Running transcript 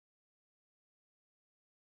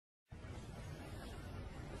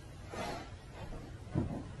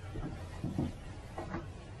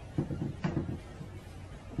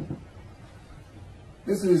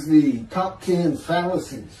This is the top 10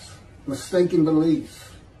 fallacies, mistaken beliefs,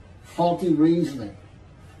 faulty reasoning,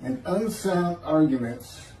 and unsound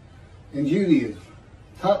arguments in Judaism.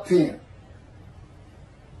 Top 10.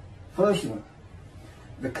 First one,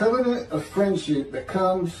 the covenant of friendship that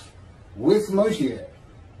comes with Moshiach,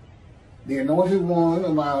 the anointed one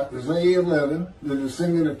of Isaiah 11, the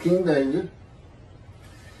descendant of King David,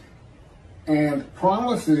 and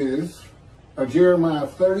promises of Jeremiah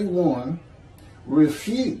 31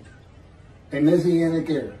 refute a Messianic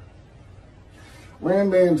era.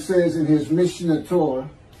 Rambam says in his Mishnah Torah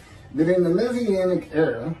that in the Messianic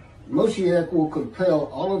era, Moshiach will compel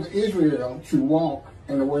all of Israel to walk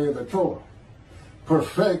in the way of the Torah,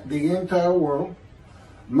 perfect the entire world,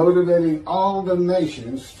 motivating all the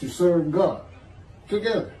nations to serve God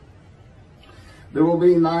together. There will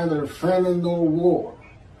be neither famine nor war,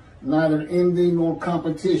 neither envy nor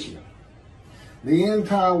competition. The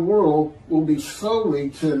entire world will be solely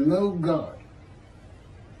to know God.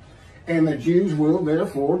 And the Jews will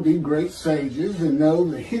therefore be great sages and know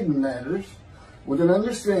the hidden matters with an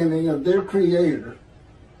understanding of their Creator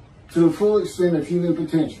to the full extent of human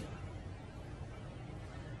potential.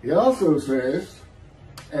 He also says,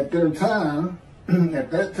 at that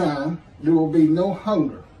time, there will be no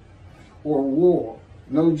hunger or war,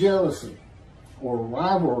 no jealousy or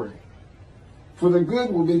rivalry, for the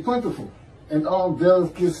good will be plentiful, and all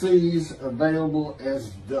delicacies available as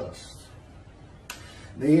dust.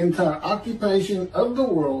 The entire occupation of the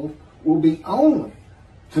world will be only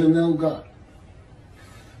to know God.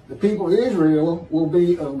 The people of Israel will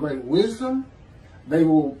be of great wisdom. They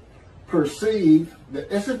will perceive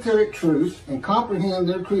the esoteric truths and comprehend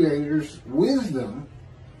their Creator's wisdom,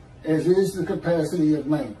 as is the capacity of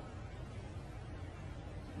man.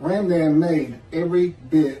 Rambam made every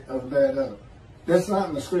bit of that up. That's not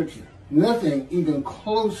in the scripture. Nothing even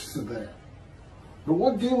close to that. But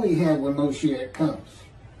what do we have when Moshiach comes?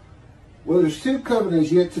 Well, there's two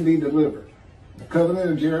covenants yet to be delivered. The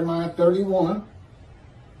covenant of Jeremiah 31,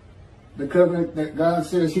 the covenant that God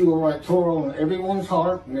says he will write Torah on everyone's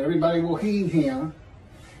heart and everybody will heed him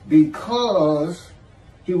because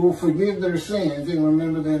he will forgive their sins and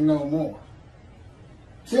remember them no more.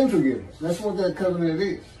 Sin forgiveness. That's what that covenant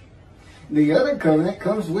is. The other covenant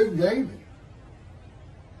comes with David.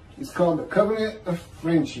 It's called the covenant of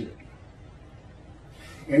friendship.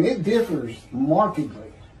 And it differs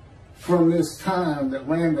markedly from this time that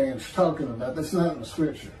Rambam's talking about. That's not in the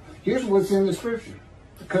scripture. Here's what's in the scripture.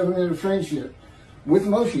 The covenant of friendship with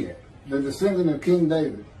Moshiach, the descendant of King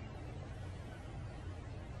David.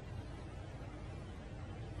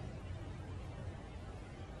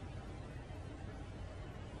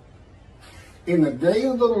 In the day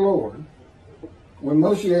of the Lord, when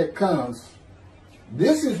Moshiach comes,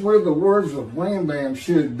 this is where the words of Rambam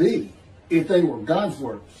should be, if they were God's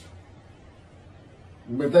words.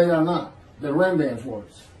 But they are not. They're Rambam's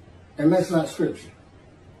words. And that's not scripture.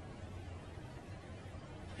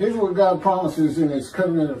 Here's what God promises in his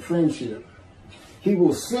covenant of friendship. He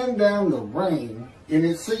will send down the rain in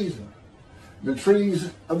its season. The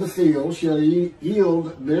trees of the field shall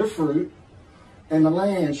yield their fruit, and the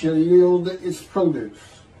land shall yield its produce.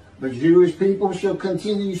 The Jewish people shall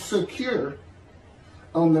continue secure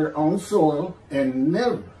on their own soil and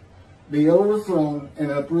never be overthrown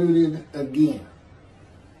and uprooted again.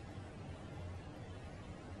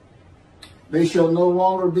 They shall no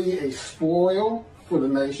longer be a spoil for the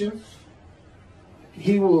nations.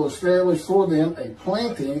 He will establish for them a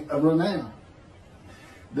planting of renown.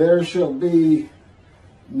 There shall be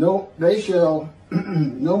they shall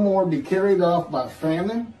no more be carried off by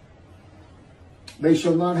famine. They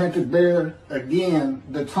shall not have to bear again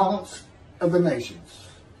the taunts of the nations.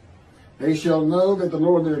 They shall know that the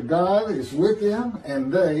Lord their God is with them,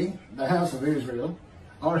 and they, the house of Israel,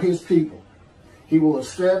 are his people. He will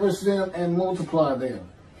establish them and multiply them.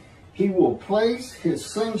 He will place his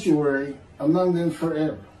sanctuary among them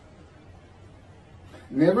forever.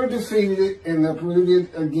 Never defeated and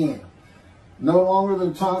uprooted again. No longer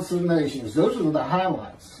the taunts of nations. Those are the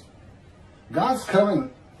highlights. God's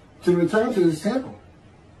coming to return to his temple.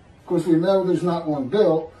 Of course, we know there's not one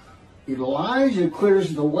built. Elijah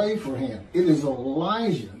clears the way for him. It is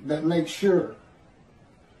Elijah that makes sure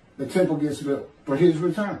the temple gets built for his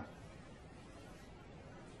return.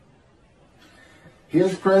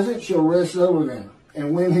 His presence shall rest over them.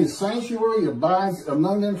 And when his sanctuary abides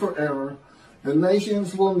among them forever, the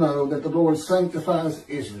nations will know that the Lord sanctifies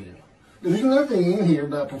Israel. There's nothing in here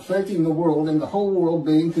about perfecting the world and the whole world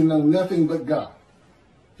being to know nothing but God.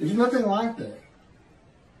 There's nothing like that.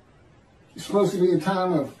 It's supposed to be a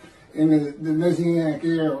time of, in the Messianic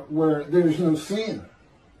era, where there's no sin.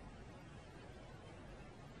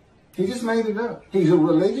 He just made it up. He's a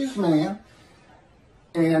religious man,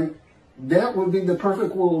 and that would be the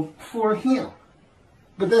perfect world for him.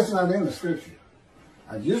 But that's not in the scripture.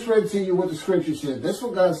 I just read to you what the scripture said. That's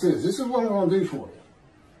what God says. This is what I'm going to do for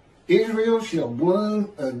you. Israel shall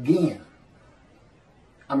bloom again.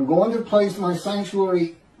 I'm going to place my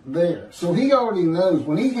sanctuary there. So he already knows,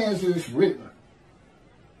 when he has this written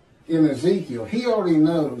in Ezekiel, he already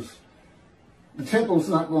knows the temple's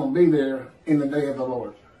not going to be there in the day of the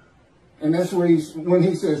Lord. And that's where when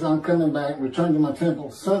he says, I'm coming back, return to my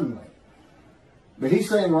temple suddenly. But he's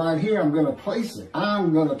saying right here, I'm going to place it.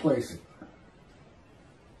 I'm going to place it.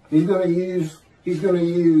 He's going to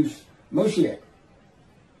use Moshiach,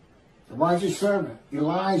 the righteous servant,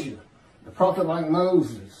 Elijah, the prophet like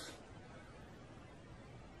Moses,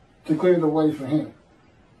 to clear the way for him.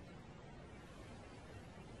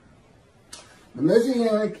 The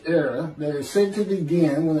Messianic era that is said to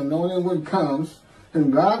begin when the anointed one comes,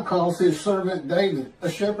 whom God calls his servant David, a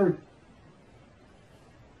shepherd.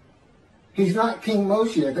 He's not King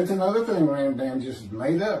Moshiach. That's another thing Rambam just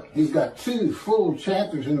made up. He's got 2 full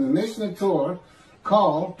chapters in the Mishnah Torah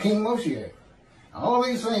called King Moshiach. All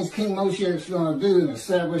these things King Moshiach's going to do and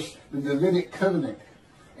establish the Davidic covenant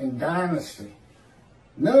and dynasty.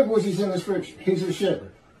 None of which is in the scripture. He's a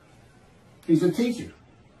shepherd. He's a teacher.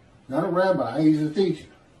 Not a rabbi, he's a teacher.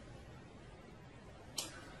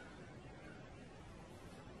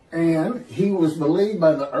 And he was believed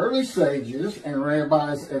by the early sages and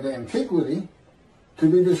rabbis of antiquity to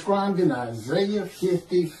be described in Isaiah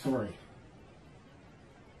 53.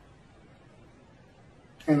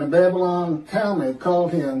 And the Babylon Talmud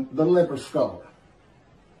called him the leper scholar.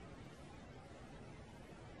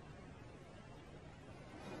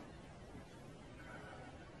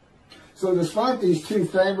 So despite these 2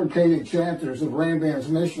 fabricated chapters of Rambam's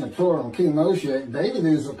Mishnah Torah on King Moshiach, David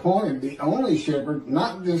is appointed the only shepherd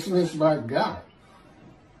not dismissed by God.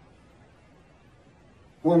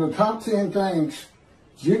 One of the top 10 things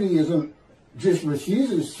Judaism just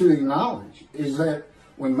refuses to acknowledge is that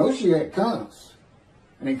when Moshiach comes,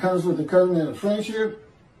 and he comes with the covenant of friendship,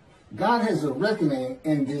 God has a reckoning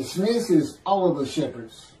and dismisses all of the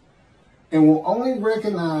shepherds and will only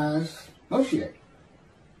recognize Moshiach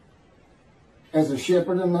as a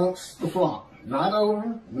shepherd amongst the flock. Not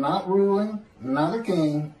over, not ruling, not a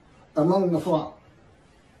king, among the flock.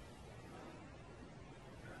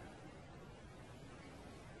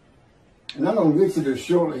 And I'm going to get to this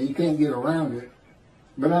shortly. You can't get around it.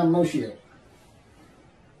 But I'm Moshiach.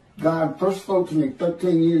 God first spoke to me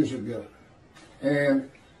 13 years ago. And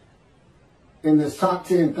in this top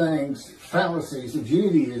 10 things, fallacies of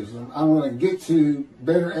Judaism, I'm going to get to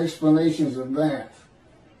better explanations of that.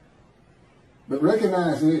 But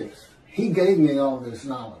recognize this. He gave me all this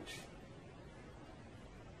knowledge.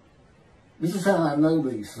 This is how I know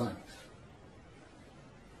these things.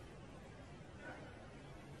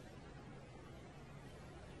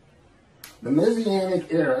 The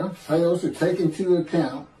Messianic era fails to take into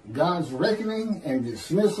account God's reckoning and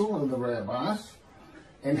dismissal of the rabbis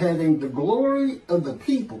and having the glory of the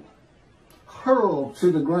people hurled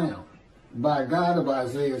to the ground by God of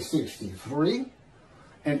Isaiah 63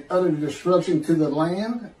 and utter destruction to the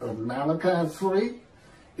land of Malachi 3,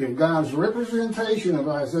 if God's representation of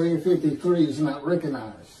Isaiah 53 is not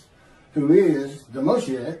recognized, who is the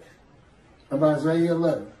Moshiach of Isaiah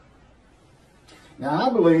 11. Now,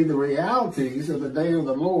 I believe the realities of the day of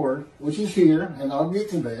the Lord, which is here, and I'll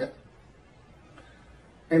get to that,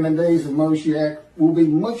 and the days of Moshiach will be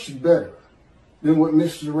much better than what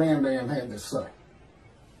Mr. Rambam had to say.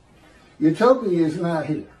 Utopia is not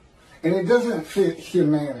here. And it doesn't fit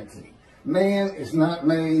humanity. Man is not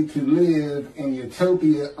made to live in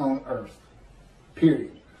utopia on earth.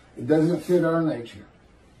 Period. It doesn't fit our nature.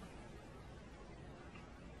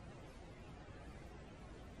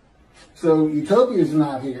 So utopia is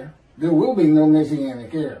not here. There will be no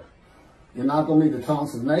Messianic era. You're not going to be the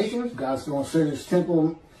taunts of nations. God's going to set his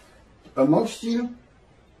temple amongst you.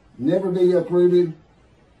 Never be uprooted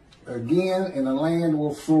again, and the land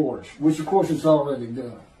will flourish, which of course it's already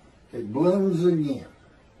done. It blooms again.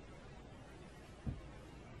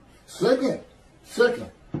 Second,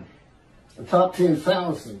 the top 10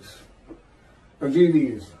 fallacies of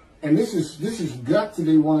Judaism. And this has got to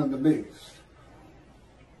be one of the biggest.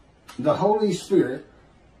 The Holy Spirit,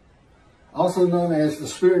 also known as the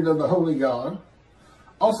Spirit of the Holy God,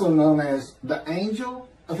 also known as the angel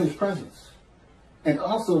of his presence, and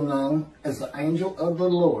also known as the angel of the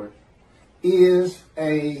Lord, is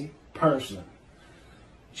a person.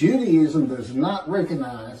 Judaism does not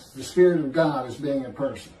recognize the Spirit of God as being a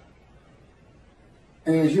person.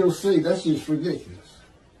 And as you'll see, that's just ridiculous.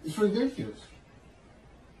 It's ridiculous.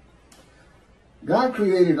 God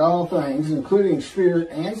created all things, including spirit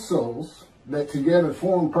and souls, that together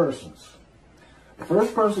form persons. The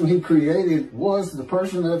first person he created was the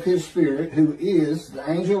person of his spirit, who is the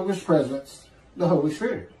angel of his presence, the Holy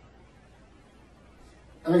Spirit.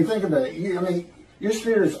 I mean, think about it. Your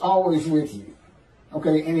spirit is always with you.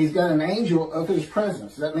 Okay, and he's got an angel of his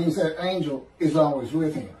presence. That means that angel is always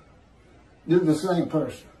with him. They're the same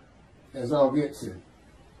person, as I'll get to.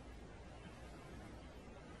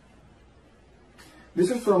 This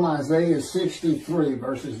is from Isaiah 63,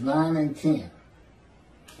 verses 9 and 10.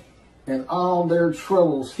 In all their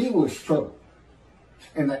troubles he was troubled,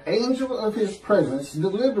 and the angel of his presence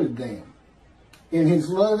delivered them. In his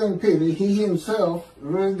love and pity he himself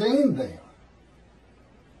redeemed them.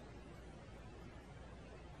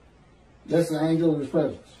 That's the angel of his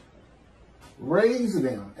presence. Raised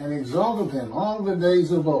them and exalted them all the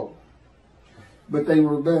days of old. But they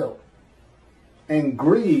rebelled and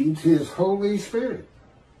grieved his Holy Spirit.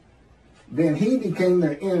 Then he became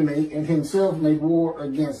their enemy and himself made war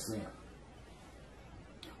against them.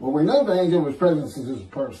 Well, we know the angel of his presence is a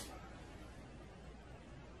person.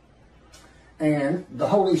 And the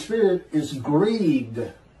Holy Spirit is grieved.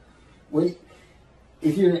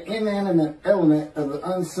 If you're an inanimate element of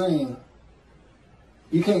the unseen,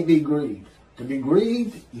 you can't be grieved. To be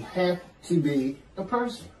grieved, you have to be a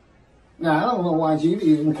person. Now, I don't know why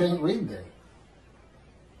Judaism can't read that.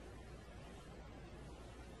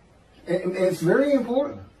 And it's very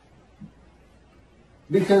important.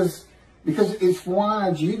 Because it's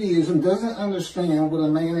why Judaism doesn't understand what a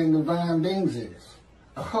man in divine beings is.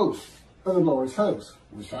 A host of the Lord's host,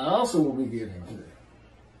 which I also will be getting to.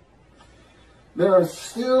 There are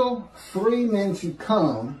still 3 men to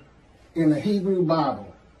come in the Hebrew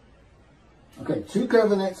Bible. Okay, 2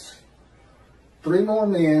 covenants, 3 more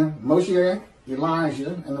men, Moshiach,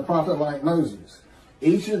 Elijah, and the prophet like Moses.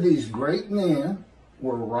 Each of these great men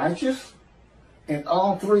were righteous, and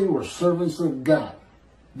all 3 were servants of God.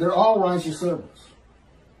 They're all righteous servants.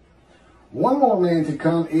 1 more man to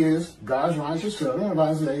come is God's righteous servant of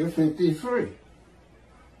Isaiah 53.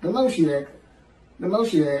 The Moshiach,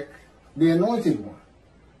 the anointed one.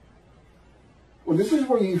 Well, this is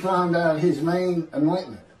where you find out his main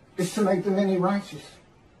anointment. It's to make the many righteous.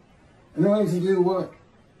 Anointed to do what?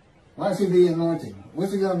 Why is he the anointed?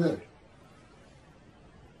 What's he going to do?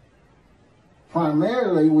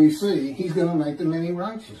 Primarily, we see he's going to make the many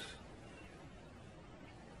righteous.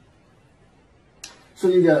 So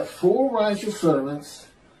you got 4 righteous servants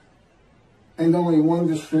and only 1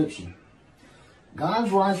 description.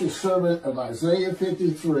 God's righteous servant of Isaiah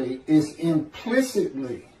 53 is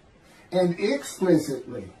implicitly and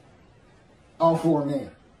explicitly all 4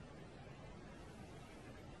 men.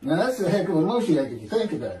 Now that's a heck of a Moshiach if you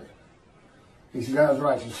think about it. He's God's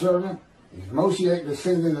righteous servant. He's Moshiach,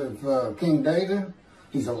 descendant of King David.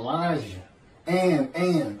 He's Elijah and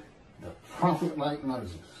the prophet like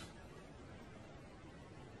Moses.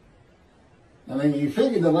 I mean, you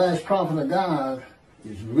figure the last prophet of God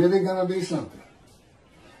is really going to be something.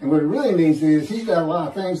 And what it really means is he's got a lot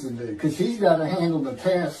of things to do, because he's got to handle the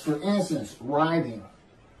task, for instance, writing.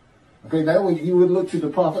 Okay, you would look to the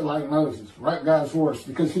prophet like Moses, write God's words,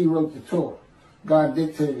 because he wrote the Torah. God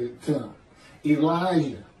dictated it to him.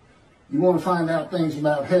 Elijah, you want to find out things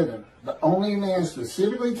about heaven. The only man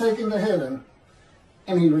specifically taken to heaven,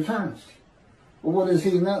 and he returns. Well, what does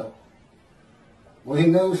he know? Well, he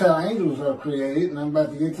knows how angels are created, and I'm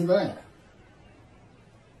about to get to that.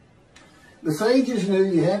 The sages knew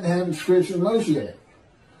you had to have a description of Moshiach,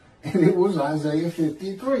 and it was Isaiah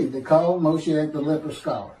 53. They called Moshiach the leper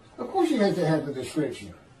scholar. Of course you have to have the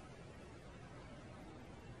description.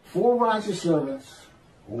 4 righteous servants,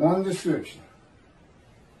 1 description.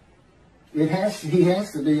 He has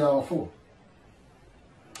to be all 4.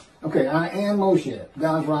 Okay, I am Moshiach,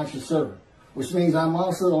 God's righteous servant, which means I'm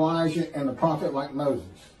also Elijah and the prophet like Moses.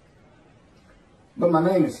 But my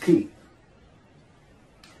name is Keith.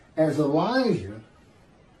 As Elijah,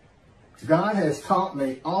 God has taught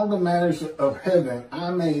me all the matters of heaven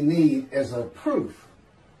I may need as a proof,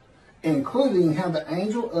 including how the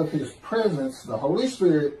angel of his presence, the Holy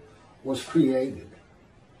Spirit, was created.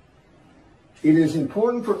 It is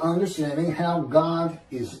important for understanding how God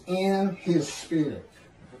is in his spirit.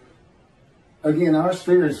 Again, our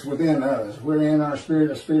spirit's within us. We're in our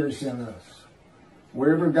spirit's in us.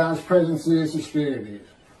 Wherever God's presence is, the spirit is.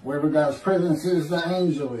 Wherever God's presence is, the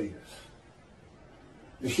angel is.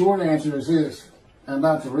 The short answer is this. I'm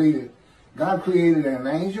about to read it. God created an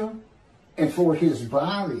angel, and for his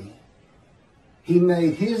body, he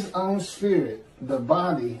made his own spirit the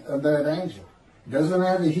body of that angel. Doesn't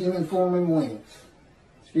have the human form and wings.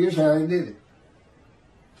 Here's how he did it.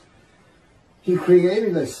 He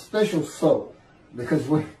created a special soul because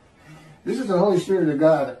this is the Holy Spirit of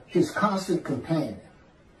God, his constant companion.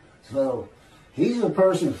 So he's a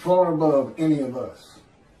person far above any of us.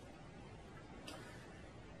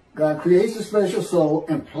 God creates a special soul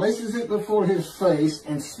and places it before his face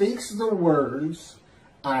and speaks the words,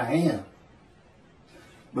 I am.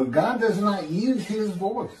 But God does not use his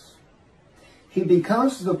voice. He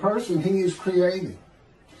becomes the person he is creating.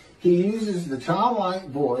 He uses the childlike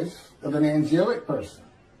voice of an angelic person.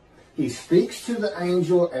 He speaks to the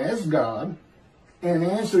angel as God and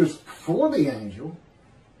answers for the angel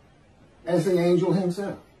as the angel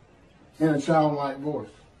himself in a childlike voice.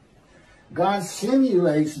 God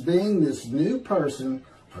simulates being this new person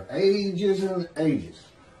for ages and ages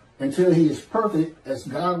until he is perfect as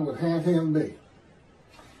God would have him be.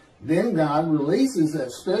 Then God releases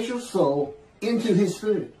that special soul into his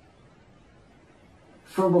spirit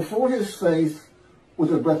from before his face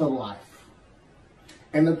with a breath of life.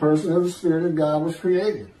 And the person of the Spirit of God was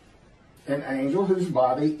created. An angel whose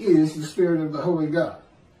body is the Spirit of the Holy God,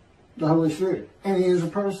 the Holy Spirit. And he is a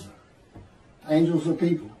person. Angels are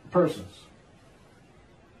people, persons.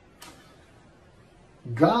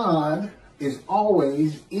 God is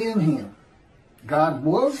always in him. God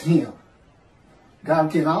was him.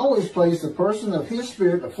 God can always place the person of his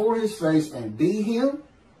Spirit before his face and be him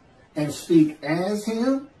and speak as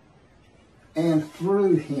him and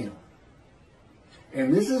through him.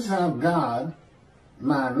 And this is how God,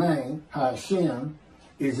 my name, Hashem,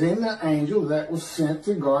 is in the angel that was sent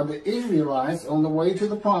to guard the Israelites on the way to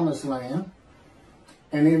the promised land,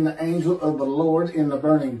 and in the angel of the Lord in the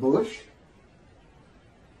burning bush.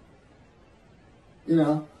 You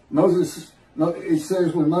know, it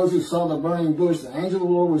says when Moses saw the burning bush, the angel of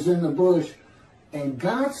the Lord was in the bush, and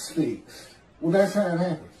God speaks. Well, that's how it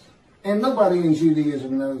happens. And nobody in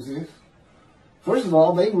Judaism knows this. First of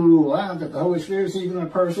all, they rule out that the Holy Spirit is even a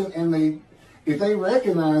person, and if they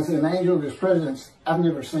recognize an angel of his presence, I've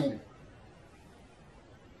never seen it.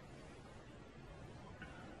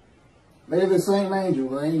 They're the same angel,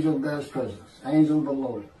 the angel of God's presence, angel of the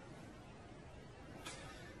Lord.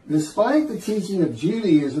 Despite the teaching of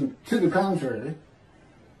Judaism to the contrary,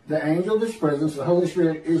 the angel of his presence, the Holy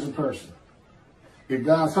Spirit, is a person. If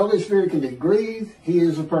God's Holy Spirit can be grieved, he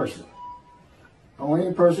is a person. Only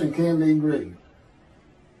a person can be grieved.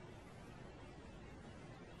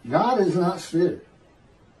 God is not spirit.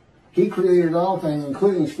 He created all things,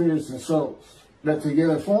 including spirits and souls, that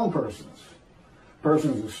together form persons.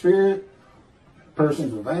 Persons of spirit,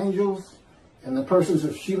 persons of angels, and the persons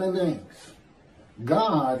of human beings.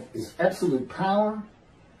 God is absolute power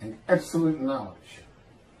and absolute knowledge.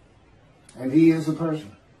 And he is a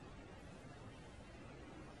person.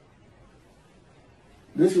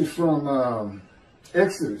 This is from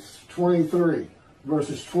Exodus 23,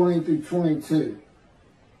 verses 20 through 22.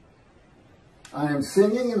 I am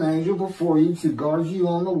sending an angel before you to guard you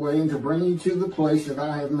on the way and to bring you to the place that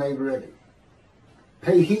I have made ready.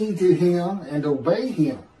 Pay heed to him and obey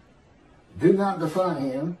him. Do not defy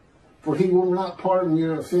him, for he will not pardon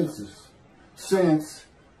your offenses, since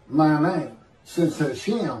my name, since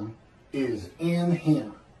Hashem is in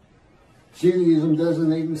him. Judaism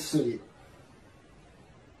doesn't even see it.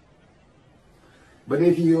 But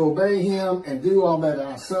if you obey him and do all that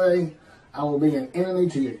I say, I will be an enemy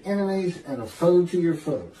to your enemies and a foe to your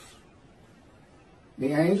foes.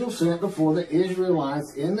 The angel sent before the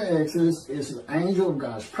Israelites in the Exodus is the angel of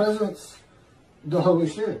God's presence, the Holy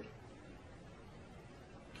Spirit.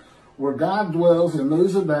 Where God dwells and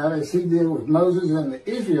moves about as he did with Moses and the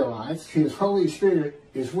Israelites, his Holy Spirit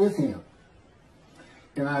is with him.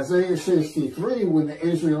 In Isaiah 63, when the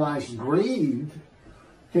Israelites grieved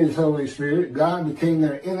his Holy Spirit, God became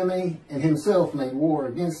their enemy and himself made war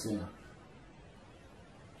against them.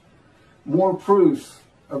 More proofs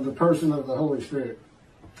of the person of the Holy Spirit.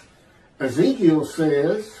 Ezekiel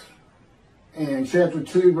says in chapter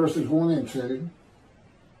 2, verses 1 and 2,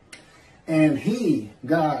 and he,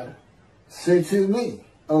 God, said to me,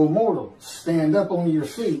 O mortal, stand up on your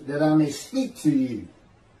feet, that I may speak to you.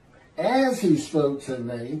 As he spoke to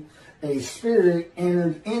me, a spirit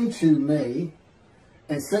entered into me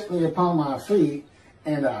and set me upon my feet,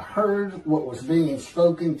 and I heard what was being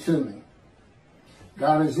spoken to me.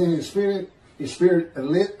 God is in his spirit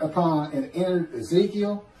lit upon and entered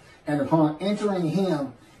Ezekiel, and upon entering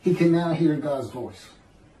him, he can now hear God's voice.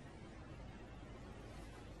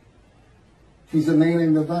 He's a man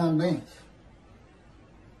in divine beings.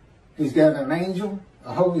 He's got an angel,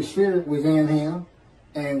 a Holy Spirit within him,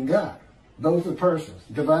 and God. Both are persons,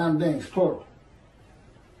 divine beings, plural.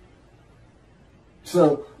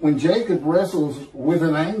 So when Jacob wrestles with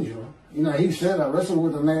an angel, you know, he said, I wrestle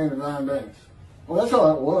with a man in divine beings. Well, that's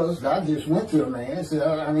all it was. God just went to a man and said,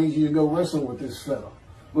 I need you to go wrestle with this fellow.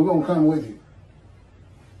 We're going to come with you.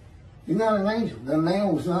 He's not an angel. The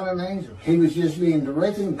man was not an angel. He was just being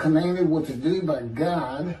directed and commanded what to do by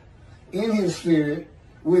God in his spirit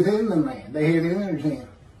within the man. They had entered him.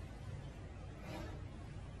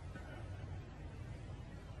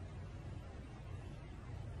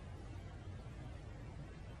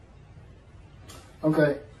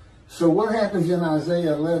 Okay, so what happens in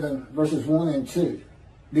Isaiah 11, verses 1 and 2?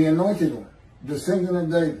 The anointed one, descendant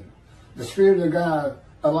of David, the Spirit of God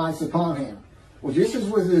alights upon him. Well, just as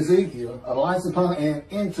with Ezekiel, alights upon and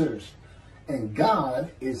enters, and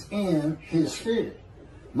God is in his spirit.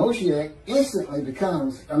 Moshiach instantly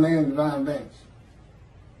becomes a man of divine beings.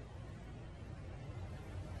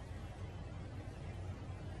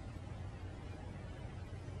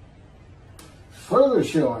 Further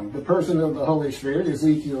showing the person of the Holy Spirit,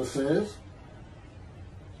 Ezekiel says,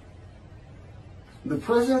 the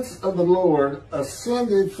presence of the Lord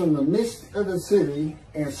ascended from the midst of the city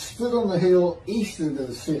and stood on the hill east of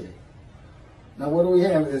the city. Now what do we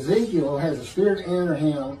have? Ezekiel has a spirit enter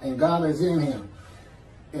him and God is in him.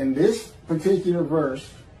 In this particular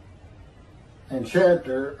verse and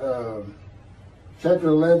chapter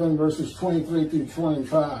 11, verses 23 through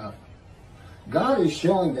 25, God is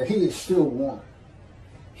showing that he is still one.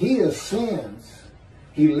 He ascends.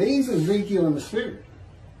 He leaves Ezekiel in the spirit,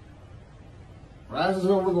 rises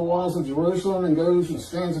over the walls of Jerusalem and goes and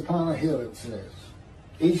stands upon a hill, it says,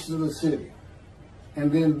 east of the city.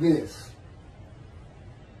 And then this.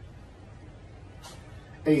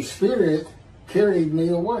 A spirit carried me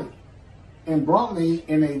away and brought me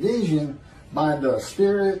in a vision by the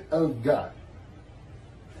Spirit of God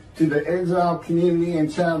to the exiled community in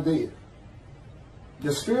Chaldea.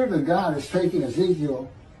 The Spirit of God is taking Ezekiel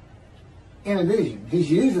in a vision. He's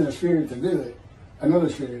using a spirit to do it, another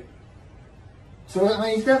spirit. So that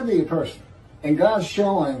means he's got to be a person. And God's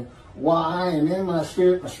showing why I am in my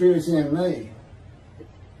spirit's in me.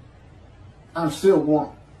 I'm still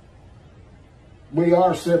one. We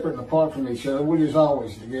are separate and apart from each other. We're just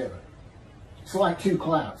always together. It's like two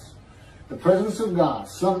clouds. The presence of God,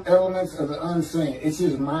 some elements of the unseen. It's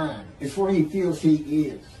his mind. It's where he feels he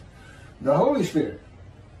is. The Holy Spirit,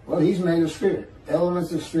 well, he's made of spirit,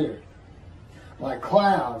 elements of spirit. Like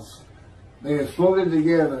clouds, they have floated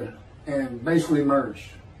together and basically merged.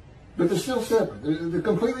 But they're still separate. They're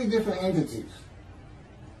completely different entities.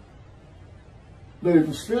 But if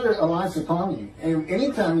the Spirit alights upon you, and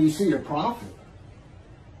anytime you see a prophet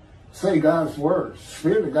say God's words, the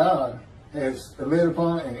Spirit of God has lit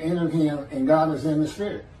upon and entered him, and God is in the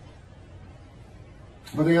Spirit.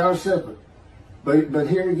 But they are separate. But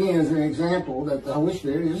here again is an example that the Holy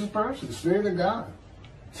Spirit is a person, the Spirit of God.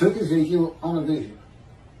 Took Ezekiel on a vision.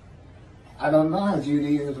 I don't know how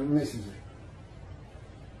Judaism misses it.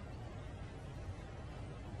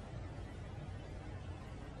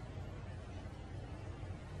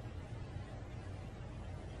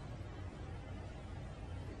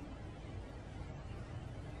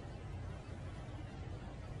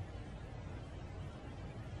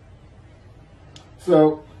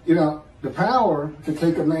 So, you know, the power to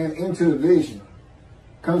take a man into a vision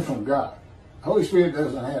comes from God. The Holy Spirit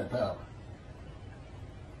doesn't have power.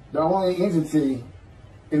 The only entity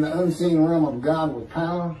in the unseen realm of God with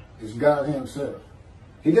power is God himself.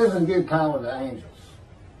 He doesn't give power to angels.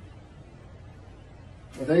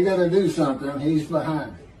 If they got to do something, he's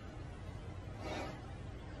behind it.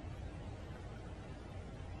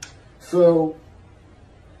 So,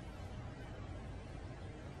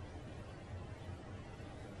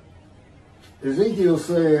 Ezekiel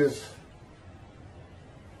says,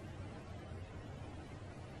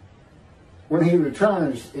 when he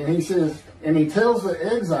returns, and he says, and he tells the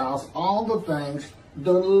exiles all the things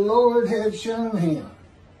the Lord had shown him.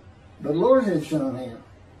 The Lord had shown him.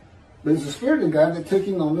 But it's the Spirit of God that took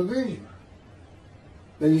him on the vision.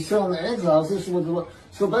 That he's telling the exiles, this is what the Lord.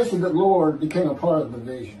 So basically the Lord became a part of the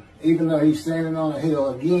vision. Even though he's standing on a hill,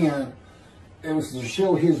 again, it was to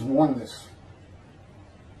show his oneness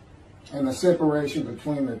and the separation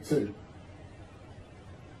between the two.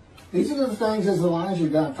 These are the things as Elijah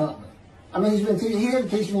God taught me. I mean, he had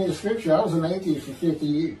to teach me the scripture. I was an atheist for 50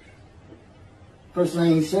 years. First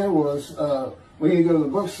thing he said was, we need to go to the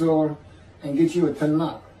bookstore and get you a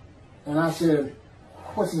Tanakh. And I said,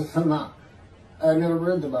 what's a Tanakh? I had never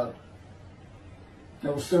read the Bible.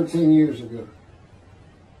 That was 13 years ago.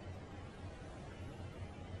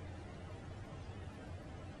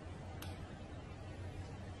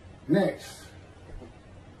 Next,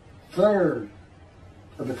 third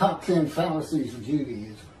of the top 10 fallacies of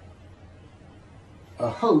Judaism. A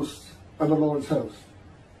host of the Lord's host.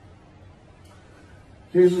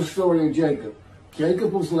 Here's the story of Jacob.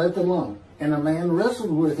 Jacob was left alone, and a man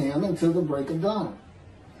wrestled with him until the break of dawn.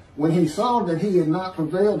 When he saw that he had not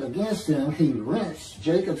prevailed against him, he wrenched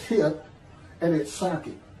Jacob's hip at its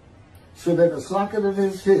socket, so that the socket of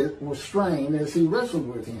his hip was strained as he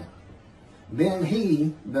wrestled with him. Then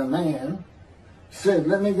he, the man, said,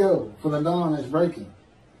 "Let me go, for the dawn is breaking."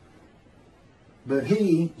 But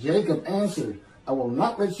he, Jacob, answered, "I will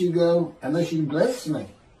not let you go unless you bless me."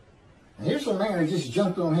 And here's a man who just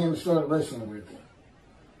jumped on him and started wrestling with him.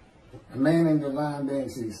 A man in divine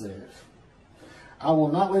beings, he says. "I will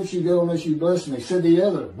not let you go unless you bless me." Said the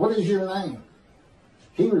other, "What is your name?"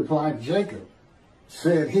 He replied, "Jacob."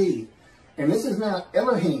 Said he, and this is now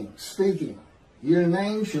Elohim speaking, "Your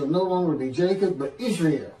name shall no longer be Jacob, but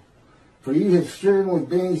Israel, for you have striven with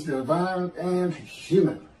beings divine and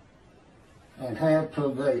human, and have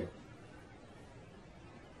prevailed."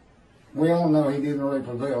 We all know he didn't really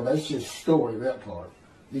prevail. That's just story, that part.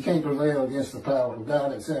 You can't prevail against the power of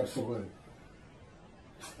God. It's absolute.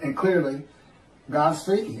 And clearly, God's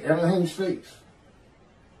speaking. Elohim speaks.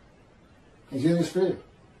 He's in the spirit.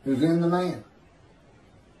 He's in the man.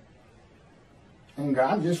 And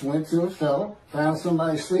God just went to a fellow, found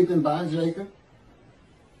somebody sleeping by Jacob,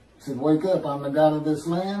 said, "Wake up, I'm the God of this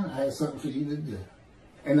land. I have something for you to do."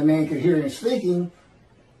 And the man could hear him speaking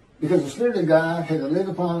because the Spirit of God had lit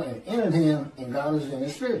upon and entered him, and God was in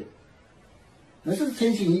his spirit. This is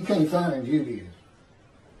teaching you can't find in Judaism,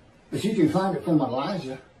 but you can find it from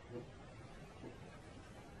Elijah.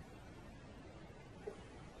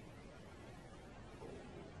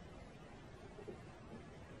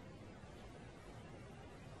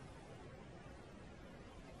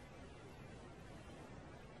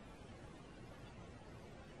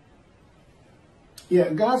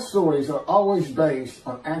 Yet God's stories are always based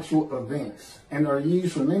on actual events and are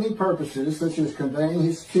used for many purposes, such as conveying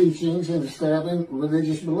his teachings and establishing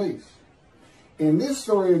religious beliefs. In this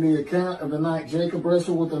story of the account of the night Jacob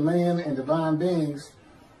wrestled with a man and divine beings,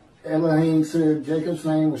 Elohim said Jacob's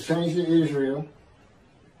name was changed to Israel.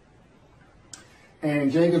 And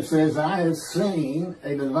Jacob says, "I have seen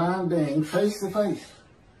a divine being face to face,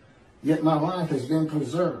 yet my life has been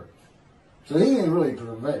preserved." So he didn't really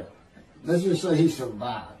prevail. Let's just say he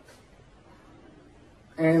survived.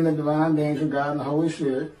 And the divine beings are God and the Holy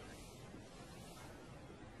Spirit.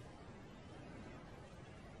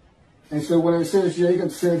 And so when it says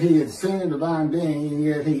Jacob said he had seen a divine being, and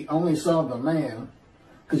yet he only saw the man,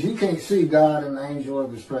 because you can't see God and the angel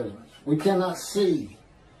of his presence. We cannot see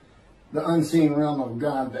the unseen realm of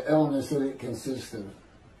God, the elements that it consists of.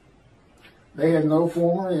 They had no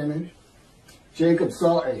form or image. Jacob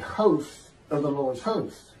saw a host of the Lord's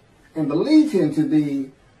host, and believed him to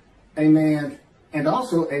be a man and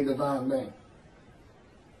also a divine being.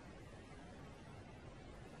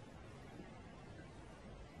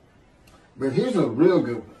 But here's a real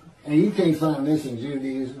good one, and you can't find this in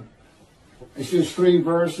Judaism. It's just 3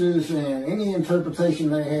 verses, and any interpretation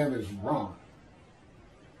they have is wrong,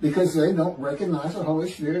 because they don't recognize the Holy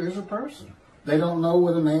Spirit as a person. They don't know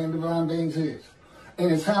what a man in divine beings is.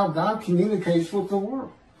 And it's how God communicates with the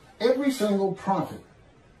world. Every single prophet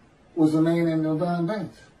was a man in divine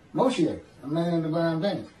beings. Moshiach, a man in divine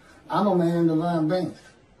beings. I'm a man in divine beings.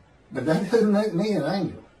 But that doesn't make me an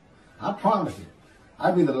angel. I promise you.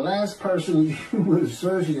 I'd be the last person you would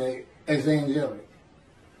associate as angelic.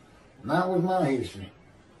 Not with my history.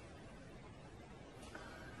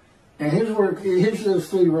 And here's those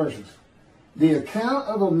 3 verses. The account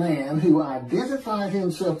of a man who identified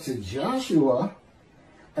himself to Joshua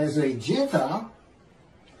as a Gentile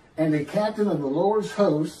and a captain of the Lord's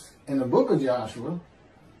host in the book of Joshua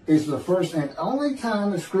is the first and only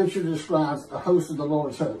time the scripture describes a host of the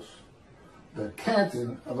Lord's host. The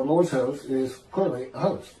captain of the Lord's host is clearly a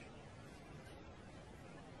host.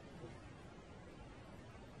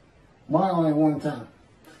 Why only one time?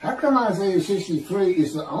 How come Isaiah 63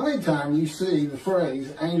 is the only time you see the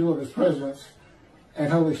phrase angel of his presence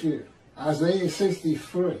and Holy Spirit? Isaiah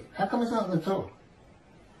 63. How come it's not in the Torah?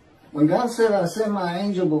 When God said, "I send my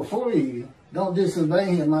angel before you, don't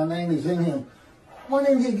disobey him, my name is in him," why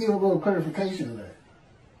didn't he give a little clarification of that?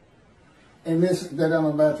 And this that I'm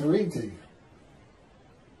about to read to you.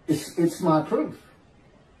 It's my proof.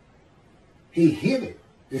 He hid it.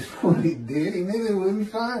 It's what he did. He knew they wouldn't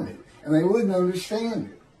find it. And they wouldn't understand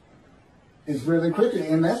it. It's really cryptic.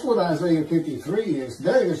 And that's what Isaiah 53 is.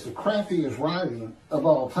 That is the craftiest writing of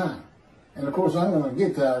all time. And of course, I'm going to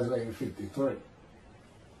get to Isaiah 53.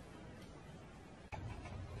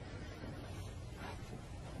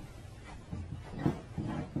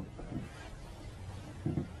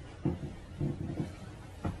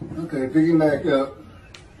 Okay, picking back up.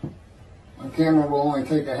 Okay, camera will only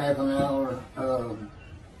take a half an hour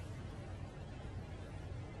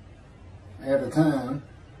at a time.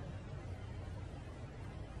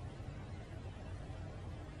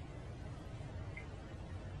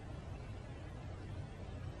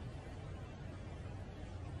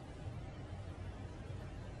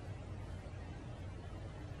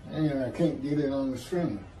 And I can't get it on the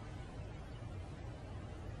screen.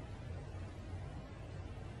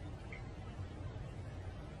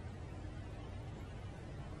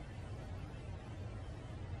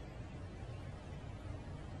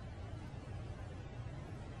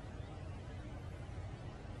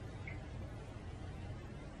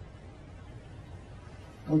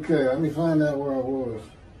 Okay, let me find out where I was.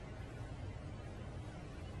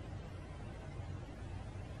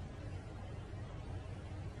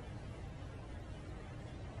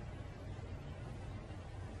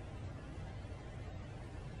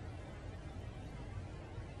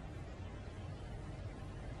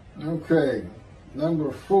 Okay,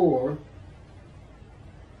 number 4.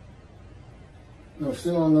 No,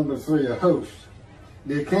 still on number 3, a host.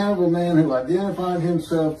 The account of a man who identified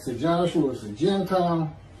himself to Joshua as a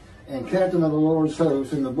Gentile and captain of the Lord's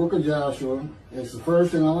host in the book of Joshua. It's the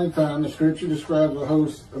first and only time the scripture describes the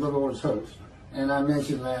host of the Lord's host. And I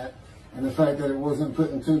mentioned that, and the fact that it wasn't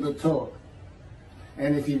put into the Torah.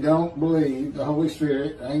 And if you don't believe the Holy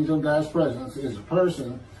Spirit, the angel of God's presence, is a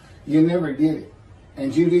person, you never get it.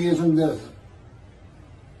 And Judaism doesn't.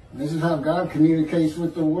 And this is how God communicates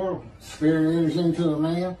with the world. Spirit enters into a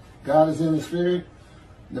man. God is in the Spirit.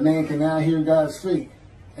 The man can now hear God speak.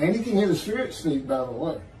 And he can hear the Spirit speak, by the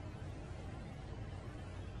way.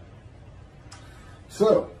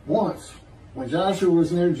 So, once, when Joshua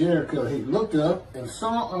was near Jericho, he looked up and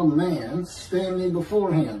saw a man standing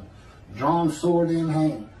before him, drawn sword in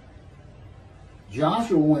hand.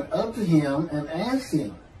 Joshua went up to him and asked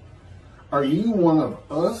him, "Are you one of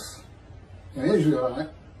us, an Israelite,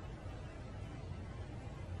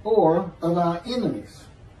 or of our enemies?"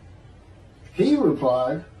 He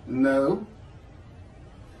replied, "No,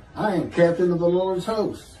 I am captain of the Lord's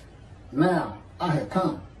host. Now I have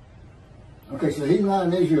come." Okay, so he's not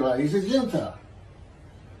an Israelite, he's a Gentile.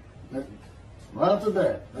 Right off the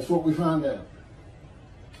bat, that's what we find out.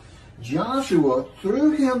 Joshua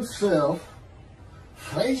threw himself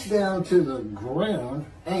face down to the ground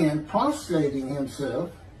and, prostrating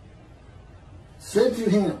himself, said to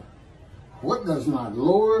him, "What does my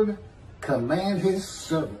Lord command his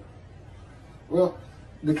servant?" Well,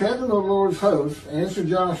 the captain of the Lord's host answered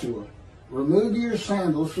Joshua, "Remove your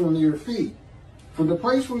sandals from your feet, for the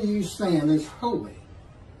place where you stand is holy."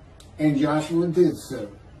 And Joshua did so.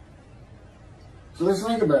 So let's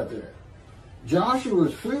think about that. Joshua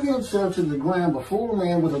threw himself to the ground before a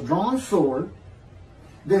man with a drawn sword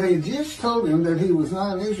that had just told him that he was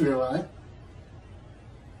not an Israelite.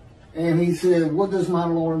 And he said, "What does my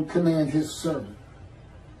Lord command his servant?"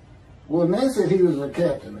 Well, the man said he was a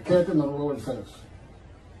captain of the Lord's host.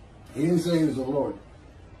 He didn't say he was the Lord.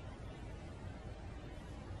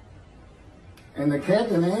 And the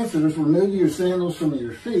captain answers, "Remove your sandals from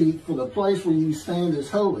your feet, for the place where you stand is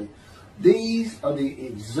holy." These are the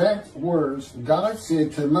exact words God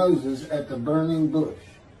said to Moses at the burning bush.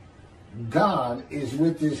 God is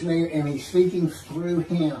with this man, and he's speaking through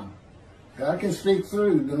him. God can speak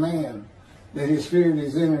through the man that his spirit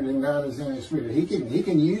is entered and God is in his spirit. He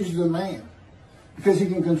can use the man because he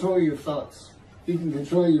can control your thoughts. He can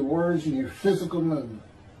control your words and your physical movement.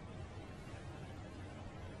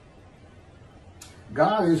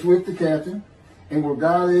 God is with the captain, and where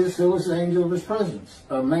God is, so is the angel of his presence.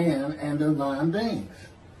 A man and divine beings.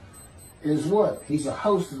 Is what? He's a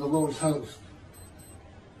host of the Lord's host.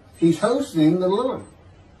 He's hosting the Lord.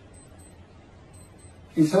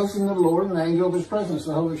 He's hosting the Lord and the angel of his presence,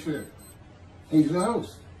 the Holy Spirit. He's the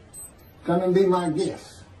host. Come and be my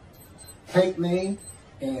guest. Take me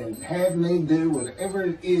and have me do whatever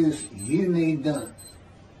it is you need done.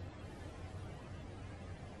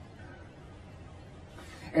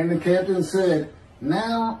 And the captain said,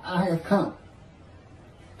 "Now I have come."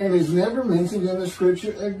 And is never mentioned in the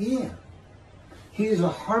scripture again. He is a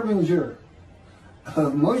harbinger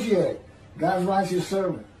of Moshiach, God's righteous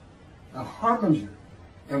servant. A harbinger.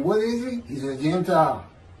 And what is he? He's a Gentile.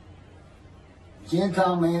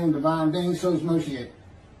 Gentile man and divine being, so is Moshiach,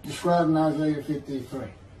 described in Isaiah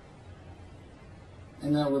 53.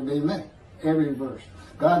 And that would be me, every verse.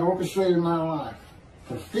 God orchestrated my life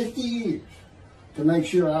for 50 years to make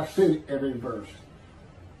sure I fit every verse.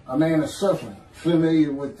 A man of suffering,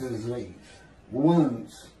 familiar with disease,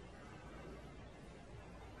 wounds.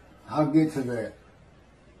 I'll get to that.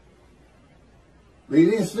 But he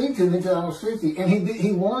didn't speak to me until I was 50. And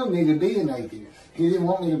he wanted me to be an atheist. He didn't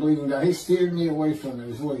want me to believe in God. He steered me away from it,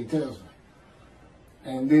 is what he tells me.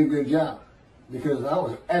 And did a good job. Because I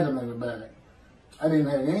was adamant about it. I didn't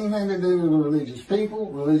have anything to do with religious people,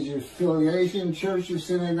 religious affiliation, churches,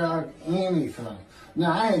 synagogue, anything.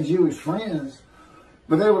 Now, I had Jewish friends,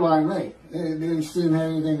 but they were like me. They just didn't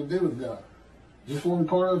have anything to do with God. Just wasn't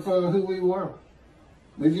part of who we were.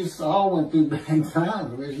 We just all went through bad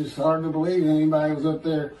times. It was just hard to believe anybody was up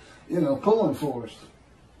there, pulling for us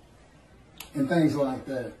and things like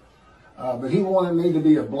that. But he wanted me to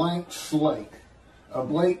be a blank slate, a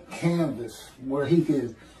blank canvas where he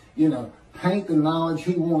could, paint the knowledge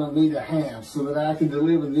he wanted me to have so that I could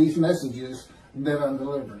deliver these messages that I'm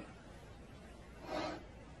delivering.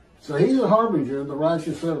 So he's a harbinger of the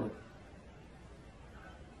righteous servant.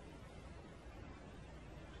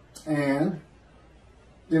 And,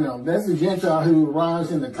 that's the Gentile who will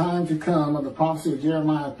rise in the time to come of the prophecy of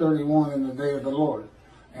Jeremiah 31 in the day of the Lord.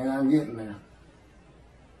 And I'm getting there.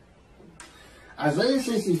 Isaiah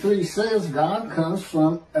 63 says God comes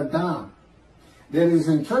from Adam. That is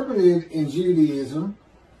interpreted in Judaism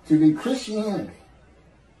to be Christianity.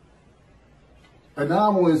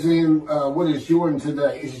 Adam was in what is Jordan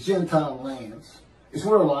today. It's Gentile lands. It's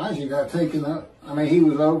where Elijah got taken up. I mean, he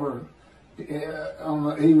was over,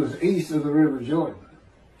 he was east of the river Jordan.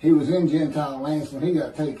 He was in Gentile lands when he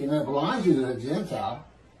got taken up. Elijah is a Gentile.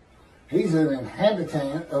 He's an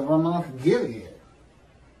inhabitant of Ramoth Gilead,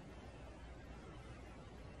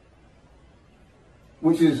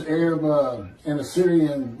 which is Arab and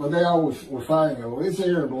Assyrian. Well, they always were fighting over. It's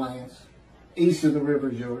Arab lands, east of the river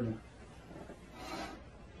Jordan.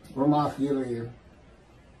 Ramoth Gilead.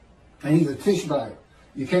 And he's a Tishbite.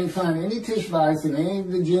 You can't find any Tishbites in any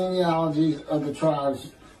of the genealogies of the tribes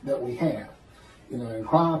that we have. In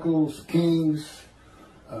Chronicles, Kings,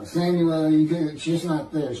 Samuel, it's just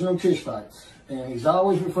not there. There's no Tishbites. And he's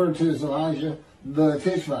always referred to as Elijah, the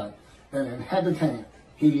Tishbite, an inhabitant.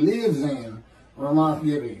 He lives in Ramoth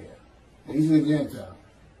Gilead. He's a Gentile.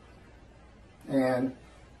 And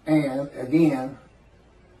again,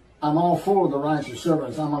 I'm all for the righteous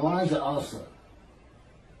servants. I'm Elijah also.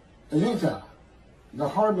 A Gentile. The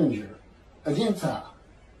harbinger. A Gentile.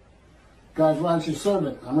 God's righteous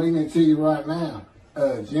servant. I'm reading it to you right now.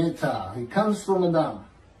 A Gentile. He comes from Adam.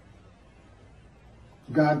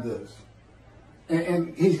 God does.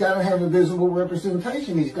 And he's got to have a visible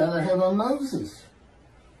representation. He's got to have a Moses.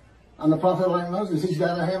 On the prophet like Moses, he's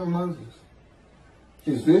got to have a Moses.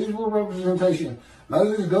 His visible representation.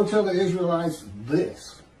 Moses, go tell the Israelites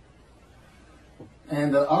this.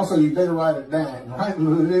 And also, you better write it down. Write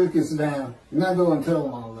Leviticus down. You're not going to tell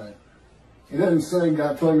them all that. It doesn't say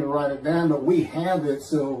God told him to write it down, but we have it,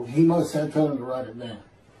 so he must have told him to write it down.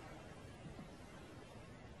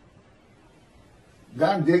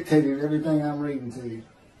 God dictated everything I'm reading to you.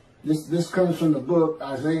 This comes from the book,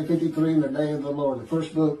 Isaiah 53 in the Day of the Lord. The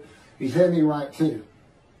first book he's had me write too.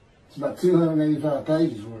 It's about 285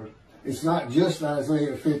 pages worth. It's not just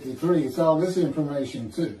Isaiah 53. It's all this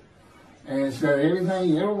information too. And it's got everything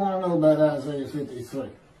you ever want to know about Isaiah 53.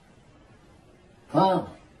 Finally,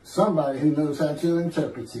 somebody who knows how to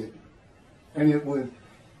interpret it. And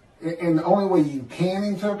and the only way you can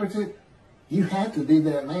interpret it, you have to be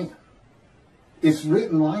that man. It's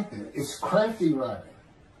written like that. It's crafty writing.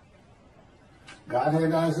 God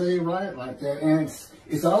had Isaiah write it like that. And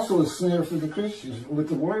it's also a snare for the Christians with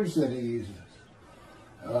the words that he uses.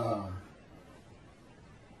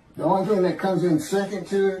 The only thing that comes in second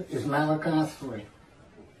to it is Malachi 3.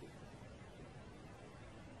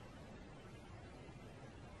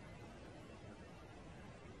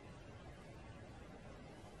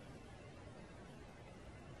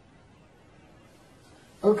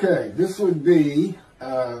 Okay, this would be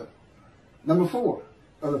number 4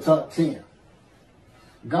 of the top 10.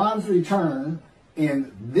 God's return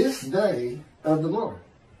in this day of the Lord.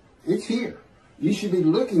 It's here. You should be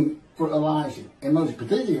looking for Elijah, and most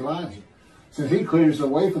particularly Elijah, since he clears the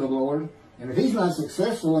way for the Lord. And if he's not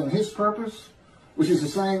successful in his purpose, which is the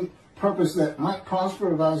same purpose that might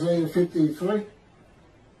prosper of Isaiah 53,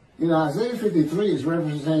 Isaiah 53 is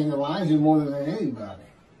representing Elijah more than anybody.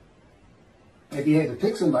 If you had to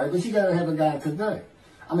pick somebody, but you got to have a guy today.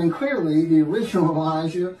 I mean, clearly the original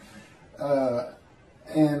Elijah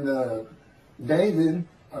and David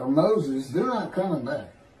or Moses, they're not coming back.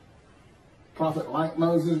 Prophet like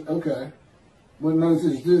Moses, okay. What did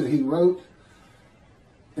Moses do? He wrote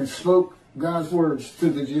and spoke God's words to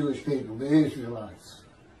the Jewish people, the Israelites.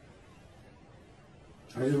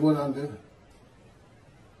 This is what I'm doing.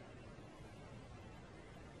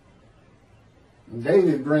 And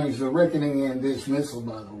David brings the reckoning and dismissal,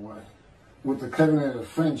 by the way. with the covenant of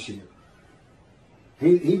friendship.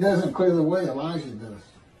 He doesn't clear the way, Elijah does.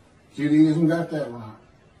 Judaism got that wrong.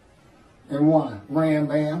 And why?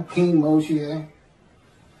 Rambam, King Moshiach.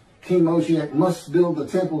 King Moshiach must build the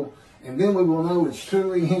temple, and then we will know it's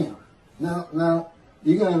truly him. Now,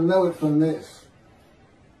 you're going to know it from this.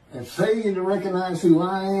 And failing to recognize who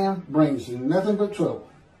I am brings you nothing but trouble.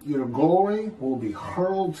 Your glory will be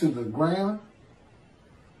hurled to the ground.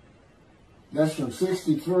 That's from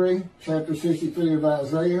 63, chapter 63 of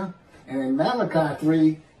Isaiah. And in Malachi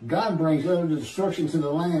 3, God brings utter destruction to the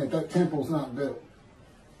land if that temple's not built.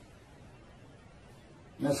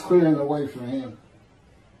 That's clearing the way for him.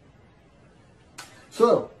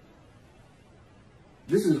 So,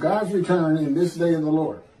 this is God's return in this day of the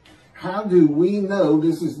Lord. How do we know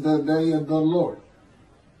this is the day of the Lord?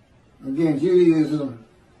 Again, Judaism,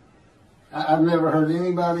 I've never heard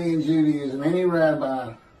anybody in Judaism, any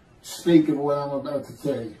rabbi, speak of what I'm about to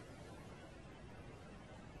tell you.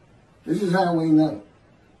 This is how we know.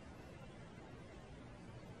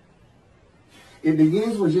 It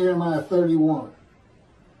begins with Jeremiah 31.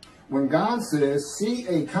 When God says, see,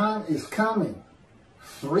 a time is coming.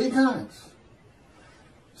 3 times.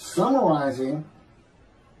 Summarizing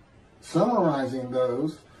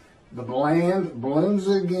those, the land blooms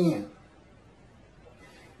again.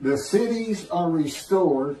 The cities are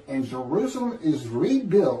restored, and Jerusalem is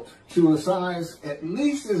rebuilt to a size at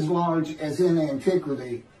least as large as in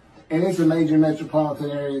antiquity. And it's a major metropolitan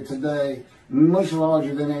area today, much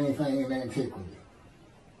larger than anything in antiquity.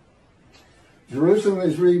 Jerusalem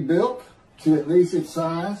is rebuilt to at least its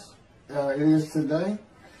size it is today.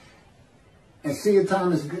 And see, a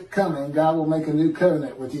time is coming, God will make a new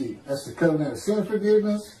covenant with you. That's the covenant of sin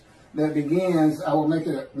forgiveness that begins, I will make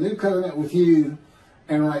a new covenant with you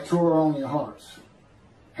and write Torah on your hearts.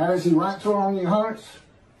 How does he write Torah on your hearts?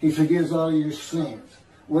 He forgives all your sins.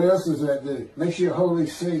 What else does that do? Makes you a holy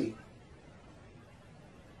seed.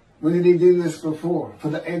 When did he do this before? For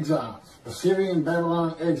the exiles, Assyrian,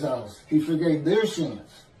 Babylon exiles. He forgave their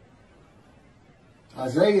sins.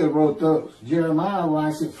 Isaiah wrote those. Jeremiah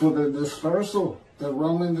writes it for the dispersal, the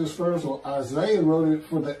Roman dispersal. Isaiah wrote it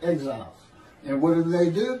for the exiles. And what did they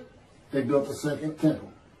do? They built a second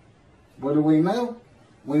temple. What do we know?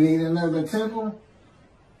 We need another temple.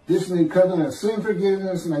 This new covenant of sin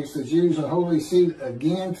forgiveness makes the Jews a holy seed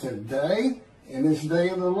again today, in this day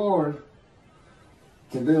of the Lord,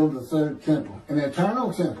 to build the third temple. An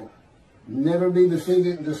eternal temple. Never be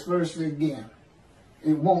defeated and dispersed again.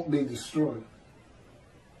 It won't be destroyed.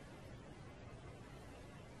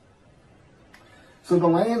 So the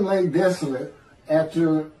land lay desolate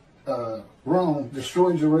after Rome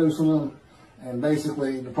destroyed Jerusalem and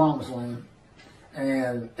basically the Promised Land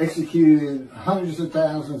and executed hundreds of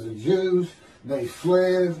thousands of Jews. They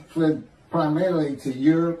fled primarily to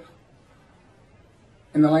Europe,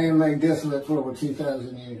 and the land lay desolate for over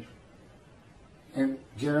 2,000 years. And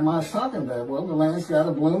Jeremiah's talking about, well, the land's got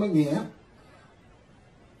to bloom again,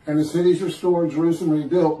 and the city's restored, Jerusalem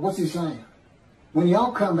rebuilt. What's he saying? When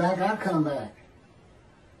y'all come back, I come back.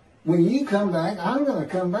 When you come back, I'm going to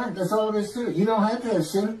come back. That's all it is to it. You don't have to have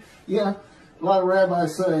sin. Yeah, a lot of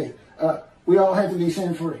rabbis say, we all have to be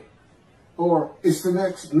sin-free. Or it's the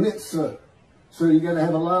next mitzvah. So you got to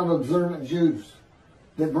have a lot of observant Jews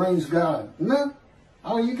that brings God. No.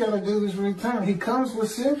 All you got to do is return. He comes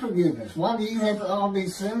with sin forgiveness. Why do you have to all be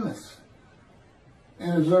sinless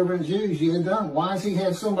and observant Jews? You're done. Why does he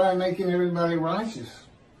have somebody making everybody righteous?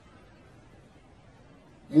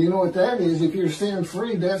 And you know what that is? If you're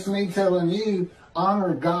sin-free, that's me telling you,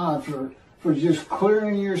 honor God for just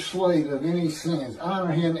clearing your slate of any sins.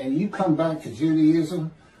 Honor him, and you come back to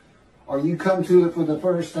Judaism, or you come to it for the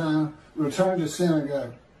first time, return to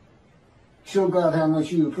synagogue. Show God how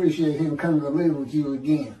much you appreciate him coming to live with you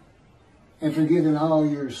again and forgiving all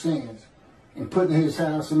your sins and putting his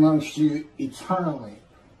house amongst you eternally,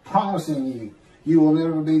 promising you, you will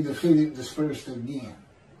never be defeated, dispersed again.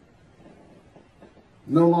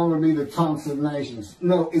 No longer be the taunts of nations.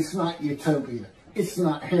 No, it's not utopia. It's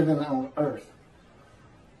not heaven on earth.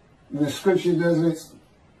 And the scripture does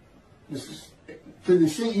it. To the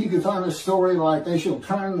extent you can find a story like they shall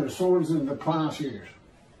turn their swords into plowshares.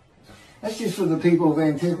 That's just for the people of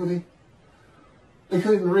antiquity. They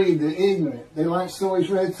couldn't read, they're ignorant. They like stories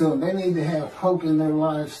read to them. They need to have hope in their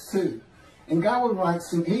lives too. And God would write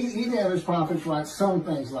some, he'd have his prophets write some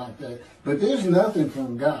things like that. But there's nothing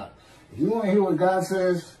from God. If you want to hear what God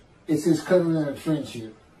says, it's his covenant of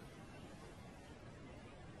friendship.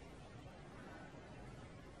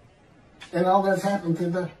 And all that's happened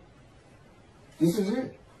today. This is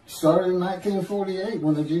it. Started in 1948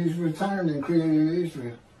 when the Jews returned and created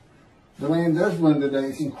Israel. The land does bloom today.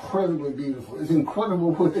 It's incredibly beautiful. It's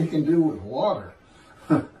incredible what they can do with water.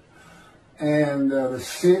 And the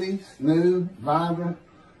cities, new, vibrant.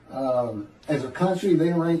 As a country,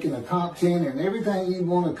 they rank in the top 10 in everything you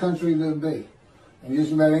want a country to be. And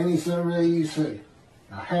just about any survey you see.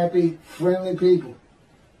 A happy, friendly people.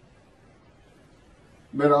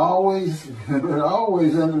 But always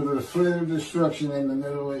under the threat of destruction in the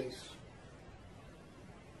Middle East.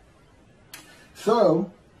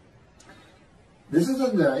 So, this is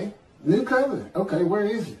a day, new covenant. Okay, where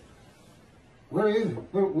is it? Where is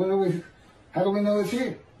it? How do we know it's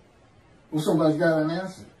here? Well, somebody's got to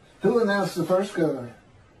announce it. Who announced the first covenant?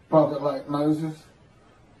 Prophet like Moses.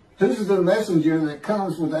 Who's the messenger that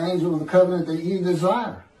comes with the angel of the covenant that you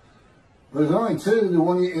desire? There's only two.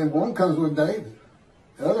 One comes with David.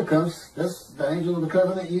 The other comes, that's the angel of the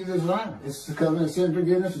covenant you desire. It's the covenant of sin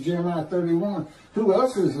forgiveness, Jeremiah 31. Who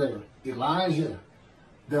else is there? Elijah,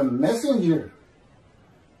 the messenger.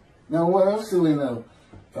 Now, what else do we know?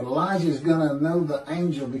 Elijah's going to know the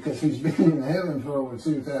angel because he's been in heaven for over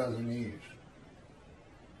 2,000 years.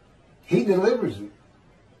 He delivers it.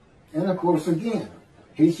 And of course, again,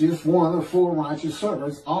 he's just one of 4 righteous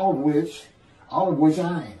servants, all of which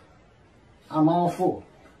I am. I'm all 4.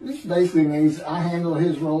 Which basically means I handle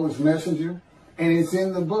his role as messenger, and it's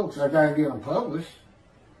in the books. I got to get them published.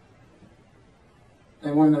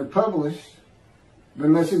 And when they're published, the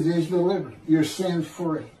message is delivered. You're sin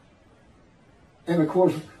free. And of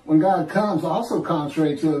course, when God comes, also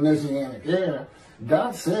contrary to the Messianic era,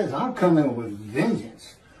 God says, I'm coming with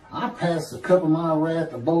vengeance. I pass the cup of my wrath,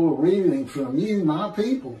 the bowl of reeling from you, my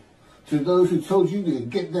people, to those who told you to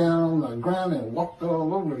get down on the ground and walked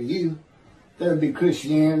all over you. That would be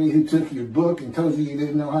Christianity, who took your book and told you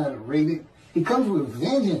didn't know how to read it. He comes with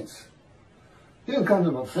vengeance. He didn't come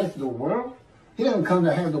to affect the world. He didn't come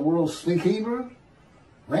to have the world speak Hebrew.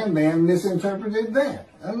 Rambam misinterpreted that.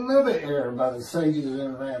 Another error by the sages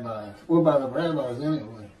and rabbis. Well, by the rabbis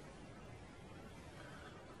anyway.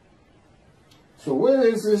 So where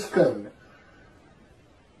is this covenant?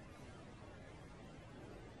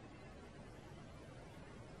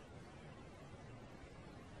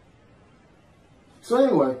 So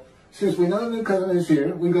anyway, since we know the new covenant is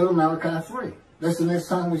here, we go to Malachi 3. That's the next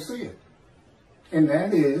time we see it. And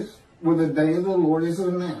that is where the day of the Lord is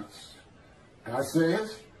announced. God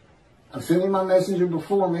says, I'm sending my messenger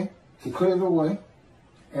before me to clear the way,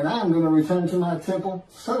 and I am going to return to my temple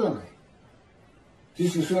suddenly,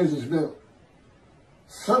 just as soon as it's built.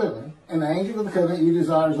 Suddenly, and the angel of the covenant you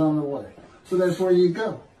desire is on the way. So that's where you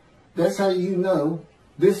go. That's how you know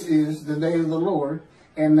this is the day of the Lord,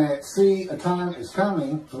 and that, see, a time is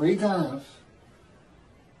coming 3 times,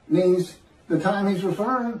 means the time he's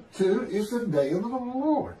referring to is the day of the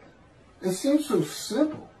Lord. It seems so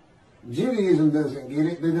simple. Judaism doesn't get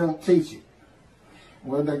it. They don't teach it.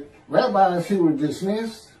 Well, the rabbis who were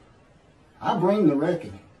dismissed, I bring the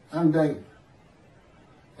reckoning. I'm David.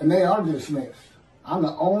 And they are dismissed. I'm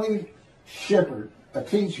the only shepherd, a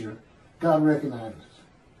teacher, God recognizes.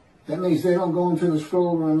 That means they don't go into the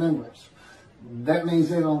scroll of remembrance. That means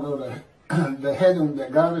they don't go to the heaven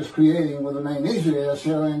that God is creating with the name Israel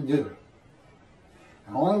shall endure.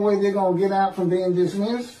 And the only way they're going to get out from being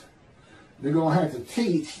dismissed, they're going to have to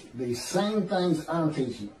teach the same things I'm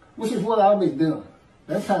teaching, which is what I'll be doing.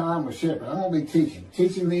 That's how I'm a shepherd. I'm going to be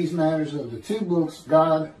teaching these matters of the 2 books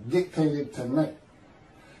God dictated to me.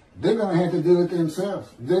 They're going to have to do it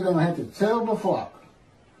themselves. They're going to have to tell the flock.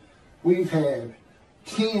 We've had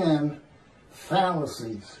 10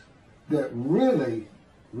 fallacies that really,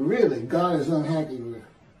 really God is unhappy with,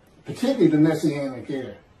 particularly the Messianic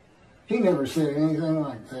era. He never said anything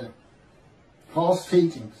like that. False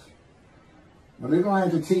teachings. But they're going to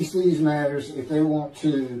have to teach these matters if they want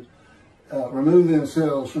to remove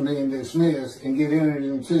themselves from being dismissed and get entered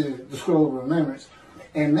into the scroll of remembrance.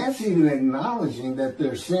 And that's even acknowledging that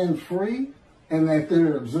they're sin-free and that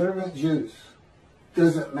they're observant Jews.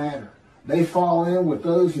 Doesn't matter. They fall in with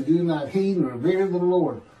those who do not heed and revere the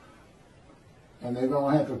Lord. And they're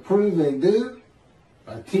going to have to prove they do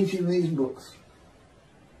by teaching these books.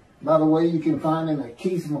 By the way, you can find them at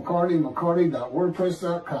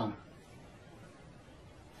keithmccarty.wordpress.com.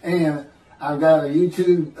 And I've got a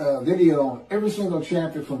YouTube video on every single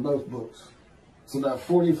chapter from both books. It's about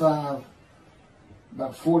 45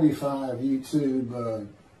 YouTube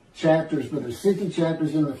chapters, but there's 50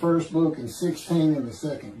 chapters in the first book and 16 in the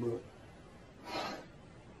second book.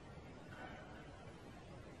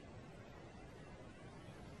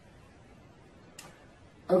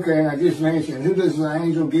 Okay, and I just mentioned, who does the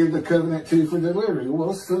angel give the covenant to for delivery?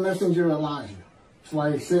 Well, it's the messenger Elijah. That's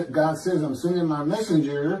why God says, I'm sending my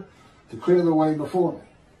messenger to clear the way before me.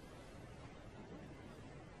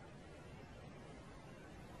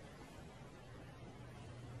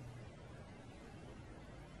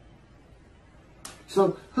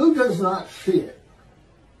 So who does not fit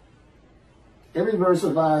every verse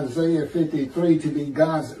of Isaiah 53 to be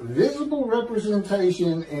God's visible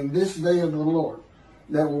representation in this day of the Lord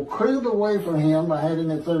that will clear the way for him by having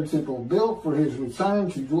the third temple built for his return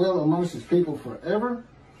to dwell amongst his people forever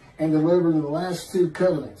and deliver the last two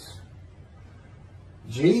covenants?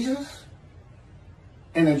 Jesus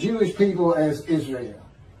and the Jewish people as Israel,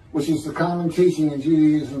 which is the common teaching in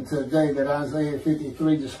Judaism today, that Isaiah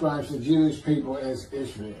 53 describes the Jewish people as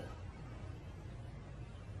Israel.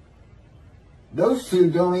 Those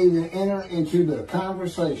two don't even enter into the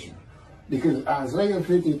conversation, because Isaiah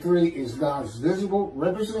 53 is God's visible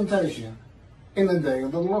representation in the day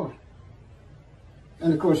of the Lord.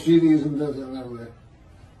 And of course, Judaism doesn't know that.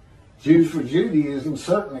 Jews for Judaism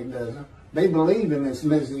certainly doesn't. They believe in this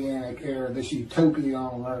Messianic era, this utopia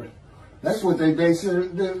on earth. That's what they base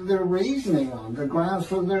their reasoning on, the grounds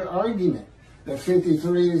for their argument that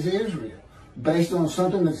 53 is Israel, based on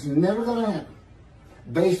something that's never going to happen,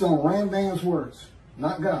 based on Rambam's words,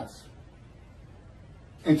 not God's.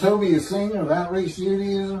 And Toby, a singer of Outreach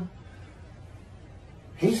Judaism,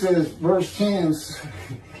 he says, verse 10,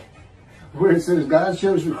 where it says, God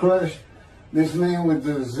chose to crush this man with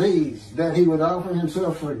disease, that he would offer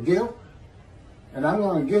himself for guilt. And I'm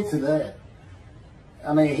going to get to that.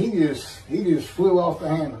 I mean, he just flew off the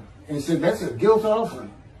handle and said, that's a guilt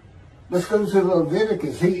offering. Let's go to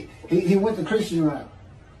Leviticus. He went the Christian route.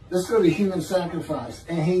 Let's go to human sacrifice.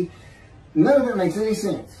 And none of it makes any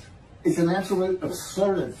sense. It's an absolute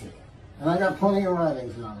absurdity. And I got plenty of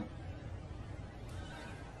writings on it.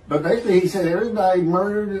 But basically he said everybody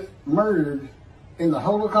murdered in the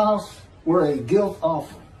Holocaust were a guilt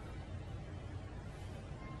offering.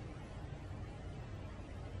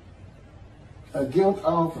 A guilt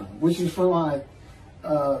offering, which is for like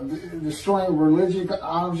destroying religious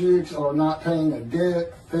objects or not paying a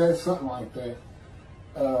debt, theft, something like that,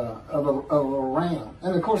 of a ram.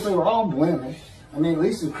 And of course they were all blemished. I mean, at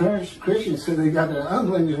least the Christians said they got the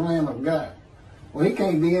unblemished Lamb of God. Well, he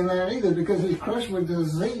can't be in there either because he's crushed with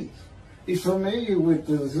disease. He's familiar with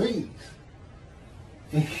disease.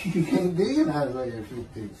 He can't be in Isaiah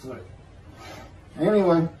 53.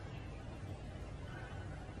 Anyway.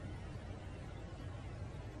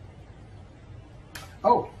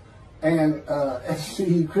 Oh, and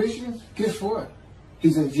SCE Christians, guess what?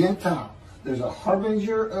 He's a Gentile. There's a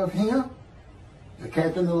harbinger of him, the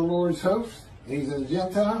captain of the Lord's host. He's a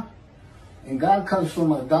Gentile. And God comes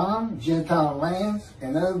from Adam, Gentile lands,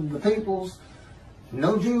 and of the peoples,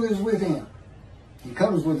 no Jew is with him. He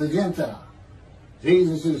comes with a Gentile.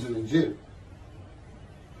 Jesus is a Jew.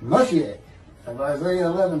 Moshiach of Isaiah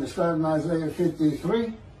 11, described in Isaiah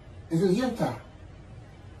 53, is a Gentile.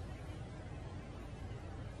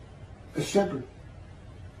 A shepherd.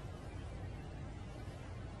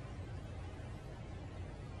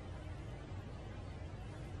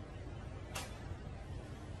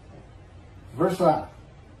 Verse 5.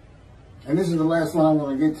 And this is the last one I'm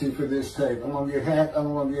going to get to for this tape. I'm going to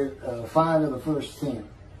get 5 of the first 10.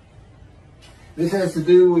 This has to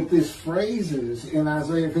do with these phrases in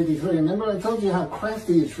Isaiah 53. Remember I told you how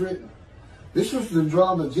crafty it's written. This was to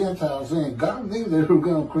draw the Gentiles in. God knew they were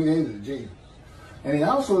going to create a Jesus. And he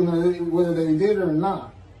also knew whether they did or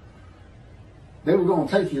not, they were going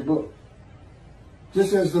to take your book.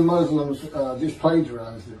 Just as the Muslims just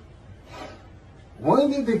plagiarized it.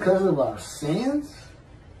 Wasn't it because of our sins?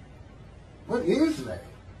 What is that?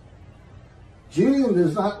 Judaism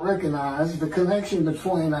does not recognize the connection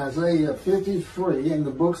between Isaiah 53 and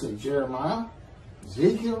the books of Jeremiah,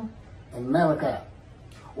 Ezekiel, and Malachi,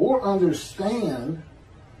 or understand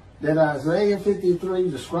that Isaiah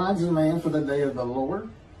 53 describes a man for the day of the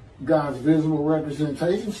Lord, God's visible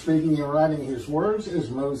representation, speaking and writing his words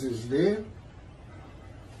as Moses did.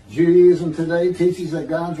 Judaism today teaches that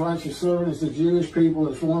God's righteous servant is the Jewish people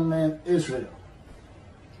as one man, Israel.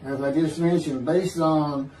 As I just mentioned, based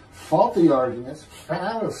on faulty arguments,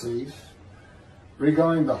 fallacies,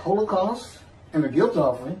 regarding the Holocaust and the guilt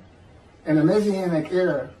offering and the Messianic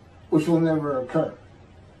era, which will never occur.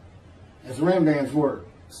 It's Rambam's word.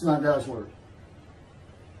 It's not God's word.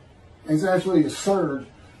 It's actually absurd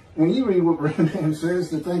when you read what Rambam says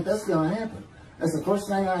to think that's going to happen. That's the first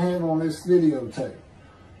thing I have on this videotape.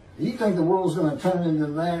 You think the world's going to turn into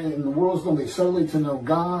that and the world's going to be solely to know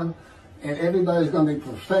God and everybody's going to be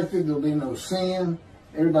perfected, there'll be no sin,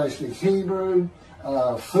 everybody speaks Hebrew,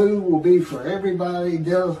 food will be for everybody,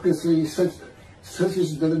 delicacies such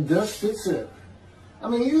as the dust fits it. I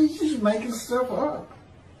mean, he's just making stuff up.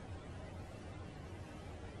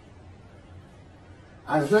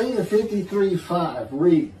 Isaiah 53:5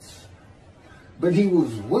 reads, "But he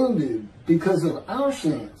was wounded because of our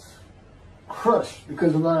sins, crushed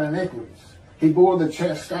because of our iniquities. He bore the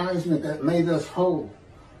chastisement that made us whole,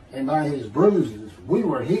 and by his bruises we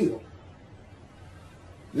were healed.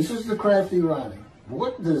 This is the crafty writing.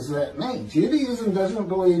 What does that mean? Judaism doesn't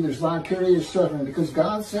believe there's vicarious suffering because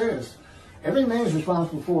God says every man is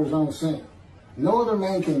responsible for his own sin. No other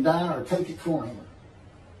man can die or take it for him.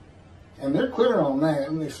 And they're clear on that,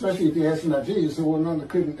 and especially if you ask them about Jesus, they say, well, no,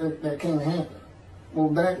 that can't happen. Well,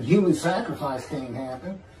 that human sacrifice can't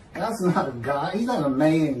happen. God's not a God. He's not a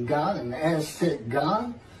Mayan God, an Aztec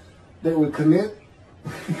God that would commit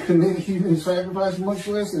human sacrifice, much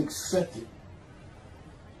less accept it.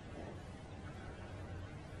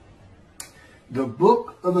 The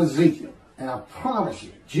book of Ezekiel, and I promise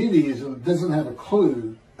you, Judaism doesn't have a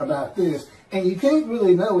clue about this, and you can't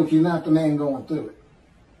really know if you're not the man going through it.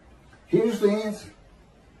 Here's the answer.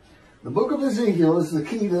 The book of Ezekiel is the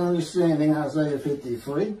key to understanding Isaiah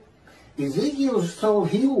 53. Ezekiel is told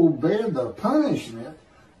he will bear the punishment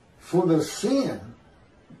for the sin.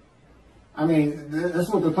 I mean, that's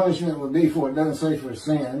what the punishment would be for. It doesn't say for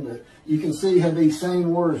sin, but you can see how these same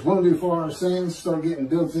words, wounded for our sins, start getting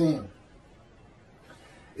built in.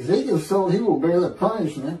 Ezekiel is told he will bear the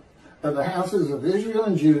punishment of the houses of Israel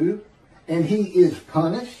and Judah, and he is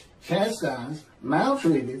punished, chastised,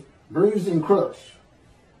 maltreated, bruised, and crushed.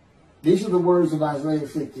 These are the words of Isaiah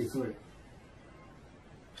 53.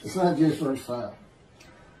 It's not just verse 5.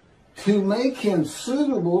 To make him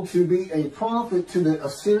suitable to be a prophet to the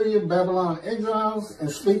Assyria Babylon exiles and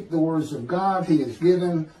speak the words of God he is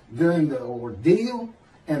given during the ordeal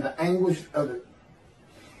and the anguish of it.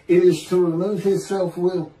 It is to remove his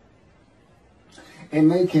self-will and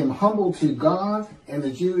make him humble to God and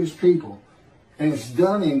the Jewish people. And it's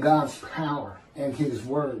done in God's power and his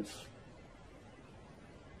words.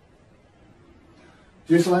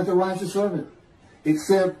 Just like the righteous servant.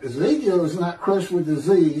 Except Ezekiel is not crushed with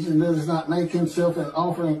disease and does not make himself an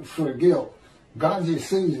offering for guilt. God just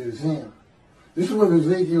sees it as him. This is what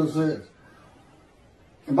Ezekiel says.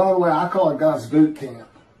 And by the way, I call it God's boot camp.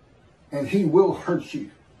 And he will hurt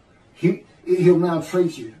you. He'll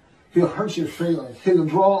maltreat you. He'll hurt your feelings. He'll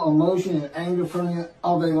draw emotion and anger from you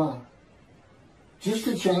all day long. Just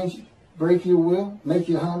to change you, break your will, make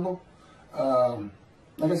you humble.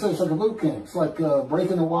 Like I said, it's like a boot camp. It's like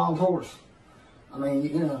breaking a wild horse. I mean,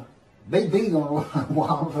 you know, they beat on a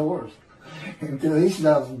wild horse until he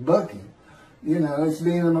stops bucking. You know, it's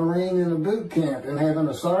being a Marine in a boot camp and having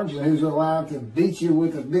a sergeant who's allowed to beat you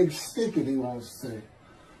with a big stick if he wants to.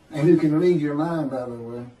 And who can read your mind, by the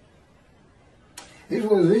way. Here's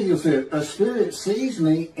what Ezekiel said. A spirit seized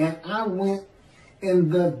me, and I went in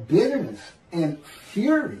the bitterness and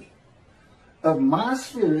fury of my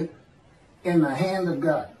spirit in the hand of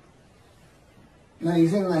God. Now,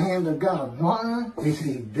 he's in the hand of God. Why is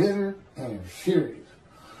he bitter and furious?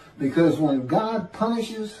 Because when God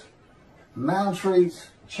punishes, maltreats,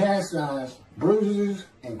 chastises, bruises,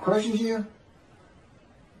 and crushes you,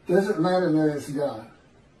 doesn't matter that it's God.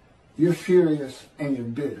 You're furious and you're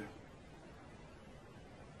bitter.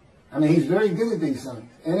 I mean, he's very good at these things.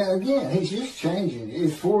 And again, he's just changing.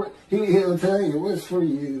 He'll tell you what's for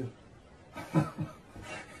you.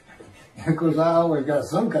 Of course, I always got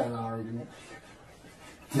some kind of argument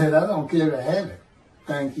that I don't care to have it.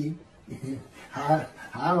 Thank you. I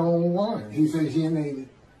don't want it. He says you need it.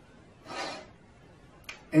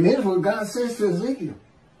 And here's what God says to Ezekiel.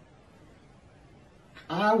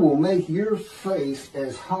 I will make your face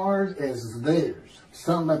as hard as theirs. It's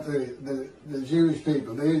talking about the Jewish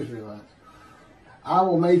people, the Israelites. I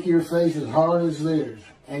will make your face as hard as theirs,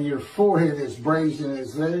 and your forehead as brazen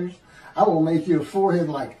as theirs. I will make your forehead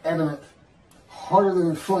like adamant, harder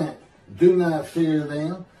than flint. Do not fear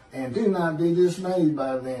them, and do not be dismayed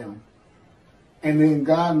by them. And then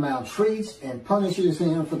God maltreats and punishes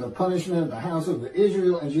him for the punishment of the house of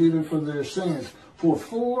Israel and Judah for their sins. For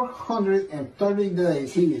 430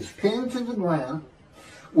 days he is pinned to the ground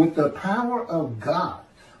with the power of God,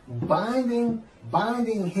 binding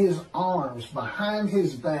his arms behind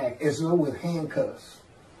his back as though with handcuffs.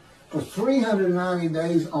 For 390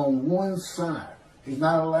 days on one side. He's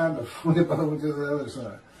not allowed to flip over to the other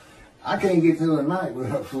side. I can't get through a night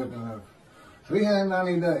without flipping over.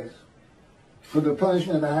 390 days for the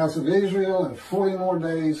punishment of the house of Israel and 40 more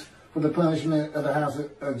days for the punishment of the house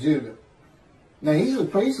of Judah. Now, he's a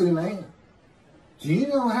priestly man. Do you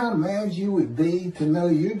know how mad you would be to know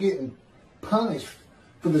you're getting punished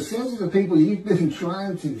for the sins of the people you've been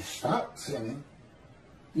trying to stop sinning?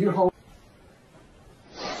 Your whole...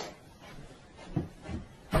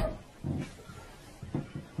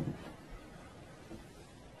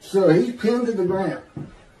 So he's pinned to the ground,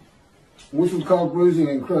 which was called bruising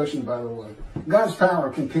and crushing, by the way. God's power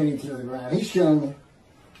can pin you to the ground. He's shown me.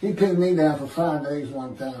 He pinned me down for 5 days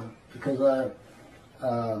one time because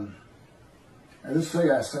let's say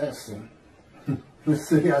I said something. Let's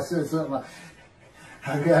say I said something.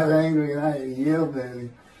 I got angry and I yelled at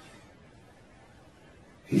him.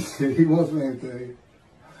 He said, he wants me to tell you.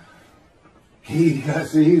 He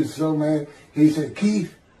was so mad. He said,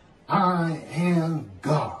 Keith, I am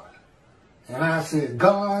God. And I said,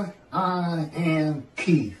 God, I am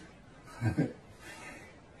Keith.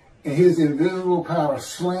 And his invisible power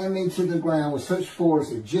slammed me to the ground with such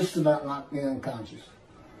force it just about knocked me unconscious.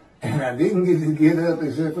 And I didn't get to get up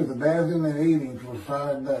except for the bathroom and eating for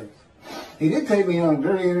 5 days. He did take me on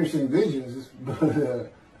very interesting visions,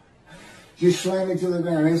 but just slammed me to the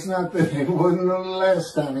ground. It's not that it wasn't the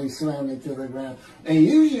last time he slammed me to the ground. And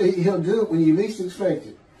usually he'll do it when you least expect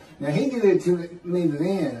it. Now he did it to me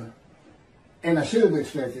then, and I should have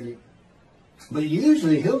expected it. But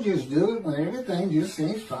usually he'll just do it when everything just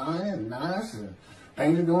seems fine and nice and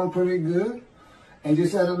things are going pretty good. And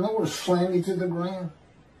just out of nowhere, slam you to the ground.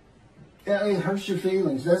 Yeah, it hurts your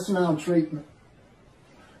feelings. That's maltreatment.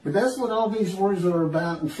 But that's what all these words are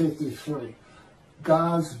about in 53.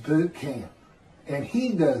 God's boot camp. And he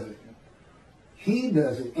does it. He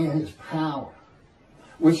does it in his power,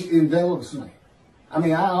 which envelops me. I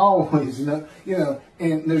mean, I always know,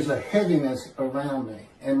 and there's a heaviness around me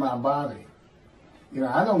in my body.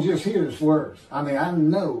 I don't just hear his words. I mean, I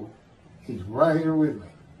know he's right here with me.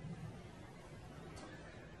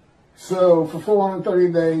 So, for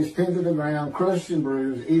 430 days, pinned to the ground, crushed and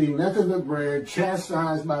bruised, eating nothing but bread,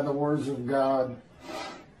 chastised by the words of God.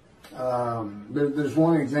 There's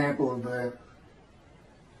one example of that.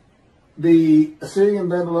 The Assyrian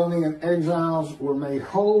Babylonian exiles were made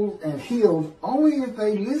whole and healed only if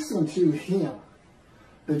they listened to him.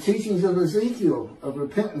 The teachings of Ezekiel of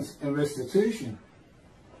repentance and restitution.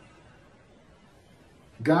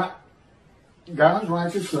 God's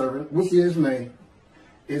righteous servant, which is me,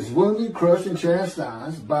 is wounded, crushed, and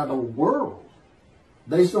chastised by the world,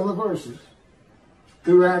 based on the verses,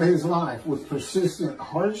 throughout his life with persistent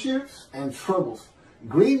hardships and troubles,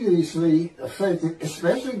 grievously affected,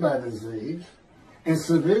 especially by disease, and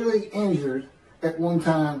severely injured at one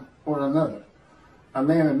time or another. A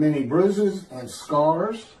man of many bruises and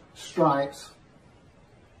scars, stripes.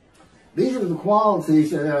 These are the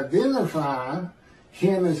qualities that identify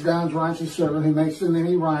him as God's righteous servant who makes the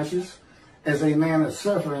many righteous, as a man of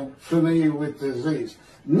suffering, familiar with disease.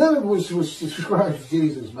 None of which describes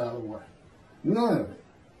Jesus, by the way. None of it.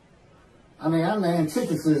 I mean, I'm the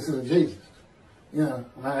antithesis of Jesus. I'm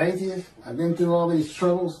an atheist. I've been through all these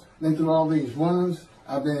troubles, been through all these wounds.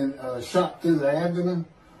 I've been shot through the abdomen.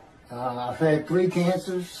 I've had 3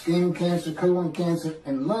 cancers, skin cancer, colon cancer,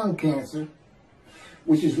 and lung cancer,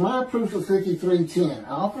 which is my proof of 53:10. I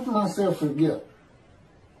offer myself for guilt.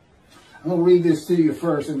 I'm going to read this to you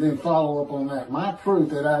first and then follow up on that. My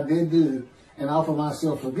proof that I did do and offer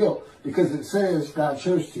myself for guilt. Because it says God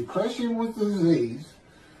chose to crush him with disease,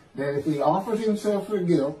 that if he offers himself for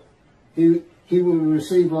guilt, he will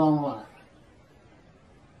receive long life.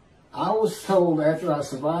 I was told after I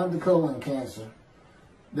survived the colon cancer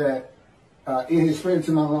that it had spread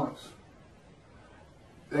to my lungs.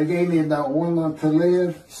 They gave me about 1 month to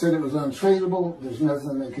live, said it was untreatable, there's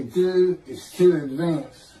nothing they could do, it's too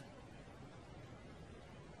advanced.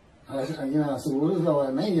 I said, what does all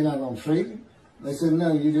that mean? You're not going to treat it? They said,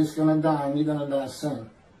 no, you're just going to die, and you're going to die soon.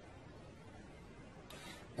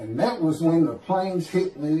 And that was when the planes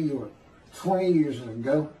hit New York 20 years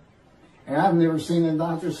ago. And I've never seen a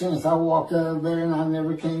doctor since. I walked out of there and I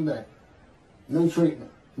never came back. No treatment.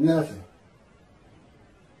 Nothing.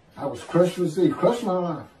 I was crushed with disease. Crushed my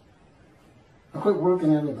life. I quit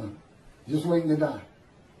working everything. Just waiting to die.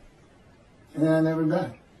 And then I never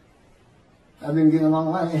died. I've been getting along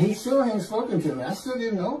life. And he still hadn't spoken to me. I still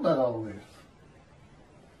didn't know about all this.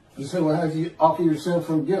 He said, well, how did you offer yourself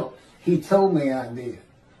for guilt? He told me I did.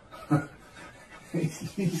 He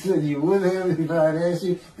said, you would have if I had asked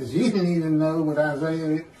you, because you didn't even know what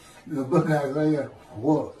Isaiah, the book of Isaiah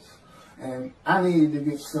was. And I needed to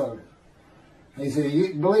get started. He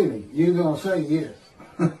said, believe me, you're going to say yes.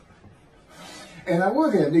 And I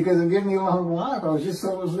would have, because it gave me a long life. I was just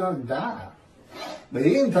so I was going to die. But he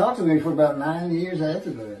didn't talk to me for about 9 years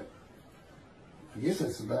after that. I guess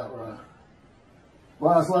that's about right.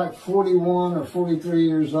 Well, I was like 41 or 43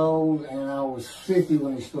 years old, and I was 50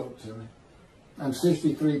 when he spoke to me. I'm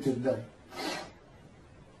 63 today.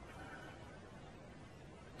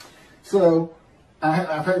 So,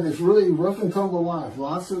 I've had this really rough and tumble life.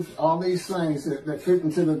 Lots of all these things that fit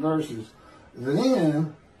into the verses.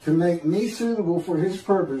 Then, to make me suitable for his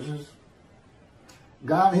purposes,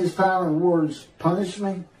 God, his power and words punish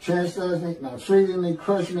me, chastise me, maltreated me,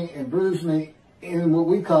 crushed me, and bruised me in what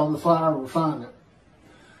we call the fire of refinement,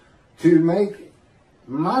 to make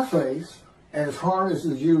my face as hard as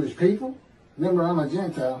the Jewish people. Remember, I'm a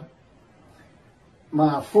Gentile.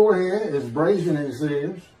 My forehead is brazen as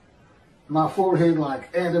theirs. My forehead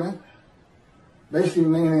like adamant. Basically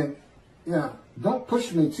meaning, don't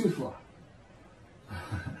push me too far.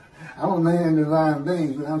 I'm a man in divine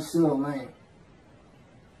beings, but I'm still a man.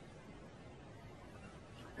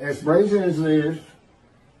 As brazen as theirs,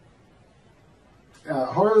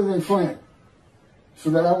 harder than flint, so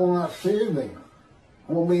that I will not fear them.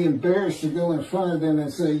 I won't be embarrassed to go in front of them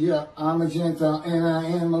and say, yeah, I'm a Gentile, and I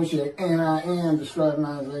am Moshiach, and I am described in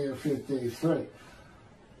Isaiah 53.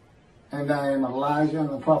 And I am Elijah and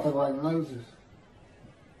the prophet like Moses.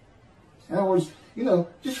 In other words,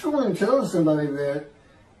 just going and telling somebody that,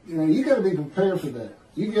 you got to be prepared for that.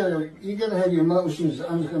 You got to have your emotions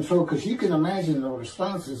under control, because you can imagine the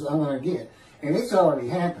responses I'm going to get. And it's already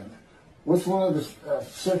happened. What's one of the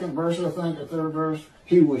second verse, I think, or third verse?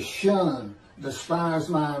 He was shunned,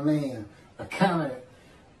 despised by men, accounted,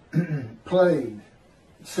 plagued,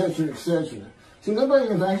 etc., etc. See, nobody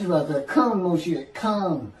even thinks about that. Come, Moshiach,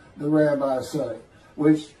 come, the rabbis say.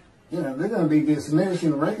 Which, they're going to be dismissed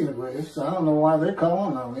and reckoned with, so I don't know why they're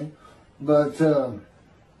calling on me. But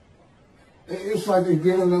it's like they're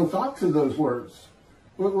giving no thought to those words.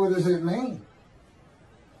 What does it mean?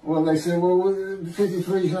 Well, they say, well,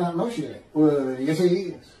 53 is not Moshiach. Well, yes, he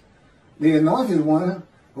is. The anointed one,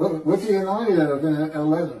 what's he anointed of in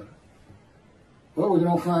 11? Well, we're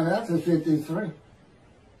going to find out to 53.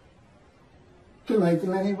 To make the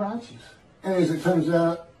many righteous. And as it turns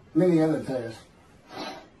out, many other tasks.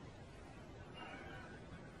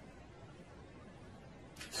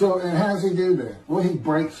 So, and how does he do that? Well, he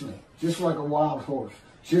breaks me, just like a wild horse,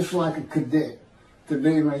 just like a cadet. To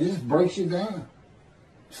be, man, just breaks you down.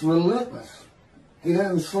 It's relentless. He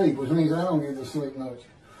doesn't sleep, which means I don't get to sleep much.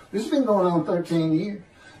 This has been going on 13 years.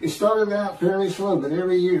 It started out fairly slow, but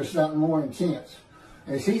every year it's gotten more intense.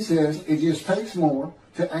 As he says, it just takes more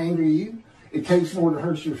to anger you. It takes more to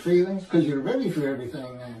hurt your feelings, because you're ready for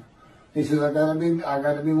everything now. He says, I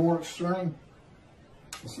gotta be more extreme.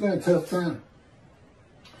 It's been a tough time.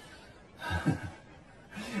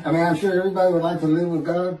 I mean, I'm sure everybody would like to live with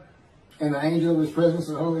God and the angel of his presence,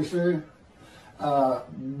 the Holy Spirit. But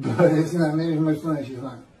it's not nearly as much fun as you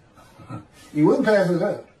think. You wouldn't pass it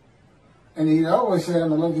up. And he'd always say, I'm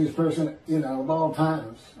the luckiest person, of all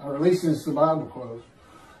times, or at least since the Bible closed.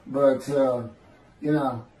 But,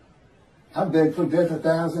 I've begged for death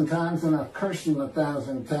 1,000 times, and I've cursed him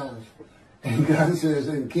 1,000 times. And God says,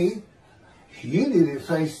 and Keith, you did it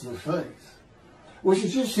face to face. Which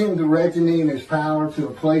is just him directing me in his power to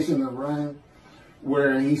a place in the room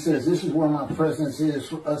where he says, this is where my presence is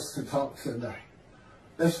for us to talk today.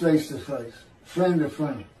 That's face to face, friend to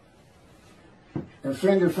friend. And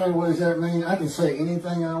friend to friend, what does that mean? I can say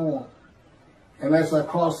anything I want. Unless I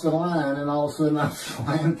cross the line and all of a sudden I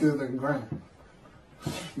slam to the ground.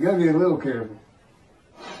 You got to be a little careful.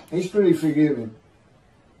 He's pretty forgiving.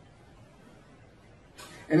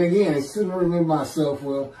 And again, it's to remove my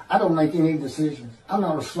self-will. I don't make any decisions. I'm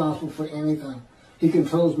not responsible for anything. He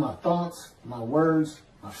controls my thoughts, my words,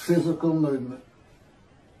 my physical movement.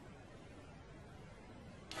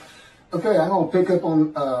 Okay, I'm going to pick up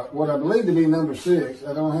on what I believe to be number 6.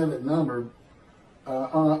 I don't have it numbered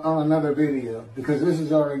on another video, because this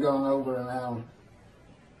has already gone over an hour.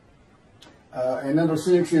 And number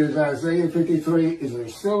 6 is Isaiah 53 is a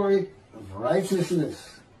story of righteousness.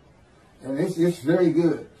 And it's very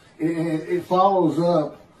good. It follows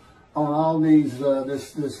up on all these,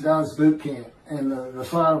 this God's boot camp and the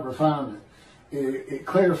fire of refinement. It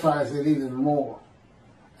clarifies it even more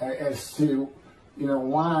as to,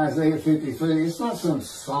 why Isaiah 53. It's not some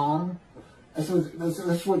song.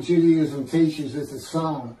 That's what Judaism teaches. It's a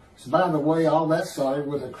song. So by the way, all that started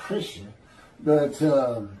with a Christian. But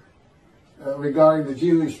regarding the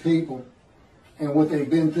Jewish people and what they've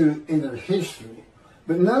been through in their history.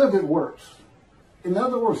 But none of it works. In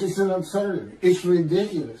other words, it's an absurdity. It's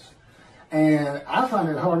ridiculous. And I find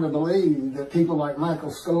it hard to believe that people like Michael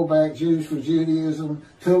Skobac, Jews for Judaism,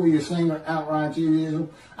 Toby Singer, Outright Judaism,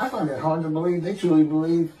 I find it hard to believe they truly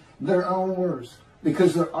believe their own words,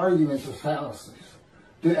 because their arguments are fallacies.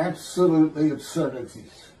 They're absolutely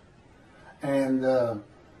absurdities. And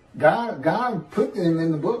God put them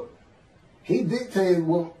in the book. He dictated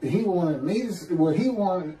what he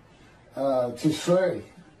wanted to say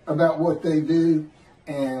about what they do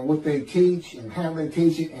and what they teach and how they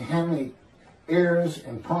teach it and how many errors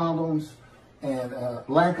and problems and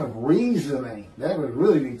lack of reasoning. That would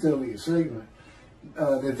really be totally a segment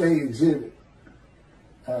that they exhibit.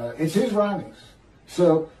 It's his writings.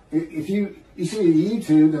 So if you see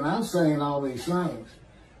YouTube and I'm saying all these things,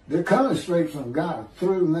 they're coming straight from God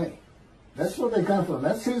through me. That's where they come from.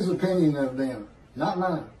 That's his opinion of them, not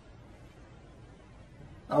mine.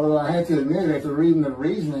 Although I have to admit, after reading the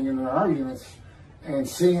reasoning and the arguments and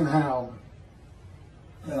seeing how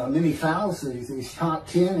many fallacies, these top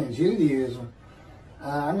 10 in Judaism,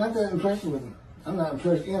 I'm not that impressed with them. I'm not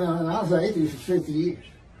impressed, and I was an atheist for 50 years.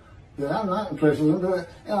 But I'm not impressed with them, but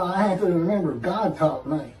I have to remember, God taught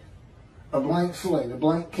me a blank slate, a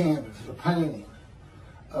blank canvas, a painting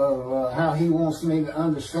of how he wants me to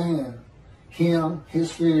understand him,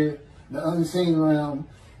 his spirit, the unseen realm,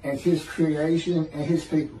 and his creation and his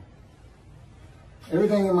people.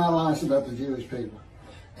 Everything in my life is about the Jewish people.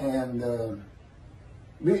 And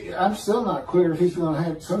I'm still not clear if he's going to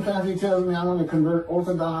have, sometimes he tells me I'm going to convert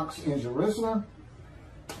Orthodox in Jerusalem,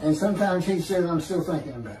 and sometimes he says I'm still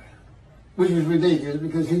thinking about it, which is ridiculous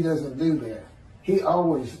because he doesn't do that. He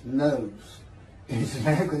always knows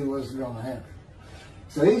exactly what's going to happen.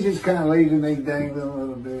 So he's just kind of leaving me dangling a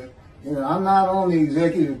little bit. I'm not on the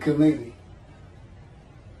executive committee.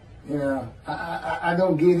 I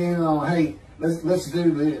don't get in on, hey, let's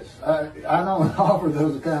do this. I don't offer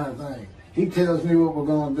those kind of things. He tells me what we're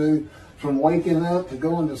going to do, from waking up to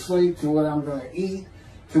going to sleep, to what I'm going to eat,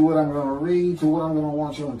 to what I'm going to read, to what I'm going to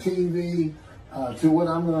watch on TV, to what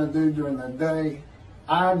I'm going to do during the day.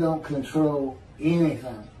 I don't control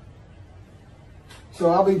anything. So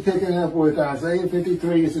I'll be picking up with Isaiah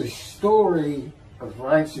 53. It's a story of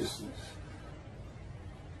righteousness.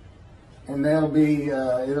 And that'll be,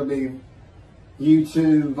 it'll be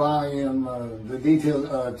YouTube volume, the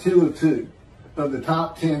details, 2 of 2 of the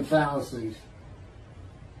top 10 fallacies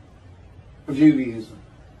of Judaism.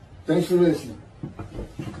 Thanks for listening.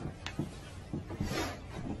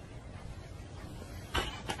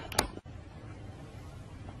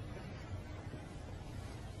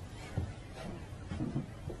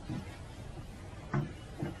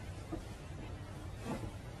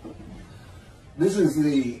 This is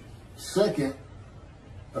the second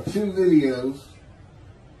of 2 videos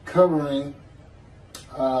covering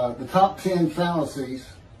the top 10 fallacies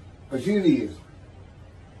of Judaism.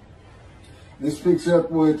 This picks up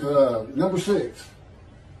with number 6.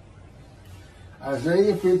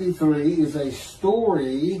 Isaiah 53 is a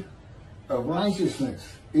story of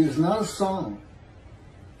righteousness. It is not a song,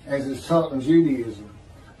 as is taught in Judaism,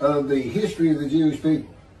 of the history of the Jewish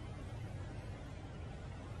people.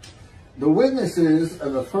 The witnesses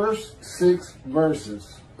of the first 6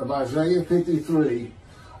 verses of Isaiah 53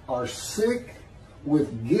 are sick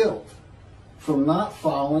with guilt from not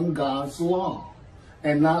following God's law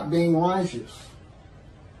and not being righteous.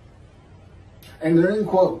 And they're in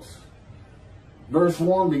quotes. Verse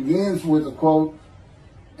 1 begins with a quote,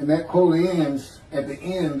 and that quote ends at the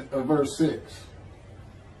end of verse 6.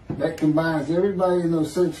 That combines everybody in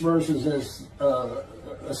those 6 verses as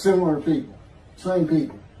a similar people, same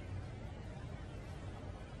people.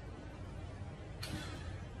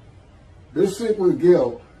 They're sick with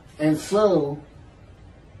guilt, and so,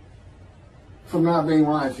 from not being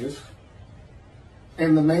righteous,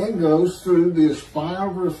 and the man goes through this fire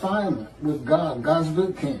of refinement with God, God's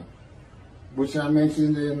boot camp, which I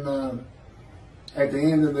mentioned in at the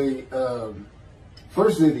end of the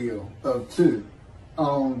first video of 2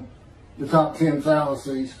 on the top 10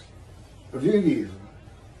 fallacies of Judaism.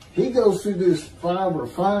 He goes through this fire of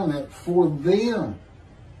refinement for them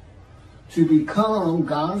to become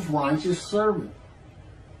God's righteous servant,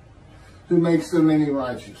 who makes them many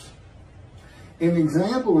righteous. An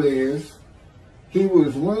example is, he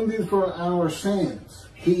was wounded for our sins.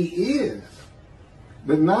 He is,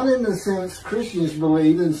 but not in the sense Christians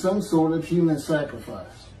believe in some sort of human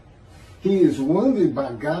sacrifice. He is wounded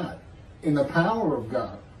by God, in the power of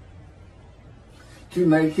God, to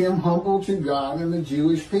make him humble to God and the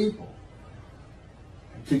Jewish people,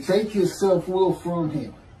 to take his self-will from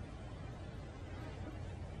him,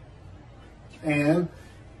 and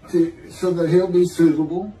so that he'll be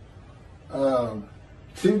suitable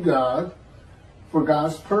to God for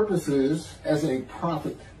God's purposes as a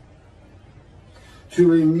prophet, to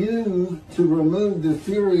remove the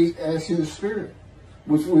fury as his spirit,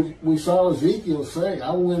 which we saw Ezekiel say,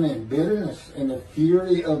 I went in bitterness and the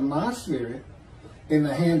fury of my spirit in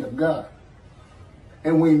the hand of God.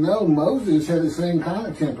 And we know Moses had the same kind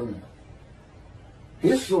of temperament.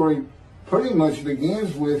 His story pretty much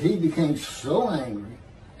begins with, he became so angry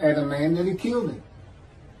at a man that he killed him,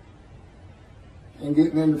 and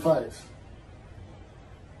getting into fights.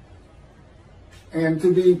 And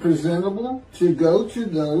to be presentable, to go to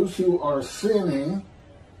those who are sinning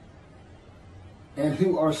and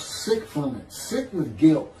who are sick from it, sick with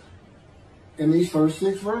guilt. In these first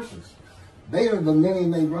 6 verses, they are the many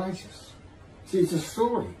made righteous. See, it's a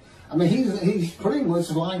story. I mean, he's pretty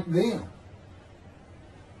much like them.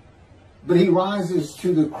 But he rises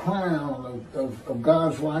to the crown of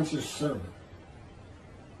God's righteous servant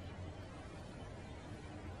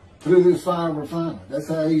through this fire of refinement. That's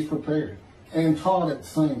how he's prepared and taught at the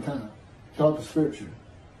same time, taught the scripture.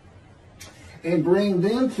 And bring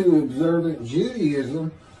them to observant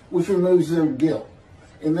Judaism, which removes their guilt.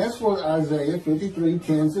 And that's what Isaiah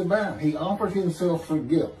 53:10 is about. He offered himself for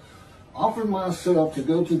guilt. Offered myself to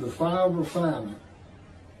go to the fire of refinement,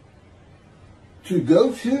 to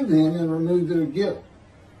go to them and remove their guilt.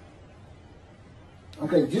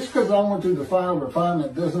 Okay, just because I went through the fire of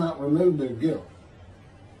refinement does not remove their guilt.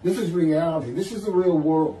 This is reality. This is the real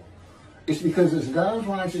world. It's because it's God's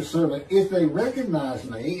righteous servant. If they recognize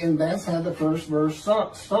me, and that's how the first verse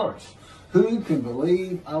starts. Who can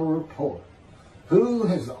believe our report? Who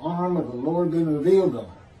has the arm of the Lord been revealed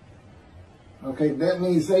on? Okay, that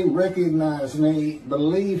means they recognize me,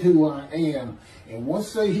 believe who I am, and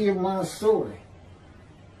once they hear my story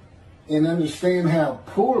and understand how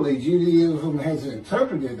poorly Judaism has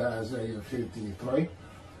interpreted Isaiah 53,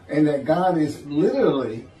 and that God is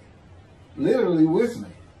literally with me.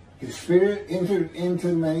 His spirit entered into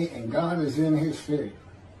me, and God is in his spirit.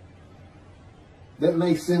 That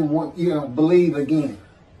makes them want, believe again.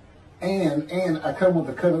 And I come with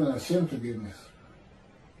the covenant of sin forgiveness.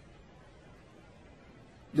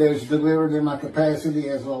 There's delivered in my capacity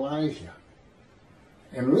as Elijah.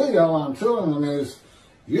 And really all I'm telling them is,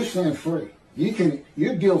 you're sin free.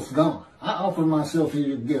 Your guilt's gone. I offer myself for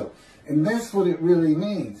your guilt. And that's what it really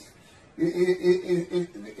means.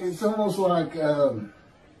 It's almost like, well,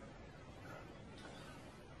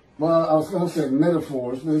 I was going to say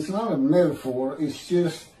metaphors, but it's not a metaphor. It's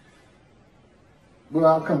just, well,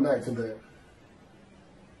 I'll come back to that.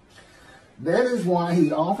 That is why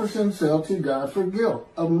he offers himself to God for guilt,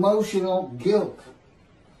 emotional guilt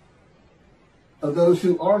of those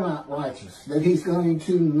who are not righteous, that he's going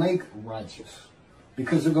to make righteous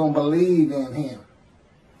because they're going to believe in him.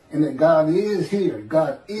 And that God is here.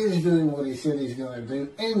 God is doing what he said he's going to do,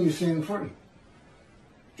 and you're sin free.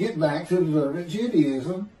 Get back to observant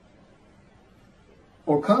Judaism,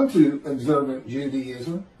 or come to observant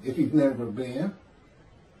Judaism if you've never been.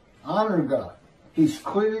 Honor God. He's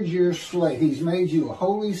cleared your slate. He's made you a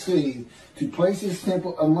holy seed to place his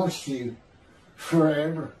temple amongst you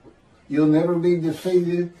forever. You'll never be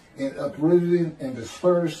defeated and uprooted and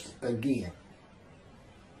dispersed again.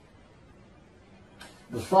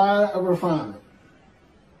 The fire of refinement.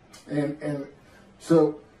 And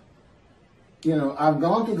so, I've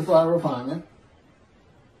gone through the fire of refinement,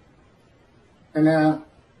 and now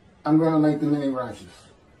I'm going to make the many righteous.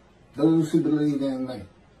 Those who believe in me.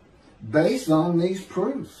 Based on these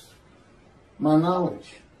proofs, my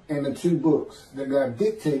knowledge, and the 2 books that God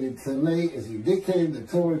dictated to me as he dictated the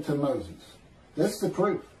Torah to Moses. That's the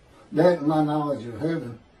proof. That and my knowledge of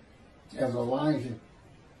heaven as Elijah.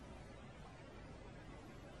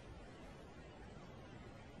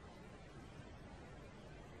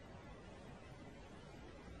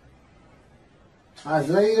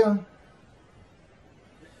 Isaiah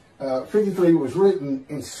 53 was written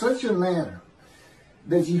in such a manner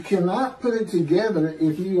that you cannot put it together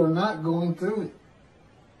if you are not going through it.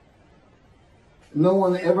 No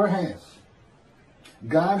one ever has.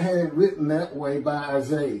 God had it written that way by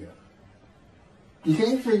Isaiah. You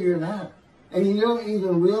can't figure it out. And you don't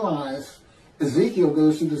even realize Ezekiel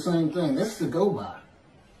goes through the same thing. That's the go-by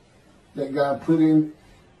that God put into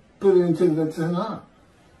the Tanakh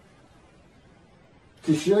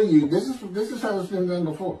to show you this is how it's been done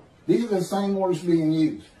before. These are the same words being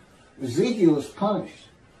used. Ezekiel is punished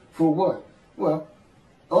for what? Well,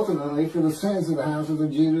 ultimately for the sins of the houses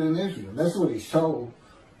of Judah and Israel. That's what he's told.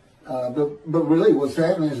 But really what's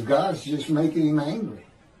happening is God's just making him angry,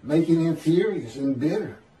 making him furious and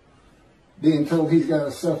bitter, being told he's got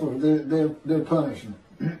to suffer their punishment.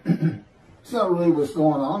 It's not really what's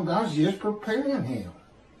going on. God's just preparing him.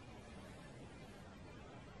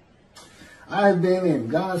 I've been in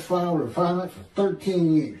God's fire refinement for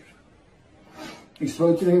 13 years. He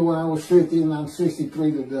spoke to me when I was 50 and I'm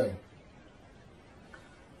 63 today.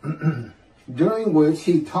 During which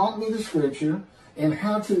he taught me the scripture and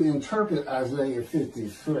how to interpret Isaiah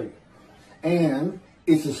 53 and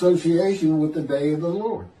its association with the day of the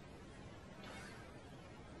Lord.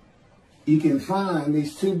 You can find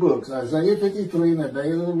these 2 books, Isaiah 53 and the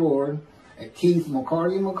day of the Lord, at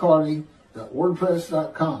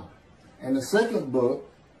keithmccarty.wordpress.com. And the second book,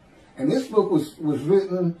 and this book was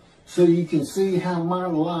written so you can see how my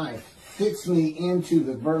life fits me into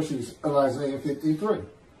the verses of Isaiah 53.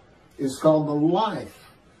 It's called the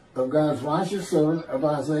life of God's righteous servant of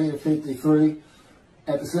Isaiah 53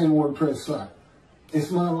 at the same WordPress site.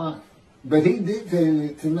 It's my life. But he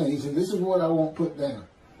dictated it to me. He said, this is what I won't put down.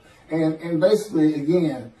 And basically,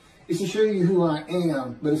 again, it's to show you who I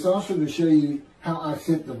am, but it's also to show you how I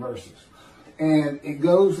fit the verses. And it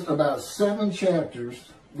goes about 7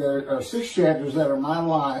 chapters, there are 6 chapters that are my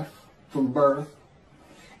life from birth.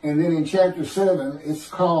 And then in chapter 7, it's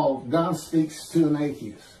called God Speaks to an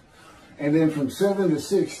Atheist. And then from 7 to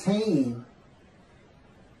 16,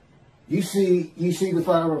 you see the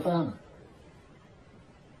fire refinement.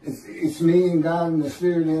 It's me and God and the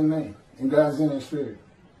Spirit in me, and God's in His Spirit.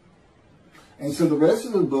 And so the rest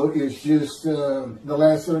of the book is just the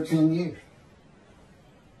last 13 years.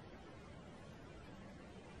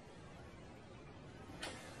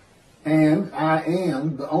 And I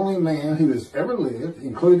am the only man who has ever lived,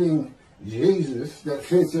 including Jesus, that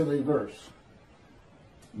fits every verse.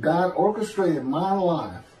 God orchestrated my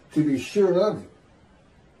life to be sure of it,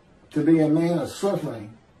 to be a man of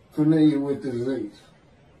suffering, familiar with disease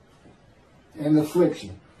and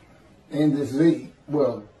affliction and disease,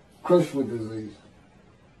 well, crushed with disease.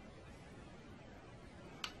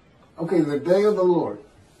 Okay, the day of the Lord.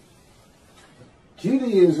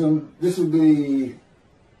 Judaism, this would be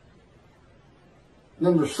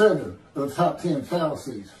number 7 of the top 10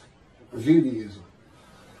 fallacies of Judaism.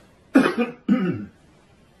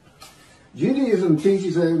 Judaism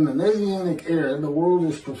teaches that in the Messianic era, the world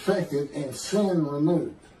is perfected and sin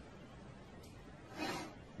removed.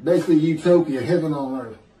 Basically, utopia, heaven on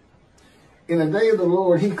earth. In the day of the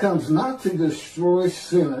Lord, He comes not to destroy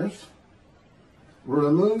sinners,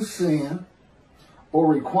 remove sin, or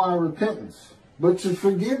require repentance, but to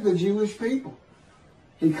forgive the Jewish people.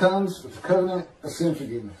 He comes with the covenant of sin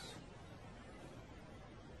forgiveness.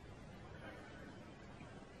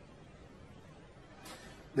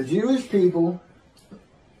 The Jewish people,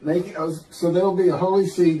 so there'll be a holy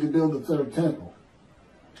seed to build the 3rd temple.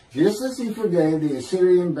 Just as He forgave the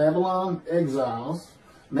Assyrian Babylon exiles,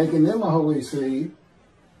 making them a holy seed,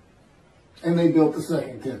 and they built the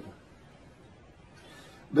 2nd temple.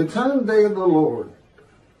 The term day of the Lord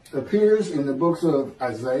appears in the books of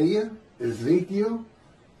Isaiah, Ezekiel,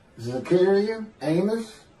 Zechariah,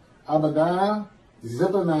 Amos, Obadiah,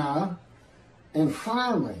 Zephaniah, and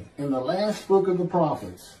finally, in the last book of the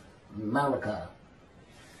prophets, Malachi.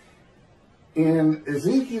 In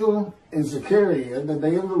Ezekiel and Zechariah, the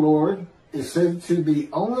day of the Lord is said to be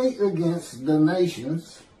only against the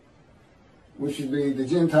nations, which would be the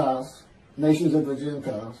Gentiles, nations of the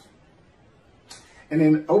Gentiles. And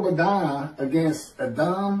in Obadiah, against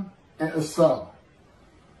Edom and Esau,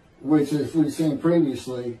 which, as we've seen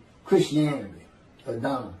previously, Christianity,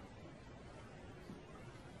 Edom,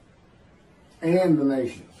 and the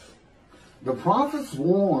nations. The prophets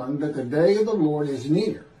warn that the day of the Lord is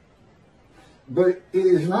near, but it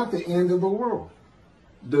is not the end of the world.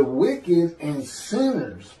 The wicked and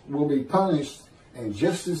sinners will be punished and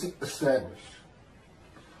justice established.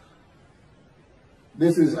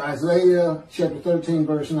 This is Isaiah chapter 13,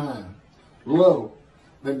 verse 9. Lo,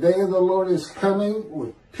 the day of the Lord is coming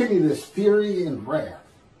with pitiless fury and wrath,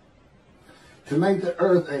 to make the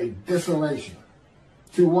earth a desolation,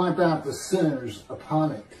 to wipe out the sinners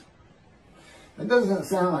upon it. It doesn't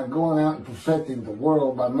sound like going out and perfecting the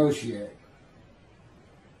world by Moshiach,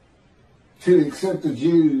 to accept the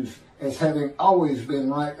Jews as having always been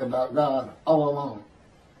right about God all along.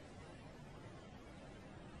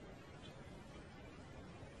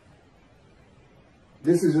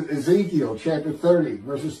 This is Ezekiel chapter 30,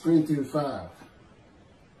 verses 3 through 5.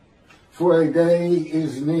 For a day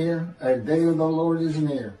is near, a day of the Lord is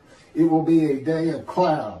near. It will be a day of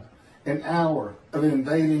cloud, an hour of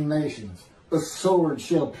invading nations. A sword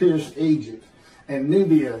shall pierce Egypt, and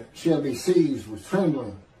Nubia shall be seized with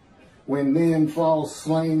trembling. When men fall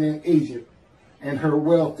slain in Egypt, and her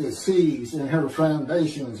wealth is seized, and her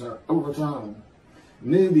foundations are overthrown.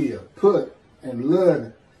 Nubia, Put, and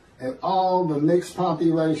Lud, and all the mixed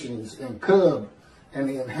populations, and Cub, and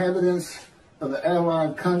the inhabitants of the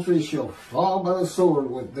allied countries shall fall by the sword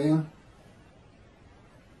with them.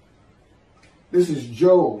 This is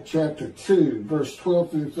Joel chapter 2, verse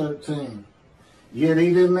 12 through 13. Yet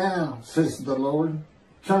even now, says the Lord,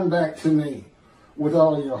 turn back to me with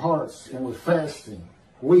all your hearts, and with fasting,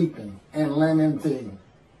 weeping, and lamenting.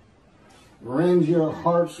 Rend your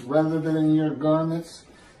hearts rather than in your garments,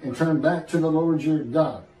 and turn back to the Lord your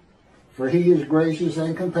God. For He is gracious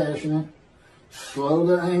and compassionate, slow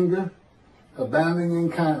to anger, abounding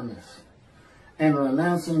in kindness, and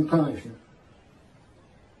renouncing punishment.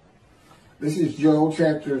 This is Joel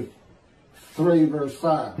chapter 3, verse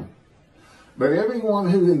 5. But everyone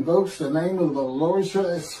who invokes the name of the Lord shall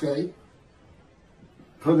escape,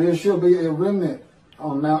 for there shall be a remnant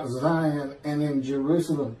on Mount Zion and in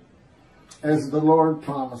Jerusalem, as the Lord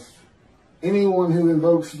promised. Anyone who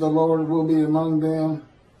invokes the Lord will be among them,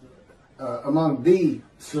 among the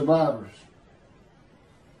survivors.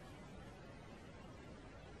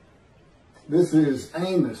 This is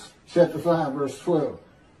Amos chapter 5, verse 12.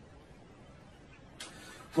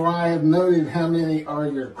 For I have noted how many are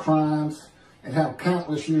your crimes and how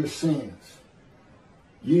countless your sins.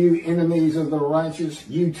 You enemies of the righteous,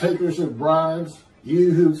 you takers of bribes,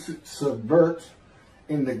 you who subvert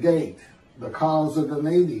in the gate the cause of the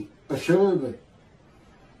needy. Assuredly,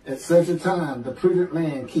 at such a time the prudent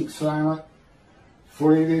man keeps silent,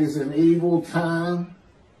 for it is an evil time.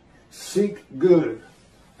 Seek good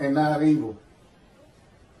and not evil,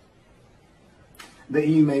 that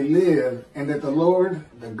you may live, and that the Lord,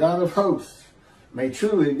 the God of hosts, may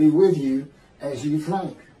truly be with you as you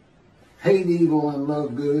think. Hate evil and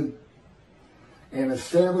love good, and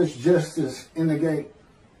establish justice in the gate.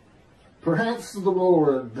 Perhaps the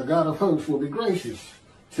Lord, the God of hosts, will be gracious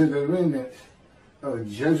to the remnant of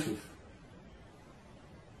Joseph.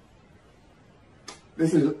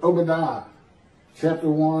 This is Obadiah, chapter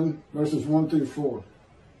 1, verses 1 through 4.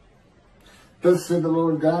 Thus said the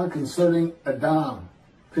Lord God concerning Adam,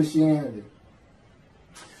 Christianity.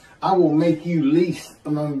 I will make you least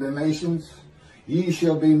among the nations. You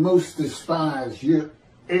shall be most despised. Your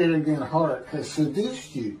arrogant heart has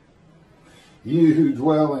seduced you. You who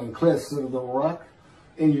dwell in clefts of the rock,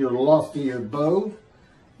 in your lofty abode,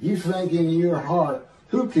 you think in your heart,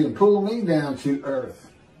 who can pull me down to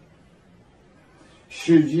earth?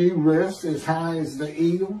 Should you rest as high as the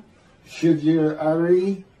eagle? Should your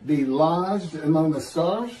eyrie be lodged among the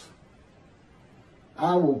stars?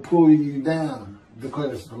 I will pull you down,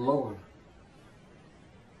 declares the Lord.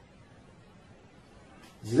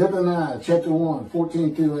 Zephaniah chapter 1,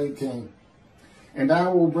 14 through 18. And I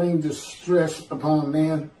will bring distress upon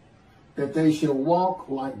men, that they shall walk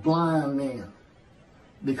like blind men,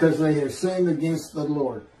 because they have sinned against the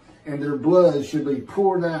Lord, and their blood shall be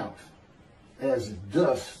poured out as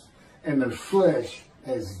dust, and their flesh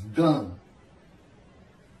as dung.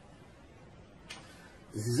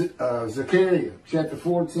 Zechariah chapter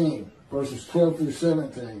 14, verses 12 through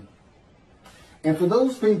 17. And for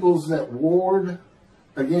those peoples that warred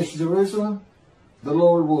against Jerusalem, the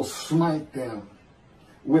Lord will smite them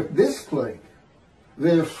with this plague.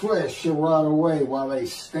 Their flesh shall rot away while they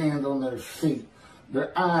stand on their feet.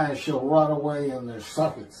 Their eyes shall rot away in their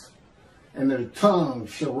sockets, and their tongue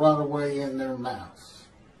shall rot away in their mouths.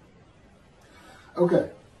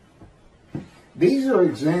 Okay. These are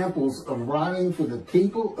examples of writing for the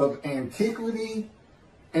people of antiquity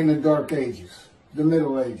and the Dark Ages, the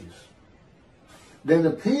Middle Ages, that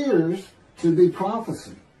appears to be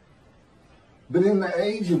prophecy. But in the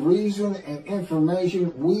age of reason and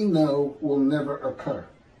information, we know will never occur.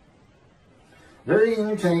 Very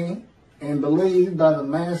entertaining and believed by the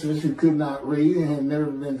masses who could not read and had never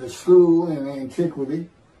been to school in antiquity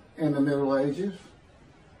and the Middle Ages.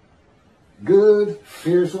 Good,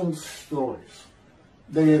 fearsome stories.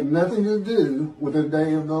 They have nothing to do with the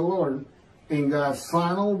day of the Lord in God's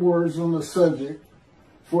final words on the subject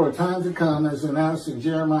for a time to come, as announced in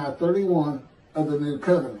Jeremiah 31 of the New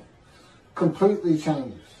Covenant. Completely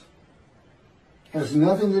changes. Has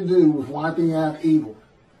nothing to do with wiping out evil,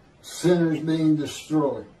 sinners being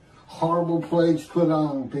destroyed, horrible plagues put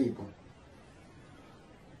on people.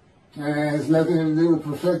 And it has nothing to do with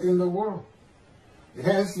perfecting the world. It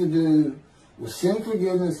has to do with sin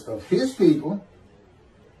forgiveness of his people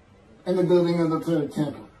and the building of the third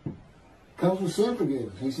temple. It comes with sin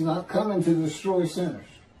forgiveness. He's not coming to destroy sinners.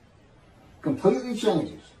 Completely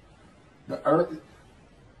changes the earth.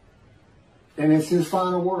 And it's his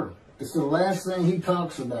final word. It's the last thing he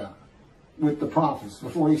talks about with the prophets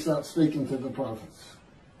before he stops speaking to the prophets.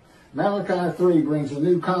 Malachi 3 brings a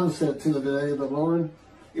new concept to the day of the Lord.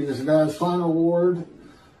 It is God's final word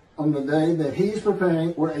on the day that he is preparing,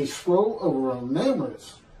 where a scroll of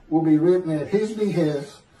remembrance will be written at his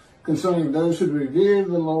behest concerning those who revere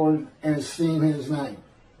the Lord and esteem his name.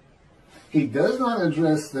 He does not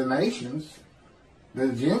address the nations, the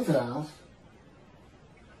Gentiles,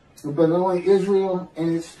 but only Israel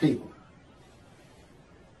and its people.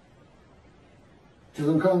 Because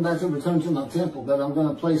I'm coming back to return to my temple that I'm going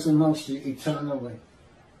to place amongst you eternally.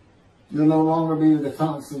 You'll no longer be the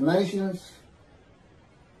taunts of nations.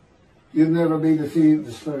 You'll never be defeated,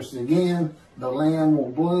 dispersed again. The land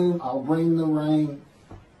will bloom. I'll bring the rain.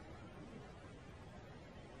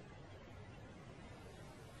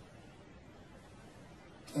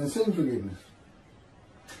 and sin forgiveness.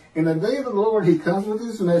 In the day of the Lord, he comes with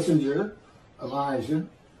his messenger, Elijah,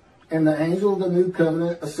 and the angel of the new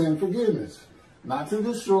covenant of sin forgiveness, not to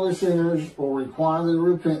destroy sinners or require their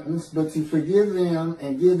repentance, but to forgive them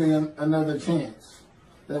and give them another chance.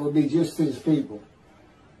 That would be just his people.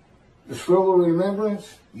 The scroll of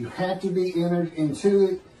remembrance, you have to be entered into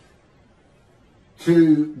it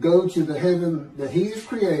to go to the heaven that he is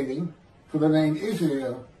creating for the name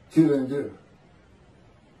Israel to endure.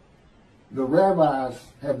 The rabbis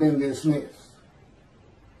have been dismissed.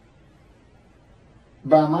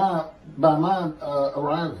 By my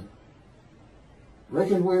arrival,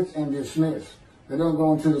 reckoned with and dismissed. They don't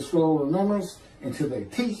go into the scroll of remembrance until they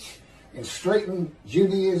teach and straighten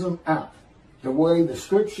Judaism out the way the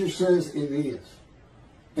scripture says it is.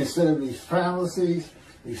 Instead of these fallacies,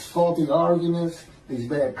 these faulty arguments, these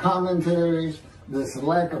bad commentaries, this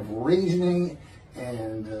lack of reasoning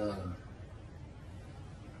and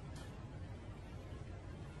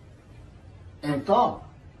thought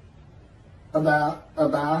about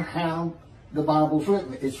how the Bible's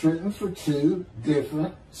written. It's written for two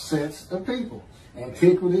different sets of people.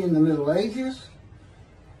 Antiquity in the Middle Ages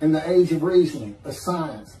and the age of reasoning, of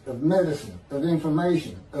science, of medicine, of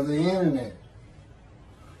information, of the internet.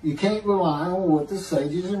 You can't rely on what the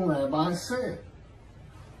sages and rabbis said.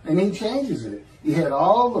 And he changes it. You had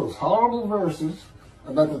all those horrible verses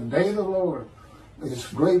about the day of the Lord, this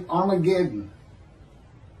great Armageddon.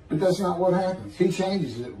 But that's not what happens. He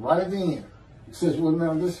changes it right at the end. He says, well,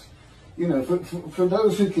 now this, you know, for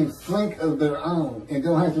those who can think of their own and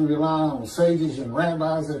don't have to rely on sages and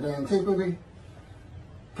rabbis of antiquity,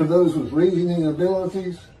 for those with reasoning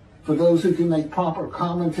abilities, for those who can make proper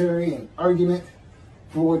commentary and argument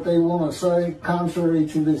for what they want to say, contrary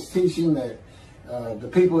to this teaching that the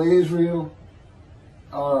people of Israel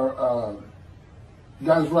are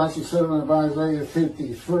God's righteous servant of Isaiah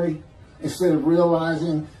 53, instead of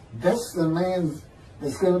realizing that's the man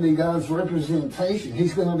that's going to be God's representation.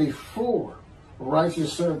 He's going to be for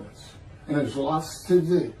righteous servants. And there's lots to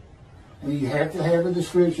do. And you have to have a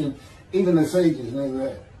description. Even the sages knew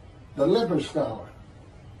that. The leper scholar,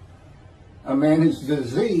 a man who's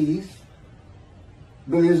diseased,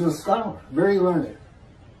 but is a scholar, very learned.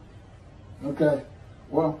 Okay,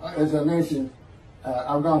 well, as I mentioned,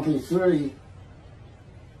 I've gone through 3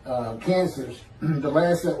 cancers. The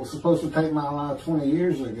last that was supposed to take my life 20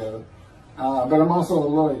 years ago. But I'm also a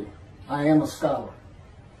lawyer. I am a scholar.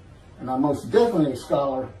 And I'm most definitely a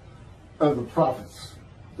scholar of the prophets,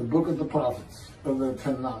 the book of the prophets, of the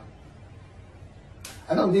Tanakh.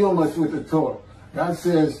 I don't deal much with the Torah. God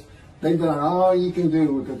says they've done all you can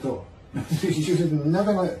do with the Torah. There's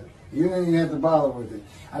nothing left. You don't even have to bother with it.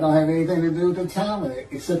 I don't have anything to do with the Talmud,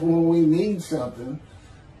 except when we need something,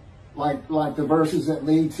 like the verses that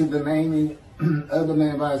lead to the naming of the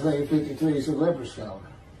man of Isaiah 53 as a leper scholar.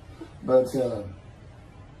 But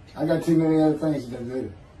I got too many other things to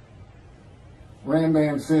do.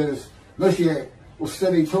 Rambam says, Moshiach will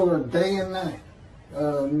study Torah day and night.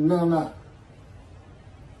 No, I'm not.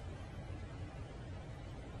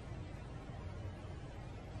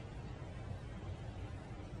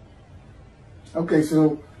 Okay,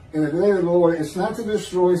 so in the day of the Lord, it's not to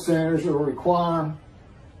destroy sinners or require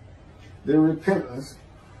their repentance,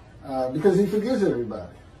 because he forgives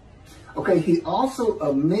everybody. Okay, he also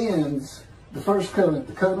amends the first covenant,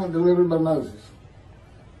 the covenant delivered by Moses.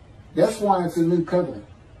 That's why it's a new covenant.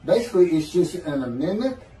 Basically, it's just an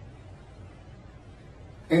amendment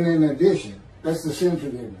and an addition. That's the sin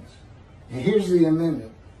forgiveness. And here's the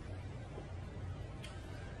amendment.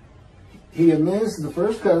 He amends the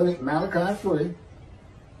first covenant, Malachi 3,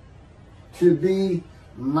 to be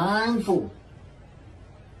mindful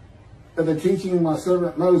of the teaching of my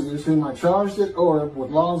servant Moses, whom I charged at Oreb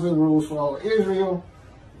with laws and rules for all Israel,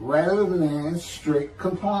 rather than strict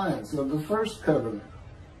compliance of the first covenant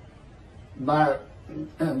by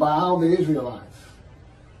all the Israelites.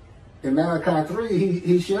 In Malachi 3,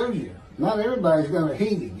 he shows you, not everybody's going to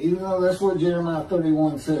heed him, even though that's what Jeremiah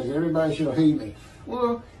 31 says, everybody shall heed me.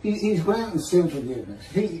 Well, he's granting sin forgiveness.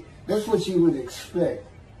 That's what you would expect.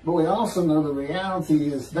 But we also know the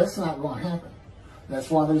reality is that's not going to happen. That's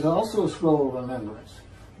why there's also a scroll of remembrance.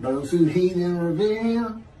 Those who heed and revere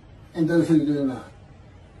him, and those who do not.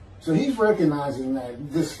 So he's recognizing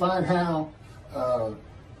that despite how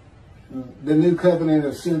the new covenant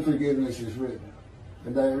of sin forgiveness is written,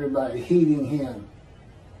 about everybody heeding him,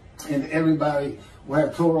 and everybody will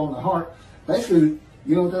have Torah on the heart. Basically,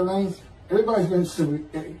 you know what that means? Everybody's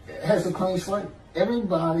has a clean slate.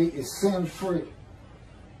 Everybody is sin-free.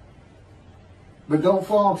 But don't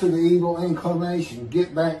fall to the evil inclination.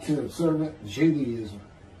 Get back to observant Judaism.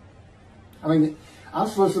 I mean, I'm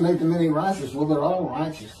supposed to make the many righteous. Well, they're all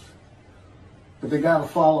righteous. But they got to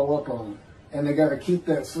follow up on it. And they got to keep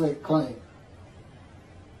that slate clean.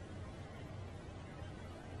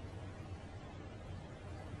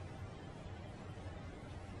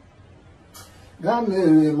 God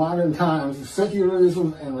knew in modern times,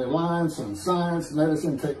 secularism and reliance on science,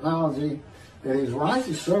 medicine, technology, that his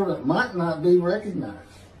righteous servant might not be recognized,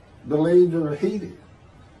 believed, or heeded.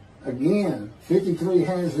 Again, 53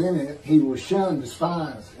 has in it, he was shunned,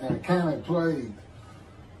 despised, and accounted plagued.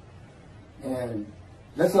 And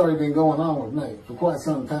that's already been going on with me for quite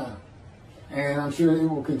some time. And I'm sure it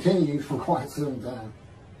will continue for quite some time.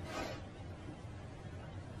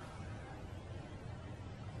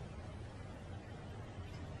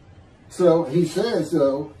 So he says,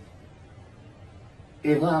 though,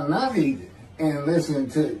 if I'm not heeded and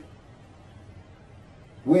listened to,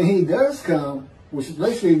 when he does come, which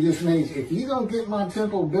basically just means if you don't get my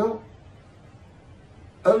temple built,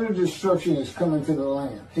 utter destruction is coming to the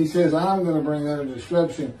land. He says, I'm going to bring utter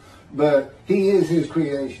destruction, but he is his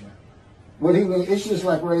creation. What he means, it's just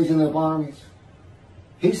like raising up armies.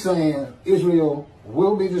 He's saying Israel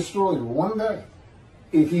will be destroyed one day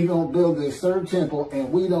if you don't build this third temple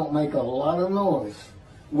and we don't make a lot of noise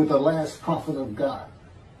with the last prophet of God,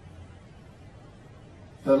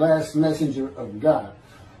 the last messenger of God.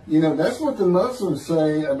 You know, that's what the Muslims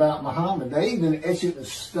say about Muhammad. They even etch it in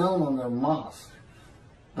stone on their mosque.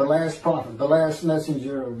 The last prophet, the last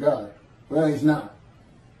messenger of God. Well, he's not.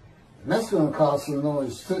 And that's going to cause some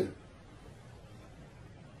noise too.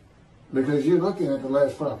 Because you're looking at the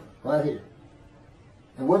last prophet right here.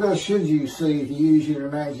 And what else should you see if you use your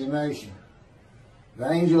imagination?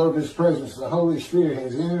 The angel of his presence, the Holy Spirit,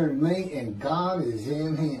 has entered me and God is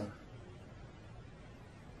in him.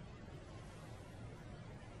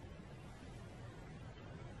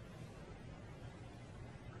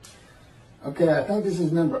 Okay, I think this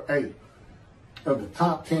is number 8 of the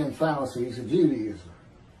top 10 fallacies of Judaism.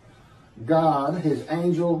 God, his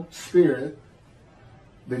angel spirit,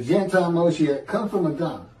 the Gentile Moshiach come from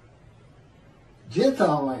Adam.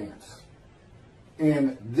 Gentile lands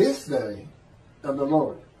in this day of the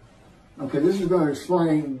Lord. Okay, this is going to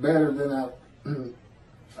explain better than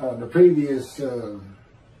the previous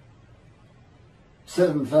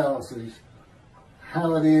 7 fallacies,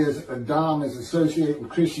 how it is Adam is associated with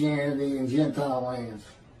Christianity and Gentile lands.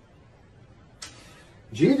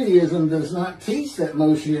 Judaism does not teach that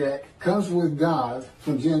Moshiach comes with God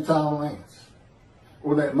from Gentile lands,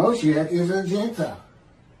 or that Moshiach is a Gentile.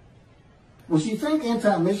 Which you think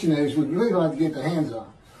anti-missionaries would really like to get their hands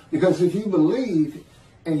on. Because if you believe,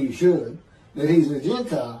 and you should, that he's a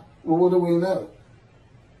Gentile, well, what do we know?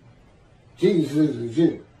 Jesus is a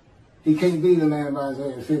Jew. He can't be the man of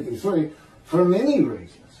Isaiah 53 for many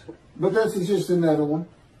reasons. But that's just another one.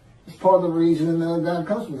 It's part of the reason God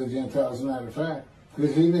comes with the Gentiles, as a matter of fact.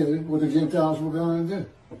 Because he knew what the Gentiles were going to do.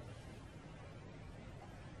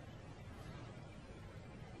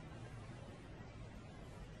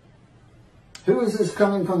 Who is this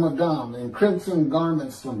coming from Adam in crimson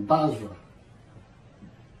garments from Basra?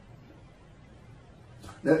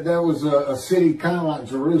 That was a city kind of like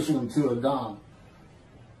Jerusalem to Adam.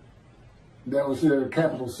 That was their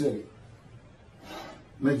capital city.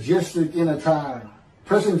 Majestic in attire,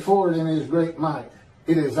 pressing forward in his great might.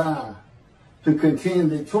 It is I who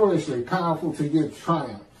contend victoriously, powerful to give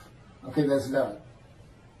triumph. Okay, that's God.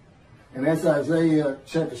 And that's Isaiah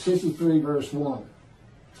chapter 63, verse 1.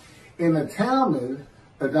 In the Talmud,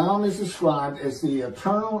 Adam is described as the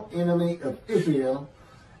eternal enemy of Israel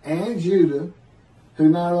and Judah, who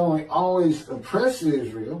not only always oppressed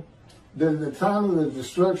Israel, but at the time of the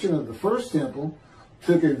destruction of the first temple,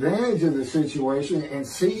 took advantage of the situation and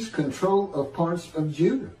seized control of parts of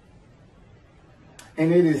Judah.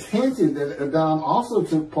 And it is hinted that Adam also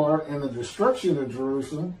took part in the destruction of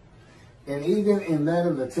Jerusalem and even in that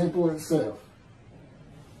of the temple itself.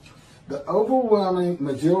 The overwhelming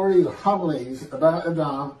majority of homilies about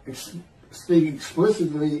Adam speak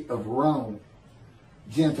explicitly of Rome,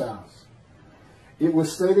 Gentiles. It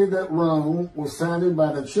was stated that Rome was founded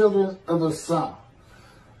by the children of Esau,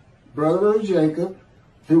 brother of Jacob,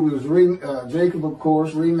 who was, Jacob, of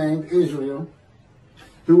course, renamed Israel,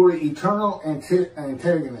 who were eternal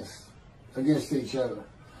antagonists against each other.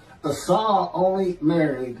 Esau only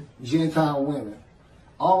married Gentile women.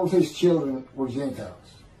 All of his children were Gentiles.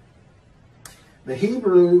 The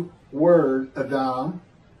Hebrew word Adam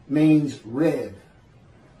means red,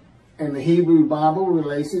 and the Hebrew Bible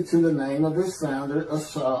relates it to the name of its founder,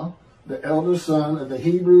 Esau, the elder son of the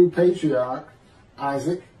Hebrew patriarch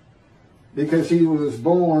Isaac, because he was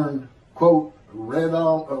born, quote, red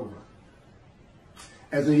all over.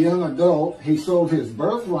 As a young adult, he sold his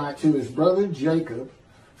birthright to his brother Jacob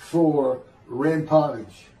for red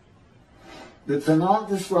pottage. The Tanakh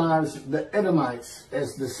describes the Edomites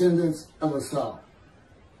as descendants of Esau.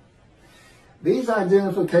 These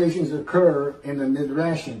identifications occur in the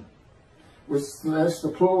Midrashim, which that's the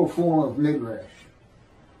plural form of Midrash,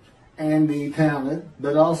 and the Talmud,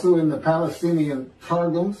 but also in the Palestinian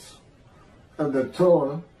Targums of the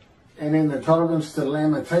Torah, and in the Targums to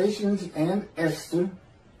Lamentations and Esther.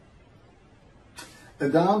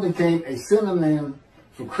 Edom became a synonym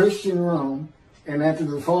for Christian Rome, and after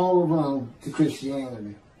the fall of Rome, to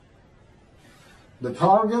Christianity. The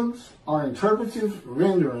Targums are interpretive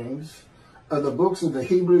renderings of the books of the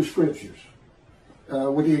Hebrew Scriptures,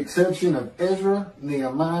 with the exception of Ezra,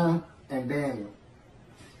 Nehemiah, and Daniel,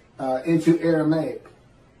 into Aramaic.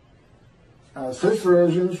 Such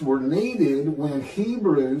versions were needed when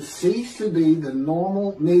Hebrew ceased to be the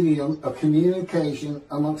normal medium of communication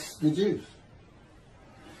amongst the Jews.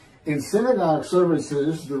 In synagogue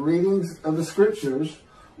services, the readings of the Scriptures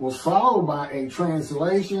was followed by a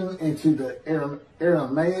translation into the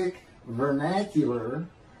Aramaic vernacular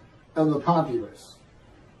of the populace.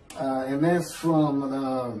 And that's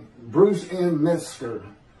from Bruce M. Metzger,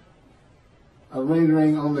 a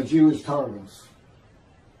rendering on the Jewish Targums.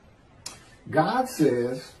 God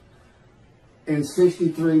says in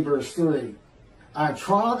 63 verse 3, I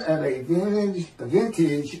trod at a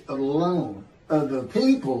vintage alone of the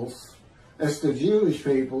peoples, that's the Jewish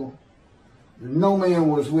people, no man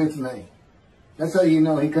was with me. That's how you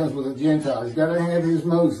know he comes with a Gentile. He's got to have his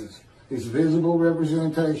Moses, his visible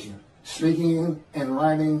representation, speaking and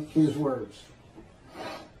writing his words.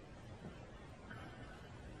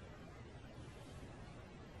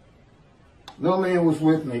 No man was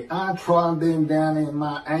with me. I trod them down in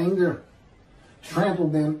my anger,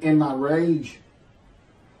 trampled them in my rage.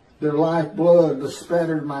 Their lifeblood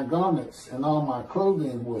bespattered my garments, and all my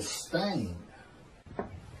clothing was stained.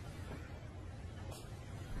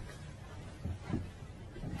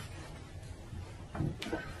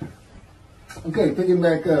 Okay, picking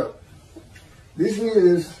back up. This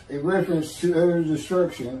is a reference to utter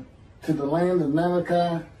destruction to the land of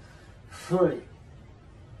Malachi 3.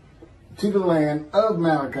 To the land of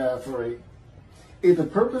Malachi 3. If the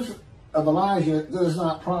purpose of Elijah does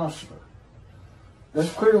not prosper,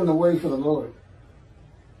 that's clearing the way for the Lord.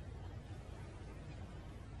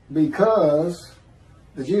 Because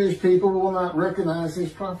the Jewish people will not recognize his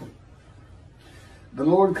prophet. The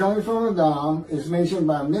Lord coming from Edom is mentioned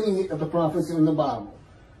by many of the prophets in the Bible.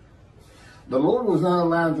 The Lord was not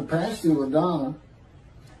allowed to pass through Edom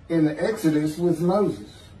in the Exodus with Moses.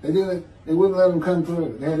 They wouldn't let him come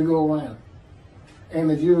through. They had to go around. And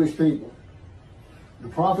the Jewish people. The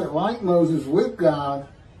prophet, like Moses, with God,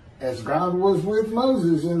 as God was with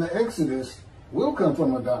Moses in the Exodus, will come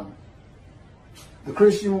from Edom. The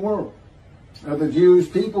Christian world, or the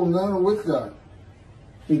Jewish people, none are with God.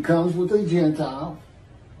 He comes with a Gentile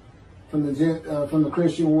from the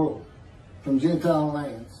Christian world, from Gentile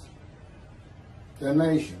lands, the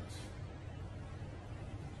nations.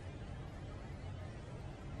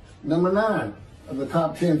 Number 9 of the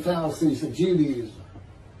top 10 fallacies of Judaism.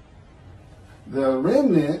 The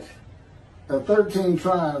remnant of 13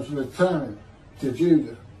 tribes returned to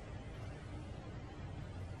Judah.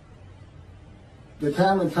 The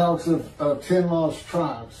Talmud talks of 10 lost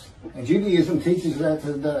tribes, and Judaism teaches that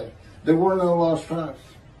today. There were no lost tribes.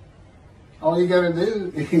 All you got to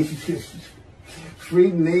do is just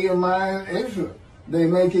read Nehemiah and Ezra. They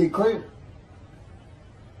make it clear.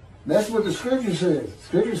 That's what the Scripture says.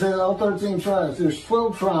 Scripture says all 13 tribes. There's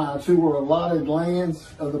 12 tribes who were allotted lands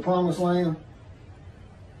of the Promised Land.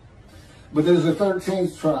 But there's a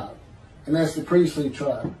 13th tribe, and that's the priestly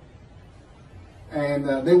tribe. And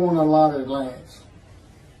they weren't allotted lands.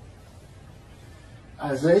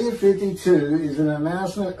 Isaiah 52 is an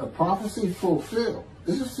announcement of prophecy fulfilled.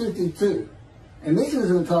 This is 52. And this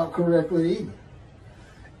isn't taught correctly either.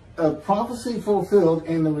 A prophecy fulfilled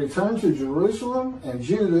in the return to Jerusalem and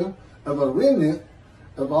Judah of a remnant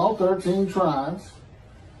of all 13 tribes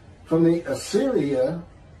from the Assyria,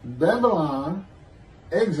 Babylon,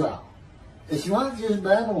 exile. It's not just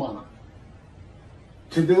Babylon.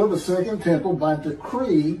 To build a second temple by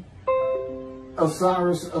decree of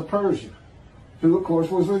Cyrus of Persia, who of course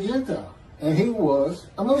was a Gentile. And he was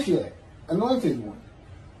a Moshiach, anointed one.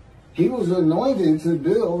 He was anointed to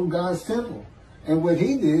build God's temple. And what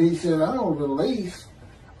he did, he said, I will release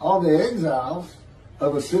all the exiles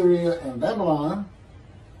of Assyria and Babylon.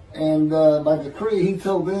 And by decree, he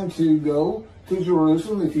told them to go to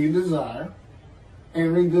Jerusalem, if you desire,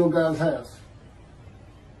 and rebuild God's house.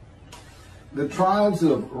 the tribes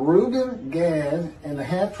of Reuben, Gad, and the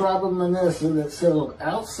half-tribe of Manasseh that settled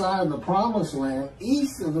outside the promised land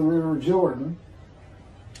east of the river Jordan,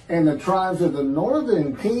 and the tribes of the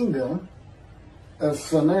northern kingdom of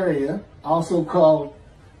Samaria, also called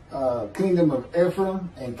kingdom of Ephraim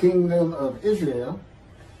and kingdom of Israel,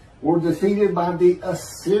 were defeated by the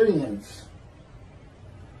Assyrians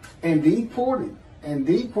and deported,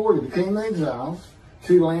 became exiles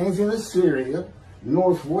to lands in Assyria,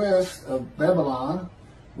 northwest of Babylon,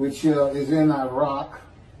 which is in Iraq,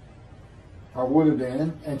 or would have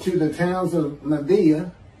been, and to the towns of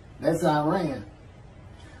Media, that's Iran.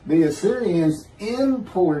 The Assyrians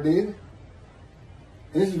imported,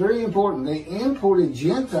 this is very important, they imported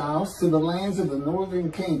Gentiles to the lands of the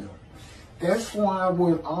northern kingdom. That's why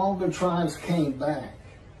when all the tribes came back,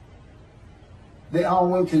 they all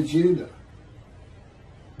went to Judah.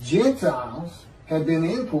 Gentiles had been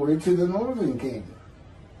imported to the northern kingdom.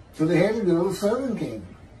 So they had to go to the southern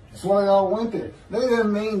kingdom. That's why they all went there. That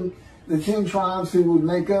doesn't mean the 10 tribes who would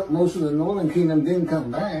make up most of the northern kingdom didn't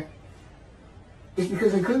come back. It's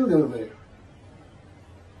because they couldn't go there.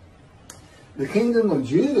 The kingdom of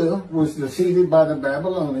Judah was defeated by the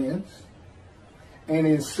Babylonians and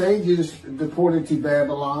in stages deported to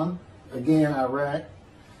Babylon, again Iraq.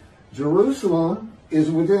 Jerusalem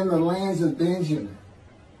is within the lands of Benjamin,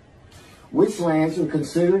 which lands are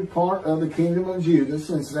considered part of the kingdom of Judah,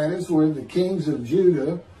 since that is where the kings of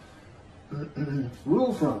Judah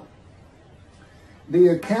rule from. The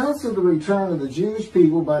accounts of the return of the Jewish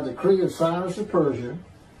people by decree of Cyrus of Persia,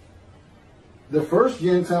 the first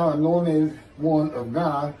Gentile anointed one of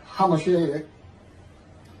God, Moshiach,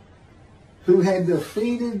 who had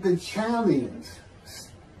defeated the Chaldeans.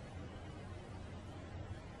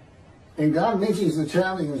 And God mentions the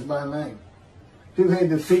Chaldeans by name, who had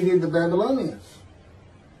defeated the Babylonians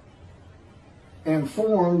and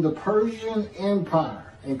formed the Persian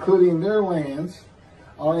Empire, including their lands,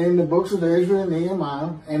 are in the books of Ezra and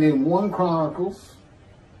Nehemiah, and in 1 Chronicles.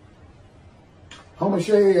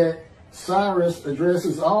 Moshiach, Cyrus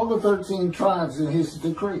addresses all the 13 tribes in his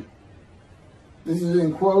decree. This is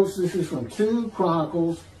in quotes. This is from 2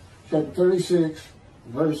 Chronicles, chapter 36,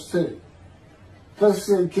 verse 2. Thus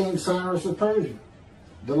said King Cyrus of Persia,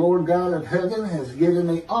 the Lord God of heaven has given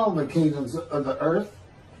me all the kingdoms of the earth,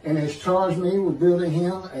 and has charged me with building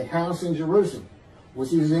him a house in Jerusalem,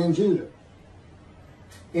 which is in Judah.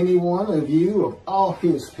 Any one of you of all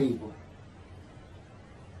his people,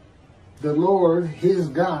 the Lord his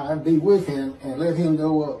God be with him, and let him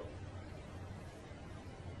go up.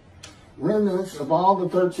 Remnants of all the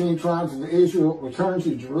 13 tribes of Israel returned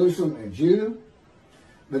to Jerusalem and Judah.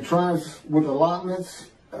 The tribes with allotments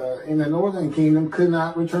in the northern kingdom could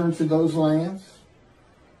not return to those lands.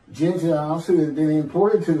 Gentiles who had been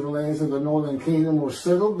imported to the lands of the northern kingdom were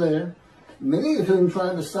settled there, many of whom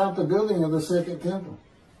tried to stop the building of the second temple.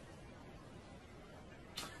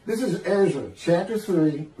 This is Ezra, chapter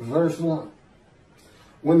 3, verse 1.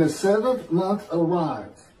 When the 7th month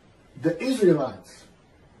arrived, the Israelites,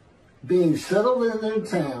 being settled in their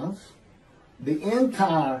towns, the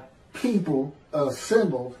entire people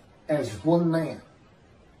assembled as one man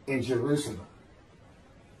in Jerusalem.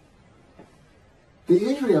 The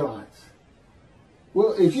Israelites.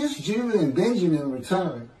 Well, if just Judah and Benjamin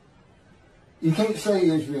returned, you can't say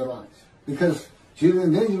Israelites, because Judah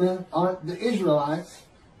and Benjamin aren't the Israelites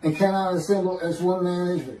and cannot assemble as one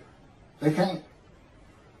man Israel. They can't.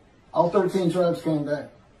 All 13 tribes came back.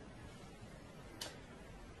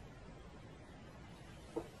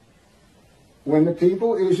 When the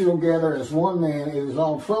people Israel gather as one man, it is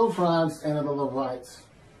all 12 tribes and of the Levites.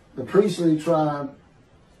 The priestly tribe,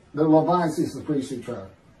 the Levites is the priestly tribe.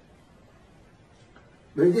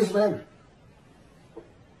 But it gets better.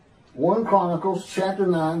 1 Chronicles chapter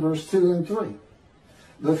 9, verse 2 and 3.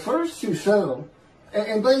 The first to settle,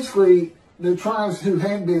 and basically the tribes who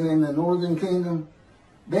had been in the northern kingdom,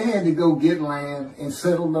 they had to go get land and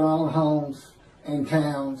settle their own homes and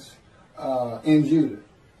towns in Judah.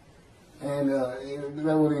 And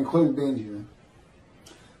that would include Benjamin.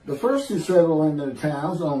 The first to settle in their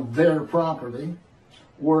towns on their property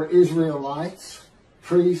were Israelites,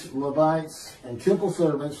 priests, Levites, and temple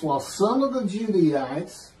servants, while some of the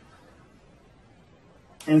Judaites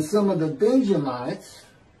and some of the Benjamites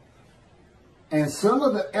and some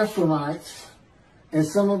of the Ephraimites and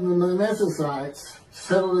some of the Manassesites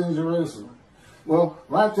settled in Jerusalem. Well,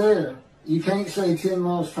 right there, you can't say 10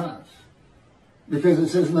 lost tribes, because it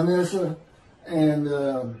says Manasseh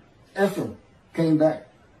and Ephraim came back.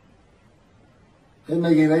 They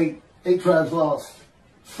make it eight tribes lost,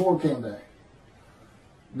 4 came back.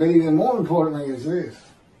 But even more importantly is this: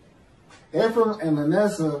 Ephraim and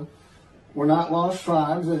Manasseh were not lost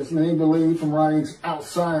tribes, as many believe from writings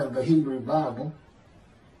outside of the Hebrew Bible.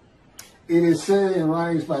 It is said in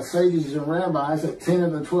writings by sages and rabbis that 10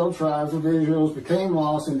 of the 12 tribes of Israel became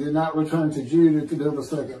lost and did not return to Judah to build a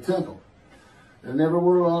second temple. There never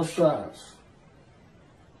were lost tribes.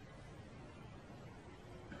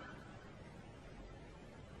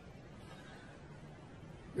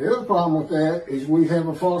 The other problem with that is we have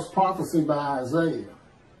a false prophecy by Isaiah.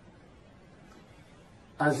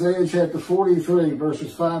 Isaiah chapter 43,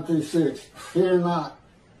 verses 5 through 6. Fear not,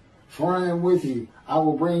 for I am with you. I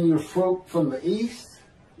will bring your folk from the east,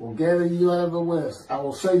 will gather you out of the west. I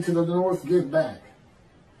will say to the north, give back.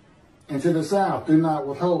 And to the south, do not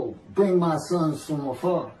withhold. Bring my sons from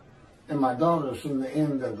afar, and my daughters from the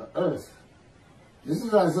end of the earth. This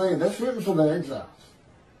is Isaiah. That's written for the exiles.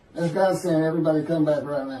 That's God saying, everybody come back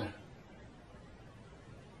right now.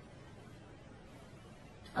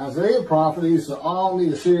 Isaiah prophesies to all the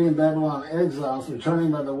Assyrian Babylon exiles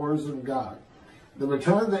returning by the words of God. The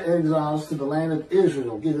return of the exiles to the land of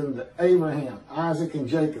Israel, given to Abraham, Isaac, and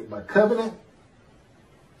Jacob by covenant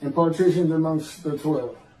and partitioned amongst the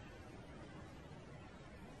 12.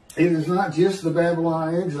 It is not just the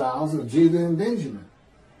Babylon exiles of Judah and Benjamin.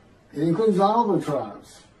 It includes all the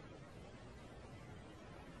tribes.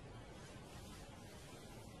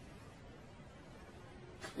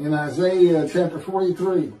 In Isaiah chapter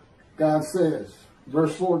 43, God says,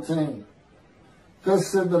 verse 14, Thus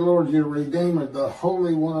said the Lord your Redeemer, the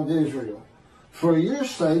Holy One of Israel, For your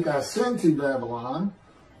sake I send to Babylon,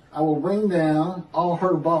 I will bring down all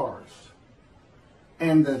her bars,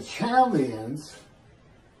 and the Chaldeans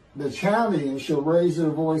shall raise their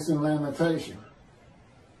voice in lamentation.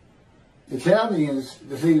 The Chaldeans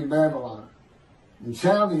defeated Babylon. The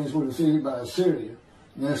Chaldeans were defeated by Assyria,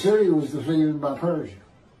 and Assyria was defeated by Persia.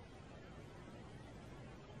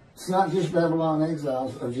 It's not just Babylon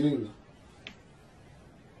exiles of Judah.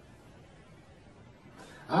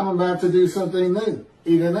 I'm about to do something new.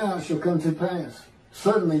 Even now it shall come to pass.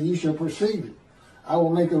 Suddenly you shall perceive it. I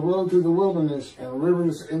will make a road through the wilderness and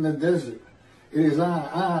rivers in the desert. It is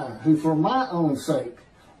I, who for my own sake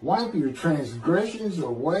wipe your transgressions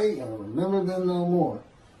away and remember them no more.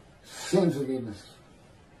 Sin forgiveness.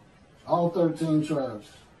 All 13 tribes.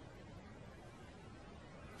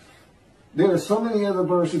 There are so many other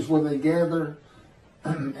verses where they gather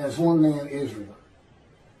as one man Israel.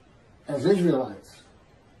 As Israelites.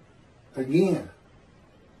 Again.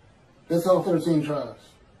 That's all 13 tribes.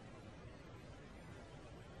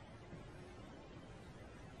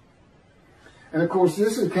 And of course,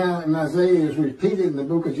 this account in Isaiah is repeated in the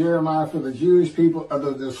book of Jeremiah for the Jewish people of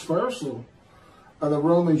the dispersal of the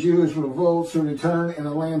Roman Jewish revolts to return and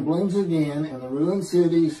the land blooms again and the ruined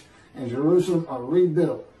cities and Jerusalem are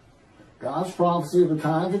rebuilt. God's prophecy of a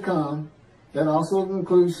time to come that also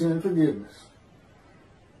includes sin forgiveness.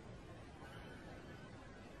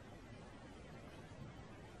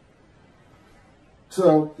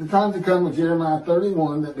 So, the time to come with Jeremiah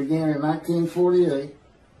 31 that began in 1948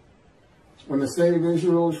 when the state of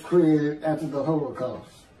Israel was created after the Holocaust.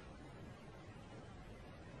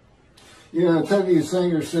 You know, Toby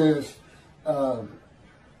Singer says the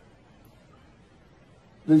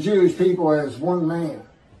Jewish people as one man,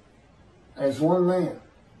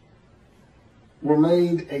 were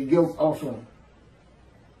made a guilt offering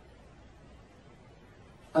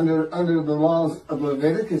under the laws of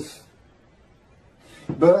Leviticus.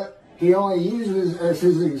 But he only uses as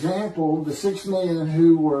his example the 6 million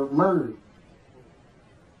who were murdered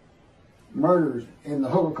in the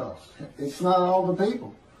Holocaust. It's not all the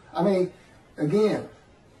people. I mean, again,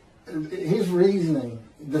 his reasoning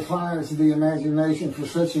defies the imagination for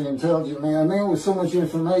such an intelligent man. A man with so much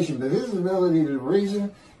information, but his ability to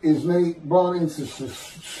reason is brought into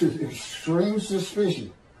extreme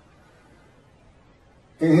suspicion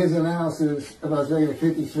in his analysis of Isaiah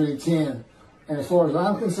 53:10. And as far as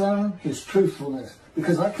I'm concerned, his truthfulness.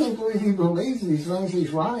 Because I can't believe he believes these things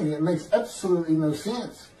he's writing. It makes absolutely no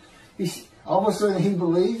sense. All of a sudden he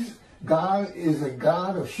believes God is a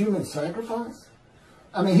God of human sacrifice.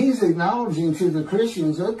 I mean, he's acknowledging to the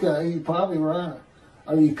Christians, okay, you're probably right.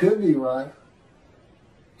 Or you could be right.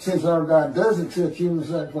 Since our God does accept human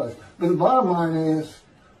sacrifice. But the bottom line is,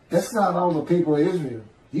 that's not all the people of Israel.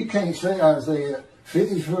 You can't say Isaiah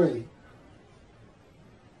 53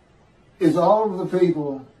 is all of the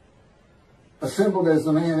people assembled as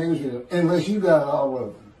the man Israel, unless you got all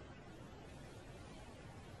of them.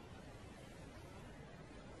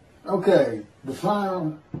 Okay, the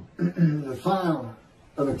final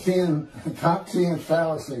of the top 10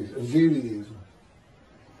 fallacies of Judaism.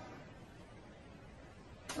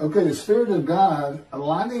 Okay, the Spirit of God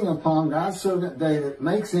alighting upon God's servant David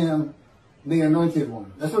makes him the anointed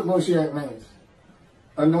one. That's what Moshiach means.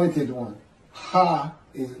 Anointed one. Ha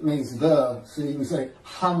means the, so you can say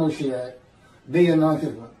Ha-Moshiach, the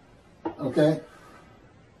anointed one. Okay?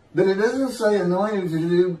 But it doesn't say anointed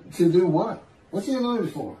to do what? What's he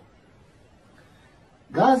anointed for?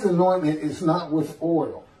 God's anointment is not with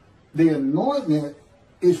oil. The anointment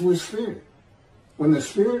is with spirit. When the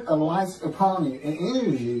spirit alights upon you and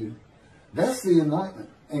enters you, that's the anointment.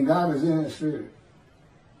 And God is in his spirit.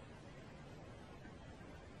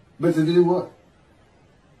 But to do what?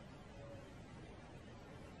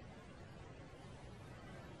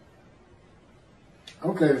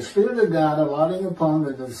 Okay, the Spirit of God alighting upon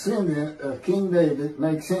the descendant of King David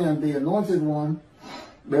makes him the anointed one,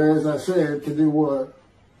 but as I said, to do what?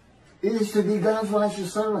 It is to be God's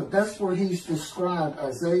righteous servant. That's where he's described,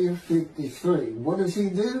 Isaiah 53. What does he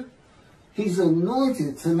do? He's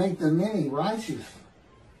anointed to make the many righteous.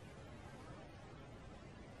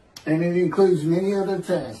 And it includes many other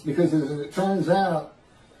tasks, because as it turns out,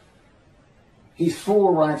 he's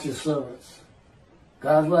for righteous servants.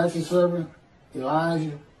 God's righteous servant,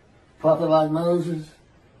 Elijah, prophet like Moses,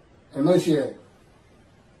 and Moshiach,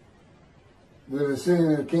 the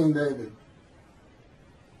descendant of King David.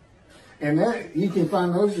 And that you can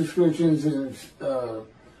find those descriptions in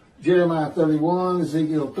Jeremiah 31,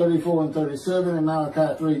 Ezekiel 34 and 37, and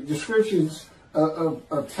Malachi 3. Descriptions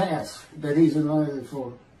of tasks that he's anointed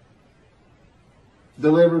for.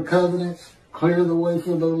 Deliver covenants, clear the way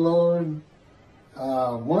for the Lord.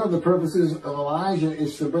 One of the purposes of Elijah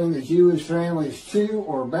is to bring the Jewish families to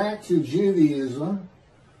or back to Judaism,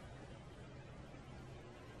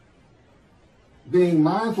 being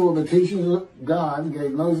mindful of the teachings of God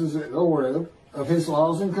gave Moses at Horeb of his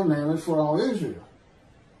laws and commandments for all Israel,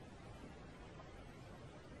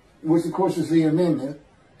 which of course is the amendment,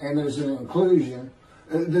 and there's an inclusion.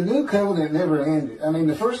 The new covenant never ended. I mean,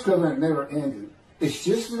 the first covenant never ended. It's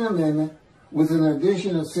just an amendment with an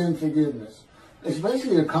addition of sin forgiveness. It's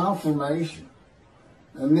basically a confirmation.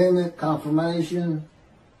 Amendment, confirmation,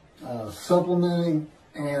 supplementing,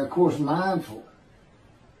 and of course mindful.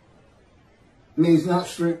 Means not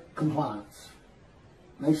strict compliance.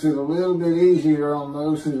 Makes it a little bit easier on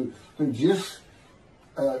those who just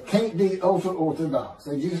can't be ultra-orthodox.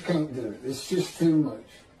 They just can't do it. It's just too much.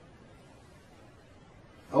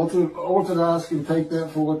 Orthodox can take that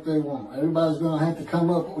for what they want. Everybody's going to have to come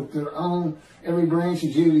up with their own, every branch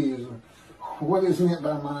of Judaism. What is meant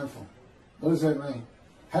by mindful? What does that mean?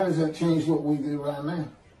 How does that change what we do right now?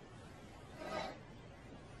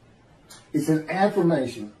 It's an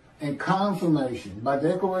affirmation and confirmation by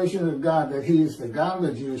declaration of God that he is the God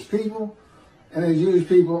of the Jewish people, and the Jewish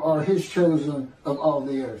people are his chosen of all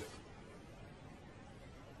the earth.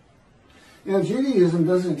 You know, Judaism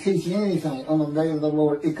doesn't teach anything on the day of the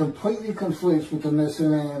Lord. It completely conflicts with the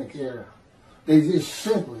Messianic era. They just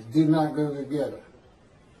simply do not go together.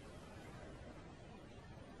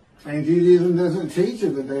 And Judaism doesn't teach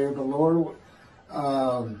of the day of the Lord,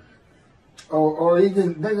 or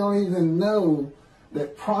even, they don't even know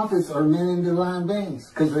that prophets are men and divine beings,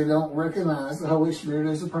 because they don't recognize the Holy Spirit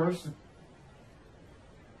as a person.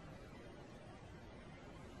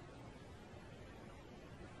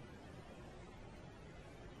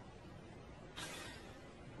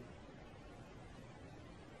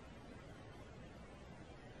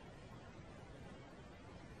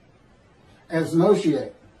 As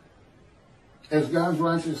Moshiach, as God's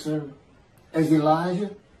righteous servant, as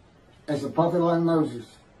Elijah, as a prophet like Moses,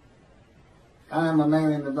 I am a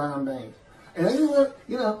man in divine beings. And this is what,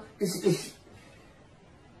 you know,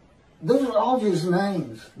 those are all just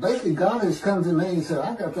names. Basically, God has come to me and said,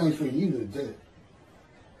 I've got things for you to do.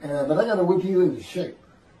 But I got to whip you into shape.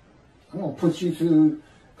 I'm going to put you through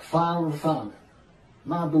fire refinement,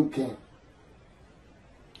 my boot camp.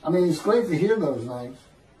 I mean, it's great to hear those names,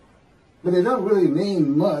 but they don't really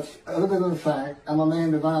mean much other than the fact I'm a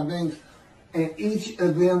man of divine beings, and each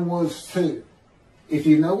of them was too. If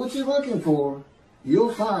you know what you're looking for,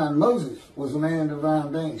 you'll find Moses was a man of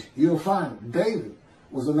divine beings. You'll find David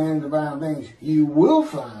was a man of divine beings. You will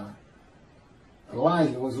find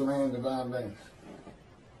Elijah was a man of divine beings.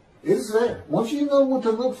 It's there. Once you know what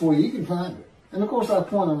to look for, you can find it. And of course, I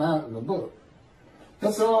point them out in the book.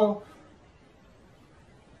 That's all.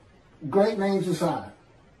 Great names aside,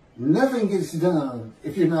 nothing gets done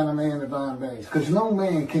if you're not a man of divine beings, because no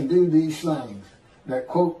man can do these things that,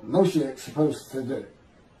 quote, Moshiach's supposed to do.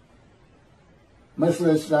 Much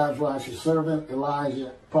less God's righteous servant,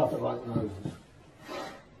 Elijah, prophet like Moses.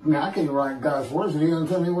 Now, I can't write God's words if he doesn't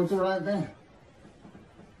tell me what to write down.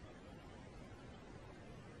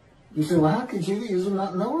 You say, well, how could Judaism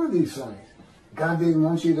not know of these things? God didn't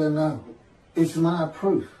want you to know. It's my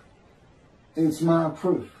proof. It's my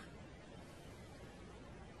proof.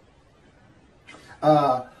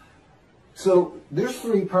 So there's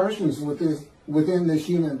three persons within this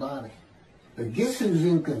human body. But guess who's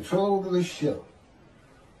in control of the show?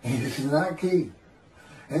 It's not Keith.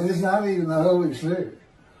 And it's not even the Holy Spirit.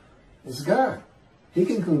 It's God. He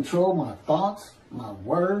can control my thoughts, my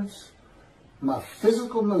words, my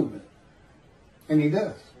physical movement. And he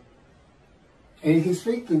does. And he can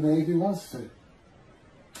speak to me if he wants to.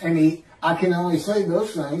 And I can only say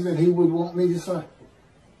those things that he would want me to say.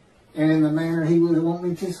 And in the manner he would want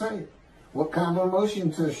me to say it. What kind of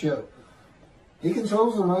emotion to show. He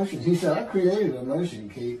controls emotions. He said, I created emotion,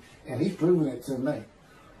 Keith, and he's proven it to me.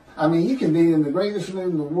 I mean, you can be in the greatest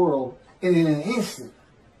mood in the world, and in an instant,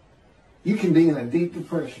 you can be in a deep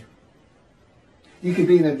depression. You can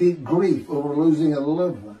be in a deep grief over losing a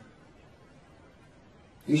loved one.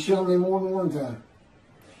 He's shown me more than one time.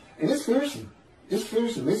 And it's fearsome. It's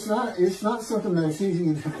fearsome. It's not something that's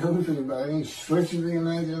easy to go through by any stretch of the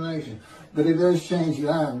imagination. But it does change you.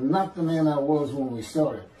 I am not the man I was when we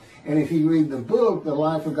started. And if you read the book, The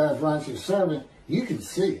Life of God's Righteous Servant, you can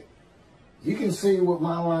see it. You can see what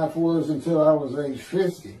my life was until I was age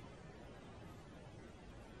 50.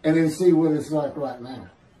 And then see what it's like right now.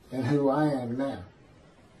 And who I am now.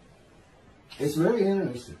 It's very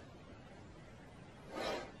interesting.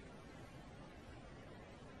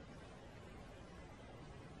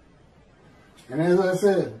 And as I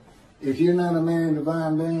said, if you're not a man in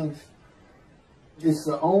divine beings, it's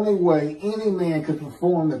the only way any man could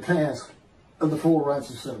perform the task of the four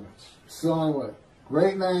righteous servants. It's the only way.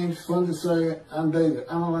 Great names, fun to say it. I'm David.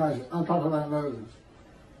 I'm Elijah. I'm talking about Moses.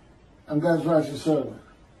 I'm God's righteous servant.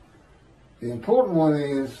 The important one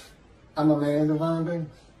is, I'm a man in divine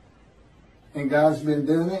beings. And God's been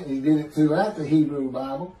doing it. He did it throughout the Hebrew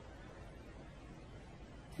Bible.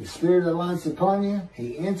 His Spirit alights upon you.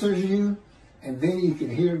 He enters you. And then you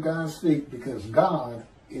can hear God speak because God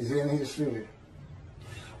is in his Spirit.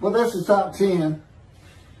 Well, that's the top 10.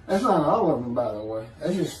 That's not all of them, by the way.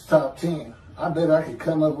 That's just the top 10. I bet I could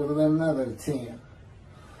come up with another 10.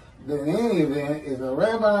 But in any event, if the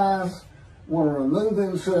rabbis want to remove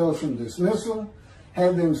themselves from dismissal,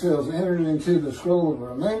 have themselves entered into the scroll of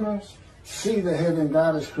remembrance, see the heaven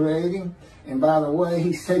God is creating, and by the way,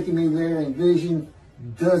 he's taken me there in vision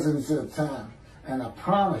dozens of times. And I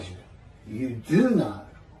promise you, you do not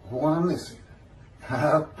want to miss it.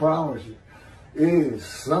 I promise you. It is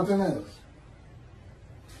something else.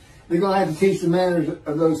 They're going to have to teach the manners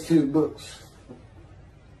of those two books.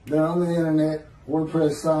 They're on the internet,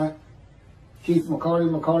 WordPress site,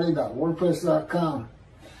 KeithMcCarty.wordpress.com.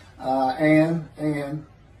 And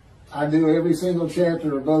I do every single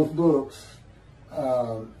chapter of both books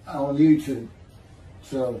on YouTube.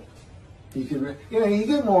 So you can, you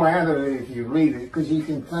get more out of it if you read it, because you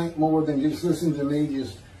can think more than just listen to me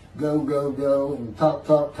just go, and talk.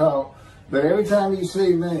 But every time you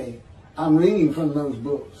see me, I'm reading from those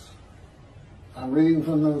books. I'm reading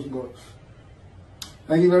from those books.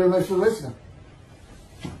 Thank you very much for listening.